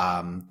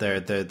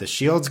the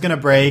shield's gonna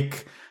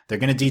break. They're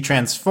gonna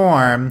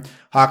detransform.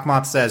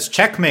 Hawkmoth says,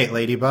 "Checkmate,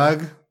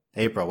 Ladybug."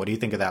 April, what do you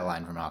think of that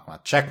line from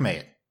Hawkmoth?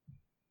 Checkmate.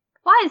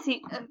 Why is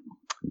he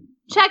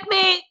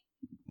checkmate?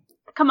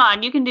 Come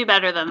on, you can do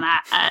better than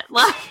that.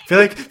 I feel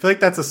like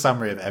that's a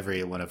summary of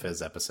every one of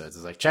his episodes.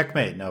 It's like,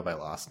 checkmate, nope, I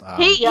lost.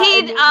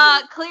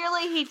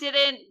 Clearly he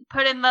didn't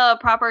put in the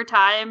proper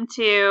time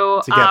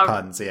to get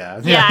puns.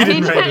 Yeah,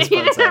 he didn't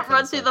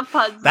run through the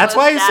puns. That's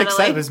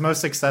why his most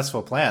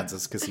successful plans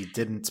is because he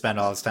didn't spend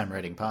all his time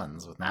writing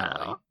puns with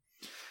Natalie.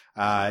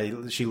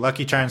 She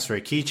lucky charms for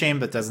a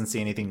keychain, but doesn't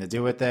see anything to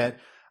do with it.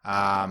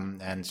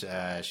 And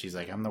she's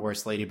like, "I'm the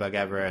worst ladybug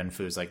ever," and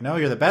Fu's like, "No,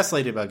 you're the best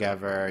ladybug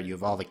ever. You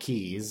have all the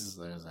keys."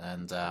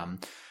 And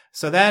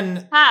so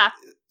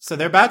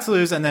they're about to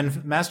lose, and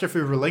then Master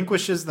Fu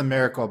relinquishes the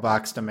miracle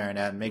box to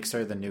Marinette and makes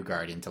her the new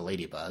guardian to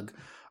Ladybug.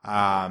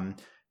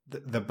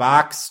 The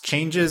box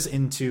changes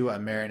into a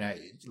Marinette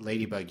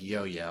Ladybug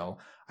yo-yo.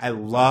 I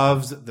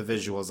loved the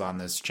visuals on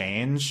this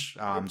change.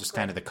 Just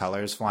kind of the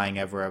colors flying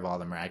everywhere of all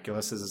the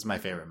miraculous. This is my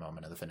favorite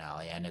moment of the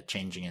finale, and it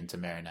changing into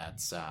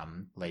Marinette's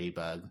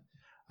Ladybug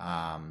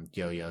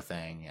yo-yo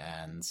thing.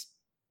 And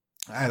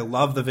I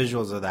love the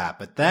visuals of that.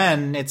 But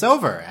then it's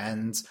over,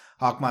 and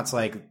Hawkmoth's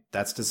like,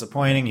 that's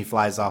disappointing. He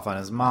flies off on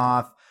his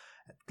moth.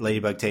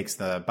 Ladybug takes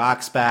the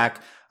box back.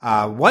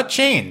 What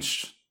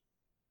changed?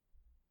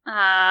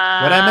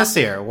 What I miss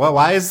here?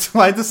 Why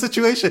the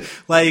situation?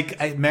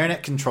 Like,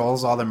 Marinette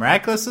controls all the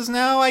miraculouses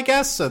now, I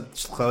guess, so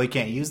Chloe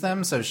can't use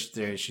them, so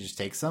she just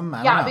takes them.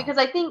 I don't know. Because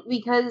I think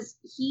because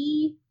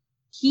he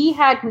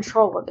had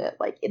control of it,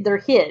 like they're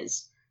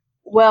his.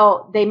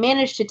 Well, they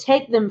managed to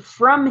take them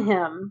from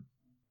him,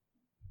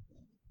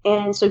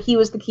 and so he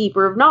was the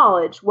keeper of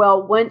knowledge.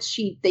 Well, once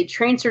they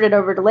transferred it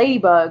over to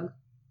Ladybug,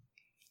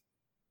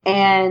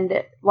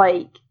 and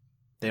like.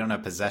 They don't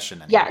have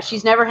possession anymore. Yeah,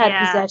 she's never had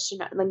possession.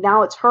 Like,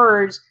 now it's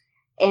hers,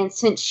 and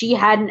since she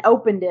hadn't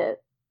opened it,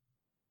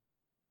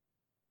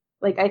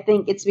 like, I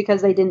think it's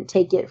because they didn't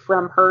take it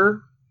from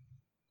her.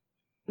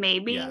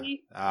 Maybe.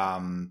 Yeah.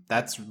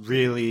 That's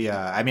really.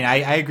 I mean,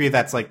 I agree.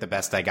 That's like the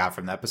best I got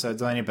from the episode,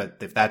 Delaney. But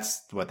if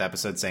that's what the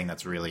episode's saying,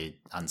 that's really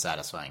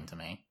unsatisfying to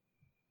me.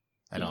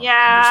 I don't.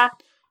 Yeah.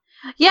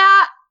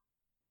 Yeah.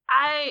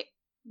 I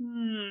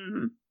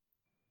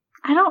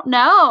don't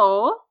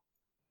know.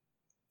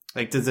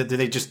 Like, do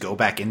they just go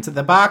back into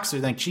the box, or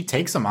like she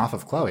takes them off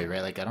of Chloe,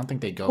 right? Like, I don't think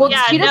they go. Well,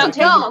 she doesn't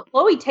take them.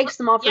 Chloe takes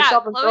them off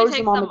herself and Chloe throws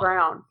them on the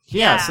ground.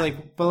 Yeah, it's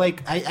like, but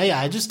like,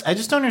 I just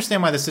don't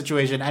understand why the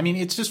situation. I mean,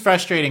 it's just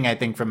frustrating. I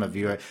think from a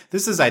viewer,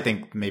 this is, I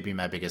think, maybe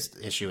my biggest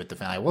issue with the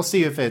finale. We'll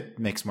see if it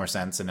makes more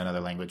sense in another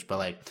language, but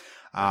like,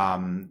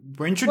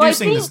 we're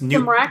introducing this new.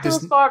 The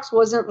miraculous box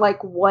wasn't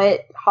like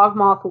what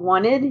Hawkmoth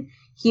wanted.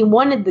 He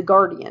wanted the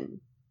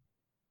Guardian.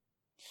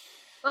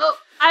 Well,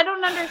 I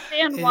don't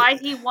understand why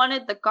he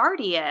wanted the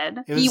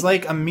Guardian. It was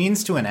like a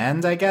means to an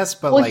end, I guess.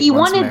 But well, like, he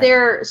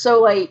wanted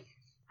so like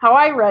how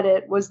I read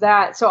it was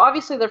that so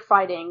obviously they're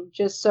fighting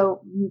just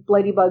so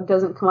Ladybug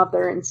doesn't come up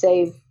there and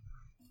save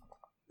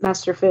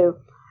Master Fu,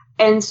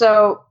 and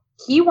so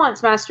he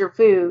wants Master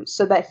Fu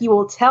so that he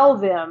will tell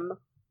them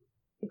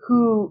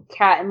who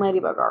Cat and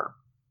Ladybug are.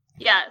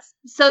 Yes,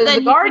 so then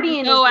the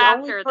Guardian go is the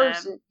after only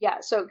person. them. Yeah,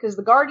 so because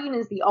the Guardian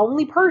is the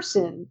only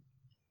person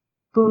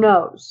who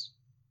knows.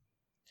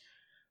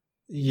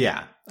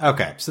 Yeah.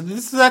 Okay. So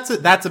that's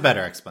a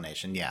better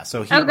explanation. Yeah.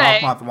 So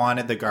Hawkmoth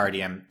wanted the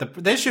Guardian.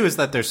 The issue is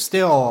that they're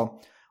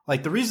still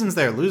like the reasons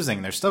they're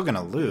losing. They're still going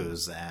to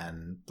lose,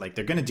 and like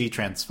they're going to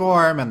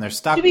detransform, and they're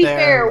stuck there. To be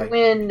fair, like,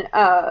 when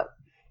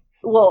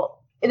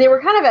they were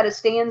kind of at a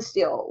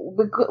standstill.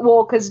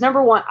 Well, because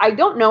number one, I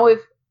don't know if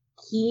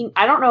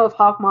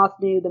Hawkmoth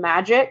knew the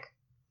magic.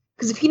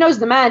 Because if he knows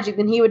the magic,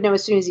 then he would know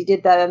as soon as he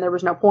did that, and there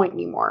was no point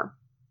anymore.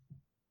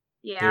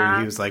 Yeah,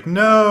 he was like,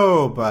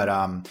 no, but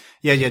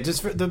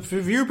just for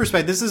viewer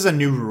perspective, this is a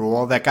new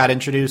rule that got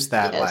introduced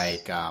that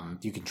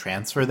you can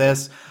transfer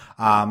this,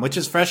 which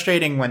is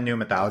frustrating when new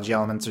mythology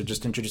elements are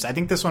just introduced. I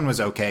think this one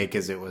was okay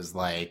because it was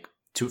like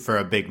for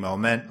a big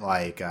moment.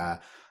 Like,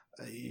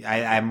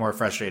 I'm more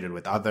frustrated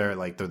with other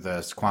like the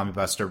Kwami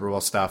Buster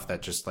rule stuff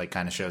that just like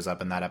kind of shows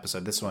up in that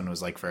episode. This one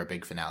was like for a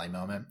big finale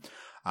moment.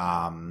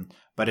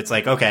 But it's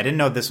like, okay, I didn't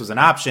know this was an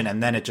option,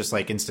 and then it just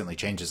like instantly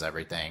changes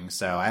everything.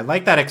 So I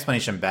like that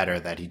explanation better,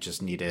 that he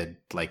just needed,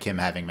 like, him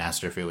having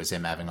Master Fu was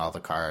him having all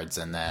the cards,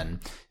 and then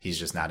he's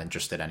just not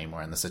interested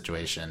anymore in the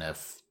situation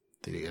if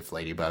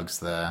Ladybug's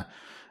so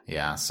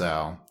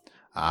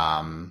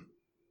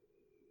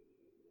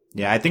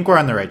yeah, I think we're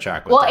on the right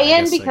track with that. Well,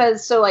 and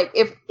because so like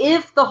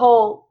if the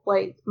whole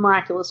like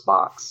miraculous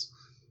box,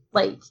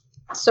 like,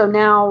 so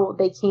now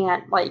they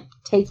can't like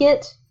take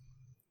it.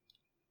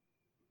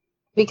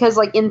 Because,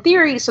 like, in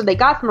theory, so they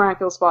got the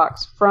miraculous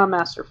box from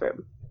Master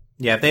Fu.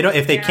 Yeah,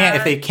 if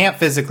they can't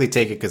physically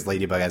take it because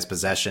Ladybug has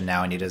possession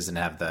now and he doesn't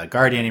have the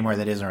guardian anymore,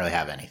 that doesn't really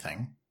have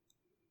anything.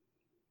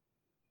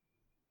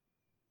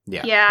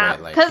 Yeah,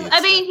 because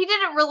right, he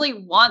didn't really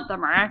want the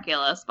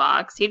miraculous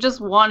box. He just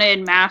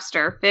wanted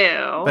Master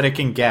Fu. But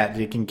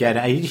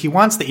he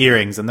wants the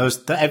earrings, and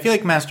those. I feel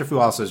like Master Fu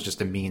also is just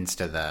a means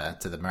to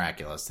the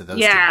miraculous, to those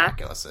two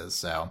miraculouses.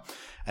 So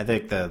I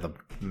think the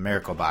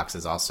miracle box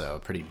is also a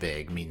pretty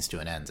big means to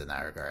an end in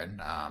that regard.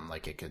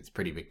 It's a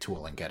pretty big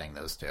tool in getting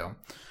those two.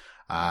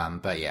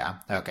 But yeah,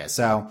 okay.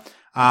 So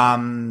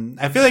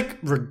I feel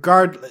like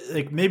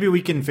maybe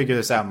we can figure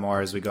this out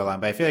more as we go along.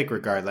 But I feel like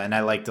regardless, and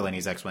I like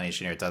Delaney's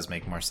explanation here. It does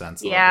make more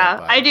sense. Yeah,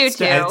 bit, I do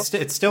too.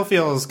 It still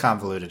feels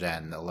convoluted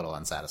and a little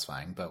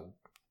unsatisfying, but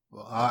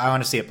I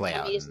want to see it play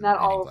out. Isn't that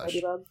all of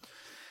Ladybug?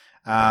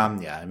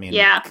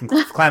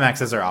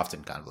 Climaxes are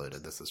often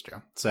convoluted. This is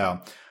true.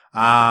 So.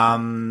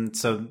 Ladybug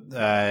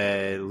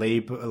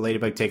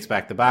takes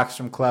back the box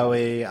from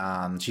Chloe.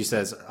 She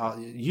says,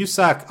 "You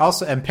suck."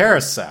 Also, and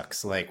Paris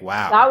sucks. Like,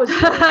 wow, that was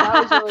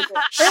really good.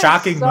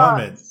 Shocking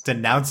moment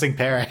denouncing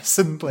Paris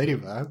and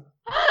Ladybug.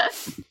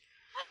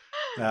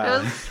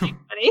 That was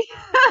funny.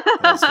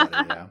 That was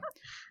funny, yeah.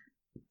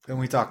 And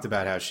we talked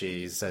about how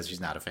she says she's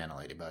not a fan of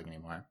Ladybug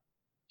anymore.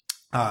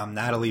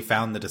 Natalie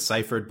found the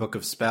deciphered book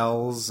of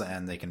spells,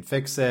 and they can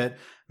fix it.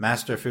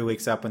 Master Fu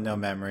wakes up with no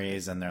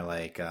memories, and they're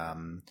like,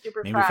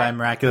 maybe find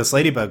Miraculous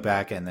Ladybug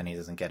back, and then he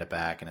doesn't get it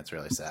back, and it's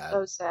really sad.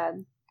 So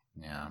sad.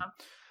 Yeah.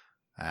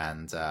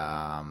 And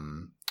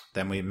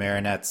then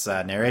Marinette's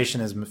narration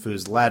is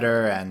Fu's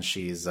letter, and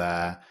she's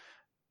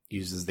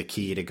uses the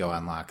key to go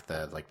unlock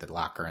the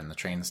locker in the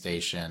train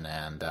station,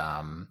 and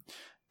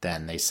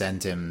then they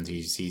send him,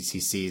 he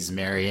sees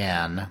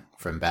Marianne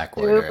from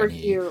Backorder, and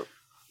he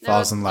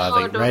falls in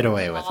love right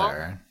away with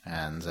her,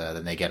 and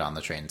then they get on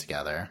the train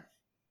together.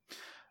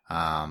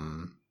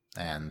 The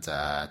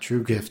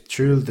true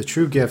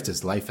gift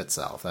is life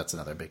itself. That's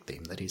another big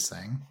theme that he's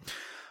saying.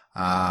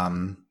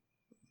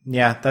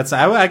 Yeah,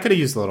 I could have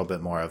used a little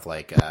bit more of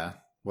like,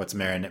 what's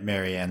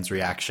Marianne's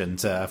reaction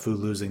to Fu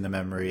losing the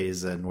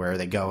memories, and where are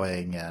they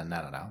going, and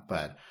I don't know,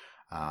 but,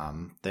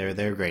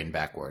 they're great in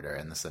Backorder,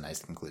 and this is a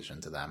nice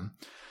conclusion to them.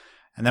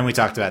 And then we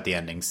talked about the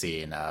ending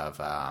scene of,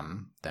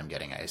 them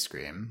getting ice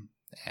cream,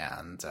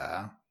 and,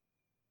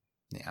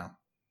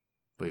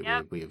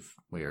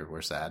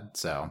 we're sad.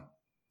 So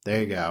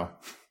there you go.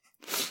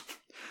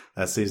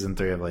 That's season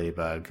 3 of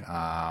Ladybug.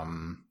 I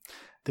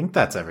think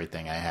that's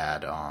everything I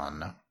had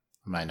on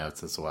my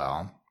notes as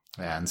well.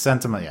 And no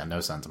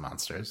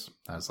Sentimonsters.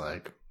 I was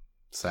like,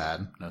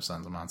 sad, no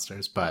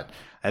Sentimonsters. But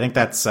I think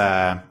that's,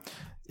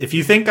 if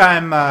you think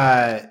I'm,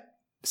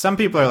 some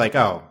people are like,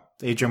 oh,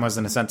 Adrien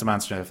wasn't a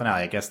Sentimonster in the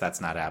finale. I guess that's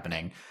not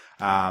happening.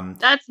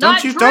 That's not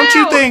true.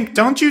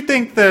 Don't you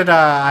think that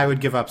I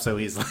would give up so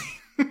easily?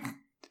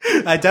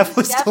 I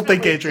definitely still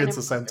think Adrian's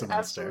a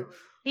Sentimonster.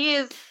 He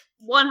is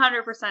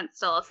 100%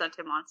 still a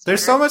Sentimonster.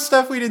 There's so much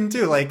stuff we didn't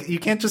do. Like, you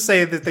can't just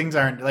say that things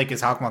aren't, like,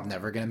 is Hawkmoth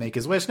never going to make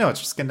his wish? No, it's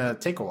just going to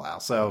take a while.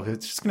 So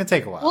it's just going to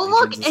take a while. Well,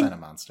 look,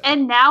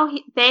 and now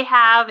they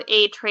have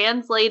a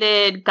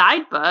translated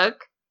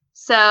guidebook,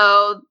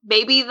 so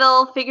maybe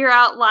they'll figure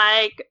out,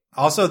 like...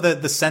 Also, the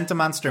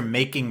Sentimonster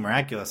making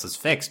Miraculous is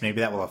fixed. Maybe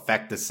that will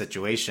affect the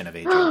situation of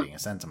Adrien being a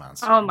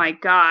Sentimonster. Oh my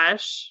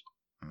gosh.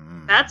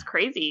 That's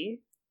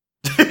crazy.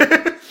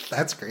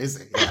 That's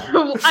crazy. Yeah.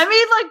 I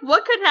mean, like,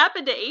 what could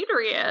happen to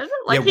Adrien?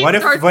 Like, yeah,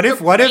 what if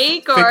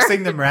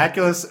fixing the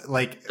Miraculous,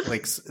 like,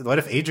 what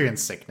if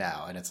Adrian's sick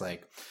now, and it's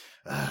like,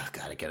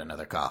 gotta get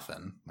another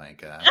coffin.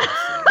 Like,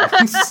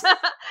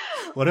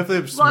 what if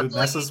it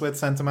messes with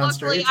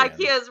Sentimonster Adrien?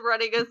 IKEA's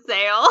running a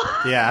sale.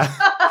 Yeah.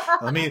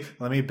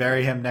 Let me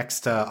bury him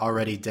next to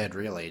already dead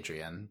real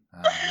Adrien.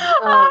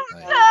 No!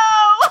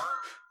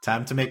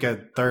 Time to make a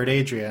third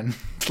Adrien.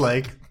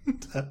 Like,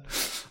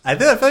 I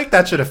feel like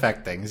that should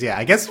affect things. Yeah,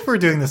 I guess if we're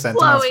doing the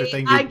Sentimonster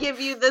thing, I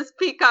give you this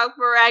Peacock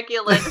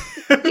Miraculous.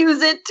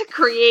 Use it to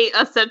create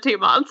a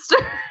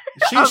Sentimonster.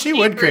 She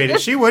would create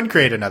it. She would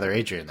create another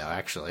Adrien, though.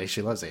 Actually,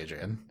 she loves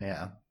Adrien.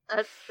 Yeah,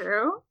 that's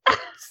true.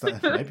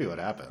 That might be what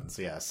happens.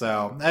 Yeah.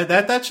 So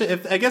that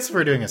should. I guess if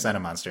we're doing a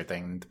Sentimonster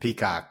thing, the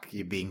Peacock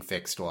being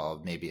fixed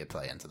will maybe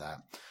play into that.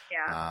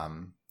 Yeah.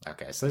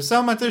 Okay. So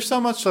there's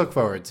so much to look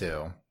forward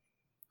to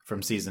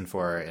from season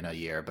 4 in a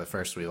year, but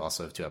first we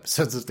also have 2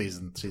 episodes of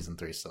season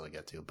 3 still to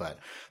get to. But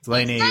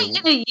Delaney, it's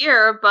not in a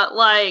year, but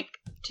like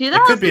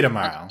 2000, it could be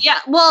tomorrow. Yeah,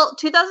 well,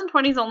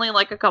 2020 is only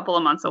like a couple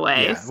of months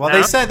away. Yeah. So. Well,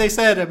 they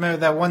said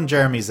that one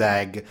Jeremy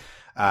Zag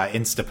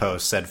Insta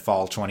post said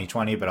fall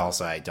 2020, but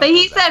also I don't. But he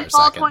believe that said for a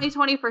fall second.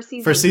 2020 for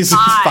For season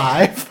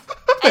 5.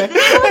 And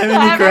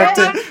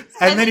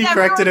then he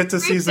corrected it to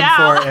freaked season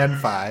out. 4 and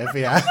 5.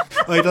 Yeah.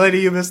 Like, lady,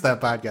 you missed that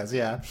podcast.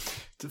 Yeah.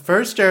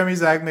 First, Jeremy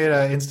Zach made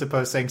an Insta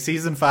post saying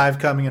season 5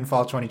 coming in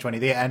fall 2020.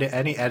 He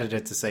edited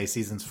it to say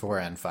seasons 4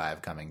 and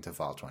 5 coming to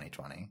fall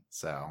 2020.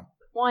 So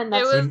One, It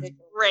that's was ridiculous.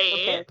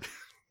 great. Okay.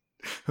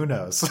 who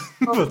knows?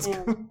 Oh, But-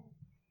 man.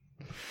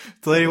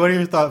 lady, what are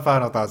your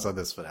final thoughts on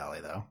this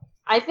finale, though?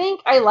 I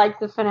think I like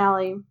the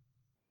finale,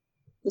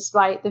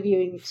 despite the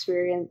viewing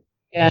experience.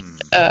 And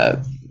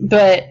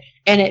but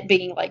and it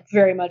being like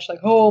very much like,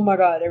 oh my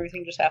god,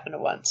 everything just happened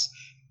at once.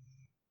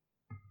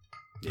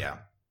 Yeah.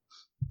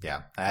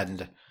 Yeah.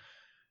 And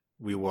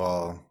we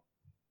will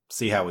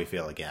see how we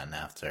feel again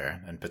after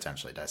and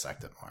potentially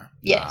dissect it more.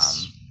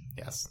 Yes.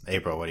 Yes.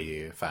 April, what are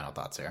your final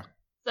thoughts here?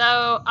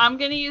 So I'm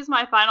going to use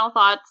my final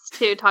thoughts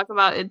to talk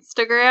about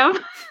Instagram.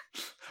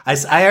 I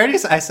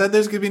said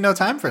there's going to be no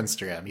time for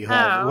Instagram. You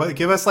have, Oh.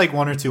 give us like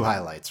 1 or 2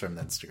 highlights from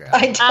Instagram.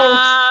 I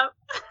don't.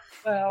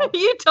 Well,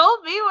 You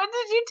told me. When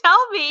did you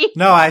tell me?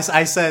 No, I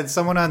said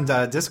someone on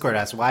Discord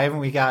asked, why haven't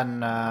we gotten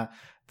the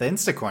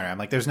Insta Corner? I'm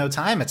like, there's no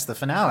time. It's the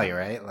finale,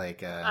 right?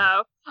 Like,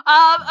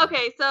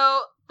 Okay, so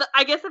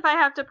I guess if I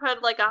have to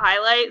put like a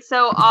highlight,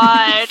 so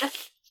on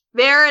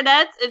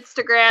Marinette's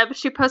Instagram,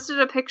 she posted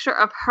a picture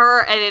of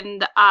her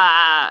and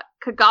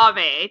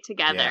Kagame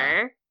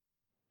together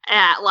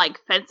at like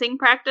fencing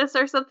practice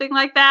or something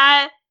like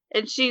that.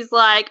 And she's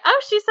like,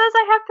 oh, she says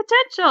I have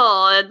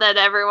potential. And then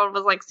everyone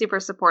was like super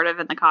supportive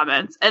in the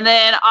comments. And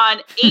then on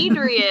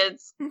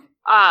Adrian's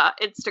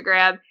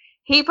Instagram,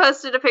 he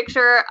posted a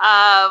picture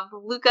of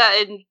Luca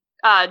and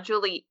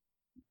Julie.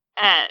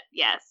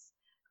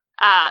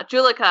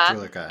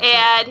 Julica.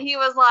 And he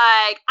was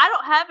like, I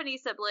don't have any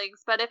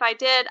siblings, but if I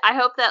did, I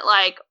hope that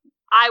like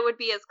I would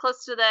be as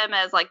close to them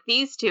as like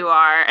these two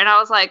are. And I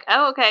was like,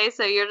 oh, okay,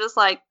 so you're just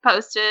like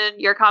posting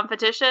your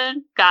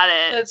competition? Got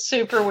it. that's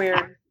super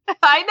weird.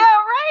 I know,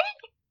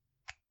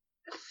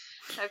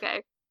 right?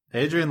 Okay,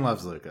 Adrian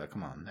loves Luca.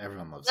 Come on.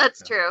 Everyone loves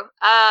that's Luca. true.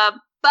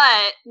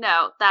 But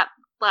no, that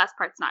last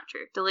part's not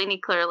true. Delaney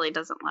clearly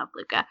doesn't love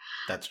Luca.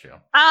 That's true.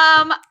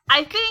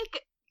 I think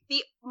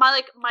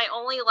my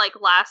only like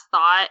last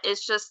thought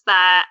is just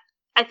that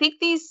I think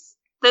this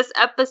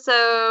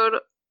episode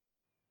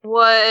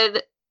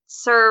would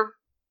serve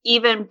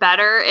even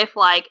better if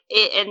like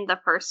it and the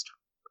first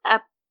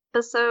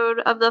episode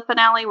of the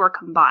finale were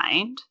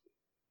combined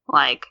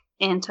like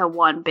into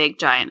one big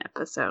giant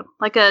episode,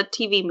 like a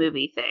TV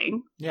movie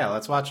thing. Yeah,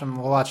 let's watch them.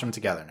 We'll watch them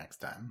together next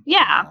time.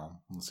 Yeah.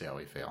 We'll see how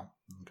we feel.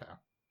 Okay.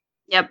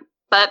 Yep.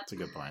 But That's a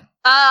good point.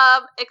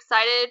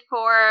 excited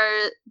for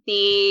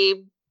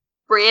the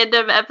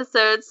random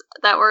episodes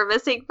that we're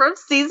missing from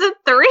season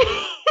 3.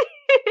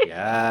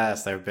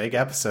 Yes, they're big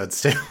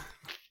episodes too.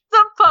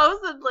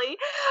 Supposedly,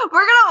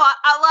 we're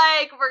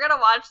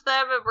gonna watch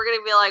them and we're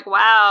gonna be like,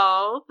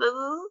 "Wow, this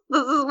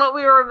is what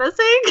we were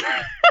missing."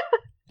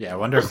 Yeah, I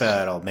wonder if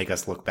it'll make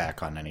us look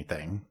back on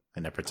anything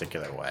in a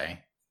particular way.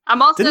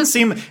 I'm also It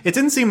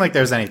didn't seem like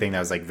there was anything that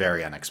was like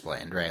very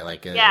unexplained, right?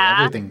 Like Yeah.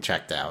 everything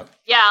checked out.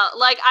 yeah,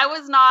 like I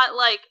was not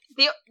like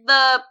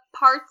the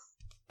parts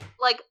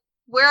like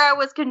where I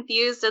was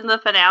confused in the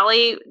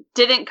finale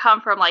didn't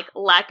come from like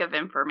lack of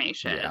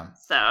information. Yeah.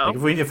 So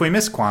Like if we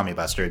miss Kwame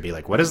Buster, it'd be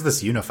like, what is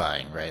this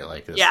unifying, right?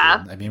 Like this.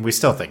 Yeah. I mean, we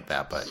still think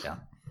that, but yeah.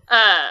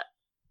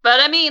 but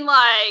I mean,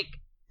 like,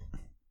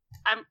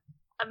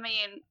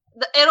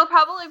 it'll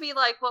probably be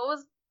like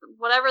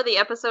whatever the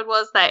episode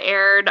was that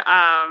aired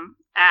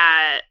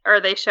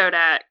they showed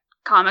at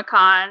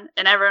Comic-Con,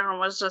 and everyone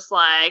was just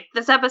like,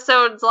 this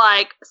episode's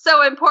like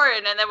so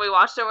important, and then we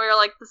watched it and we were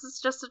like, this is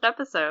just an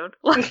episode.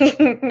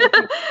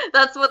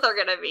 That's what they're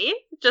gonna be,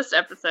 just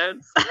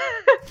episodes.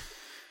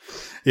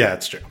 Yeah,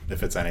 it's true.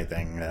 If it's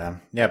anything,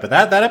 but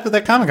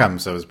that Comic-Con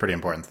episode was pretty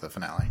important to the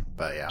finale.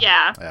 But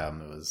yeah,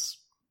 it was,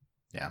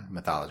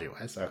 mythology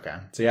wise. Okay,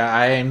 so yeah,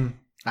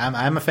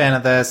 I'm a fan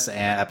of this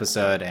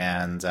episode,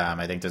 and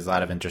I think there's a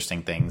lot of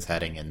interesting things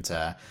heading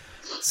into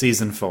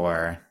season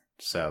 4.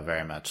 So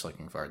very much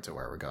looking forward to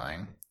where we're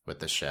going with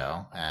the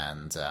show,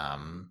 and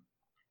to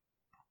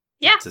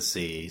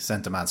see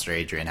Sentimonster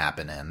Adrian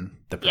happen in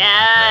the premiere.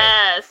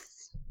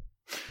 Yes.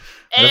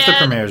 What if the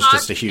premiere is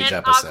just a huge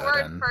episode?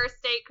 Awkward And first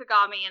date,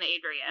 Kagami and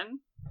Adrian.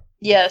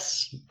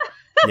 Yes.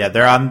 yeah,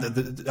 they're on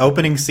the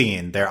opening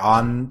scene. They're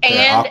on their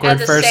And awkward at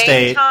the first same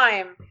date.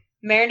 time,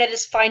 Marinette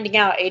is finding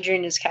out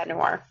Adrian is Cat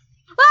Noir.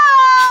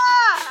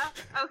 Ah!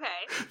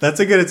 Okay. That's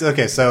a good.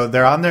 Okay, so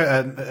they're on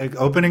their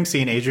opening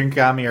scene. Adrian and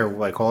Kagami are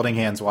like holding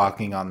hands,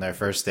 walking on their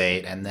first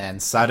date, and then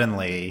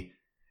suddenly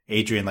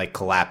Adrian like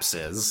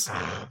collapses.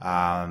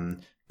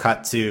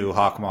 Cut to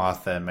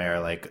Hawkmoth and Mare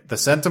like, the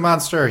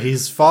Sentimonster,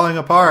 he's falling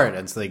apart,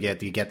 and so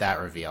you get that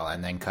reveal,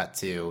 and then cut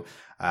to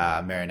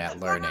Marinette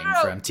learning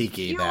from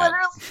Tiki You that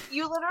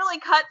literally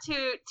cut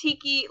to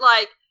Tiki,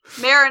 like,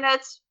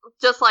 Marinette's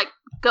just like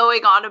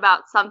going on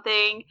about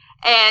something,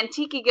 and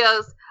Tiki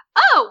goes,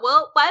 oh,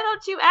 well, why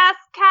don't you ask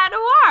Cat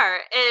Noir?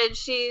 then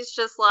she's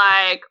just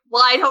like,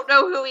 well, I don't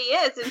know who he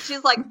is. And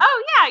she's like,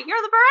 oh, yeah,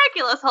 you're the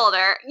miraculous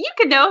holder. You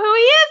can know who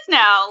he is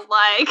now.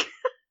 Like,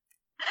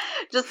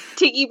 just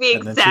Tiki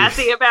being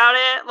sassy about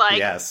it. Like,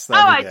 yes, oh,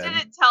 I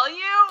didn't tell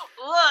you?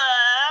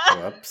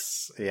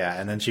 Whoops. Yeah,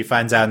 and then she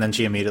finds out, and then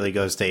she immediately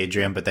goes to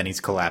Adrian, but then he's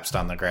collapsed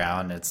on the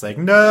ground. It's like,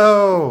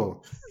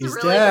 no, he's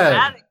really dead.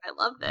 Dramatic. I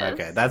love this.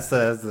 Okay, that's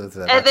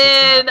and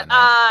then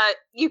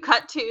you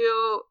cut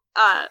to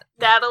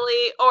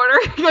Natalie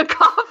ordering a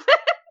coffin.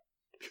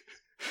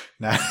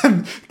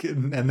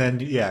 And then,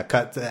 yeah,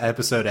 the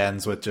episode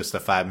ends with just a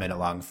 5-minute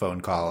long phone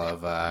call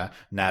of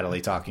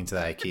Natalie talking to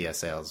the IKEA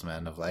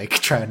salesman of like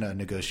trying to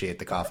negotiate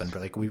the coffin,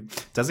 but like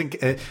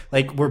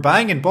we're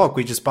buying in bulk.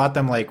 We just bought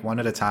them like one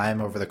at a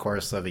time over the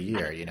course of a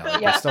year. You know,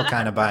 like, we're still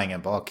kind of buying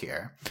in bulk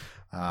here.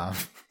 No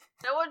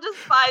one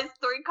just buys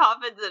 3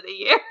 coffins in a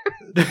year.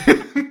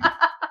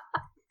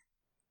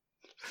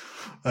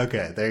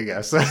 Okay, there you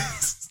go. So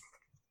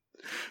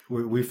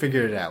we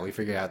figured it out. We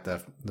figured out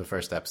the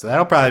first episode.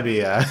 That'll probably be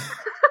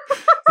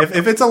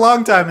if it's a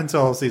long time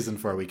until season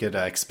 4, we could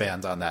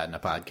expand on that in a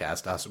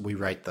podcast. We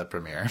write the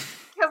premiere.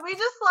 Can we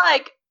just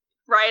like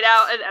write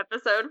out an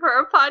episode for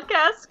a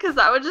podcast? Because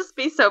that would just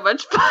be so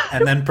much fun.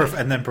 And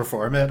then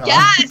perform it.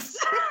 Yes.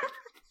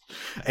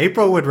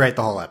 April would write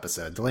the whole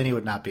episode. Delaney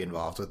would not be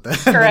involved with that.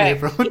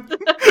 Correct.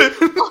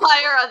 We'll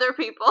hire other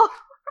people.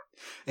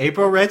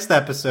 April writes the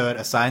episode,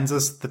 assigns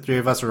us the 3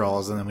 of us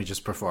roles, and then we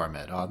just perform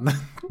it on.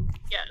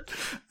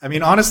 Yes. I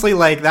mean, honestly,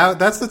 like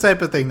that's the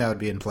type of thing that would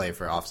be in play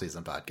for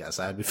off-season podcasts.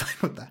 I'd be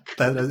fine with that.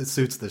 That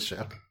suits this show.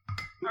 All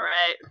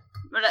right,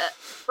 I'm gonna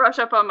brush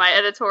up on my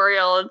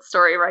editorial and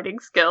story writing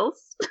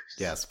skills.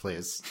 Yes,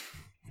 please.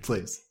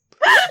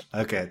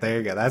 Okay, there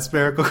you go. That's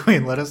Miracle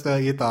Queen. Let us know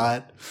what you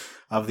thought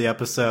of the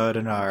episode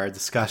and our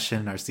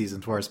discussion, our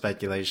season 4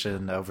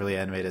 speculation,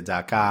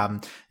 overlyanimated.com,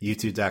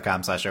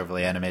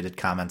 youtube.com/overlyanimated,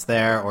 comments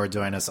there, or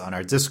join us on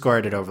our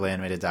Discord at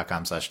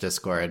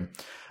overlyanimated.com/Discord.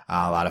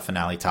 A lot of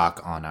finale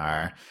talk on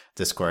our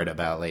Discord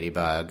about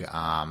Ladybug.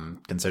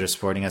 Consider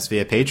supporting us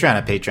via Patreon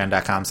at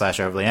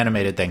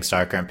patreon.com/overlyanimated. Thanks to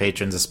our current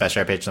patrons,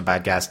 especially our patron of the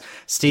podcast,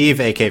 Steve,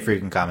 aka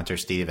Freaking Commenter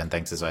Steve, and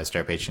thanks as always to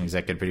our patron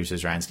executive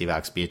producers, Ryan, Steve,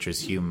 Alex,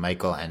 Beatrice, Hugh,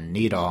 Michael, and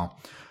Needle.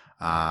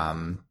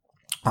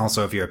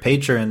 Also, if you're a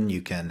patron,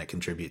 you can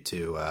contribute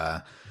to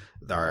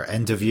our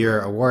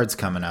end-of-year awards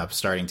coming up,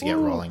 starting to get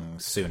rolling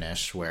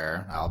soonish,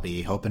 where I'll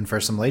be hoping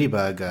for some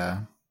Ladybug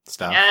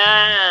stuff.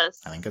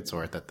 Yes. I think it's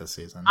worth it this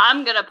season.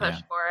 I'm going to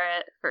push for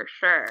it, for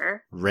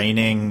sure.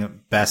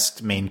 Reigning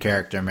best main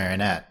character,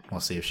 Marinette. We'll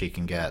see if she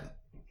can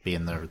be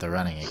in the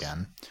running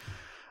again.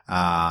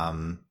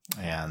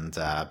 And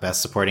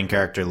best supporting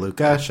character,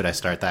 Luca. Should I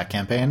start that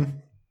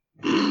campaign?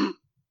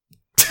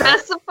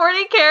 Best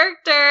supporting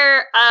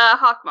character,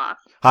 Hawkmoth.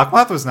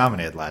 Hawkmoth was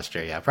nominated last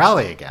year, yeah.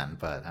 Probably again,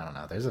 but I don't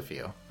know. There's a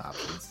few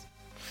options.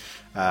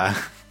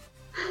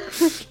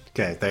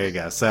 Okay, there you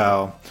go.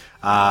 So,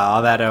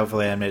 all that at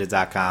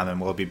overlyanimated.com,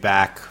 and we'll be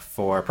back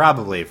for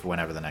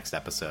whenever the next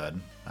episode.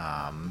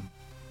 I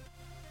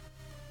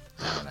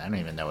don't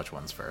even know which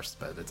one's first,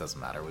 but it doesn't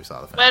matter. We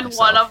saw the finale. When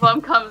one of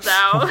them comes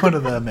out. One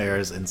of them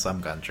airs in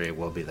some country.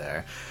 We'll be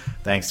there.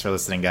 Thanks for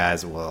listening,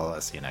 guys.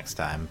 We'll see you next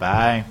time.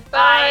 Bye.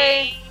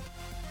 Bye.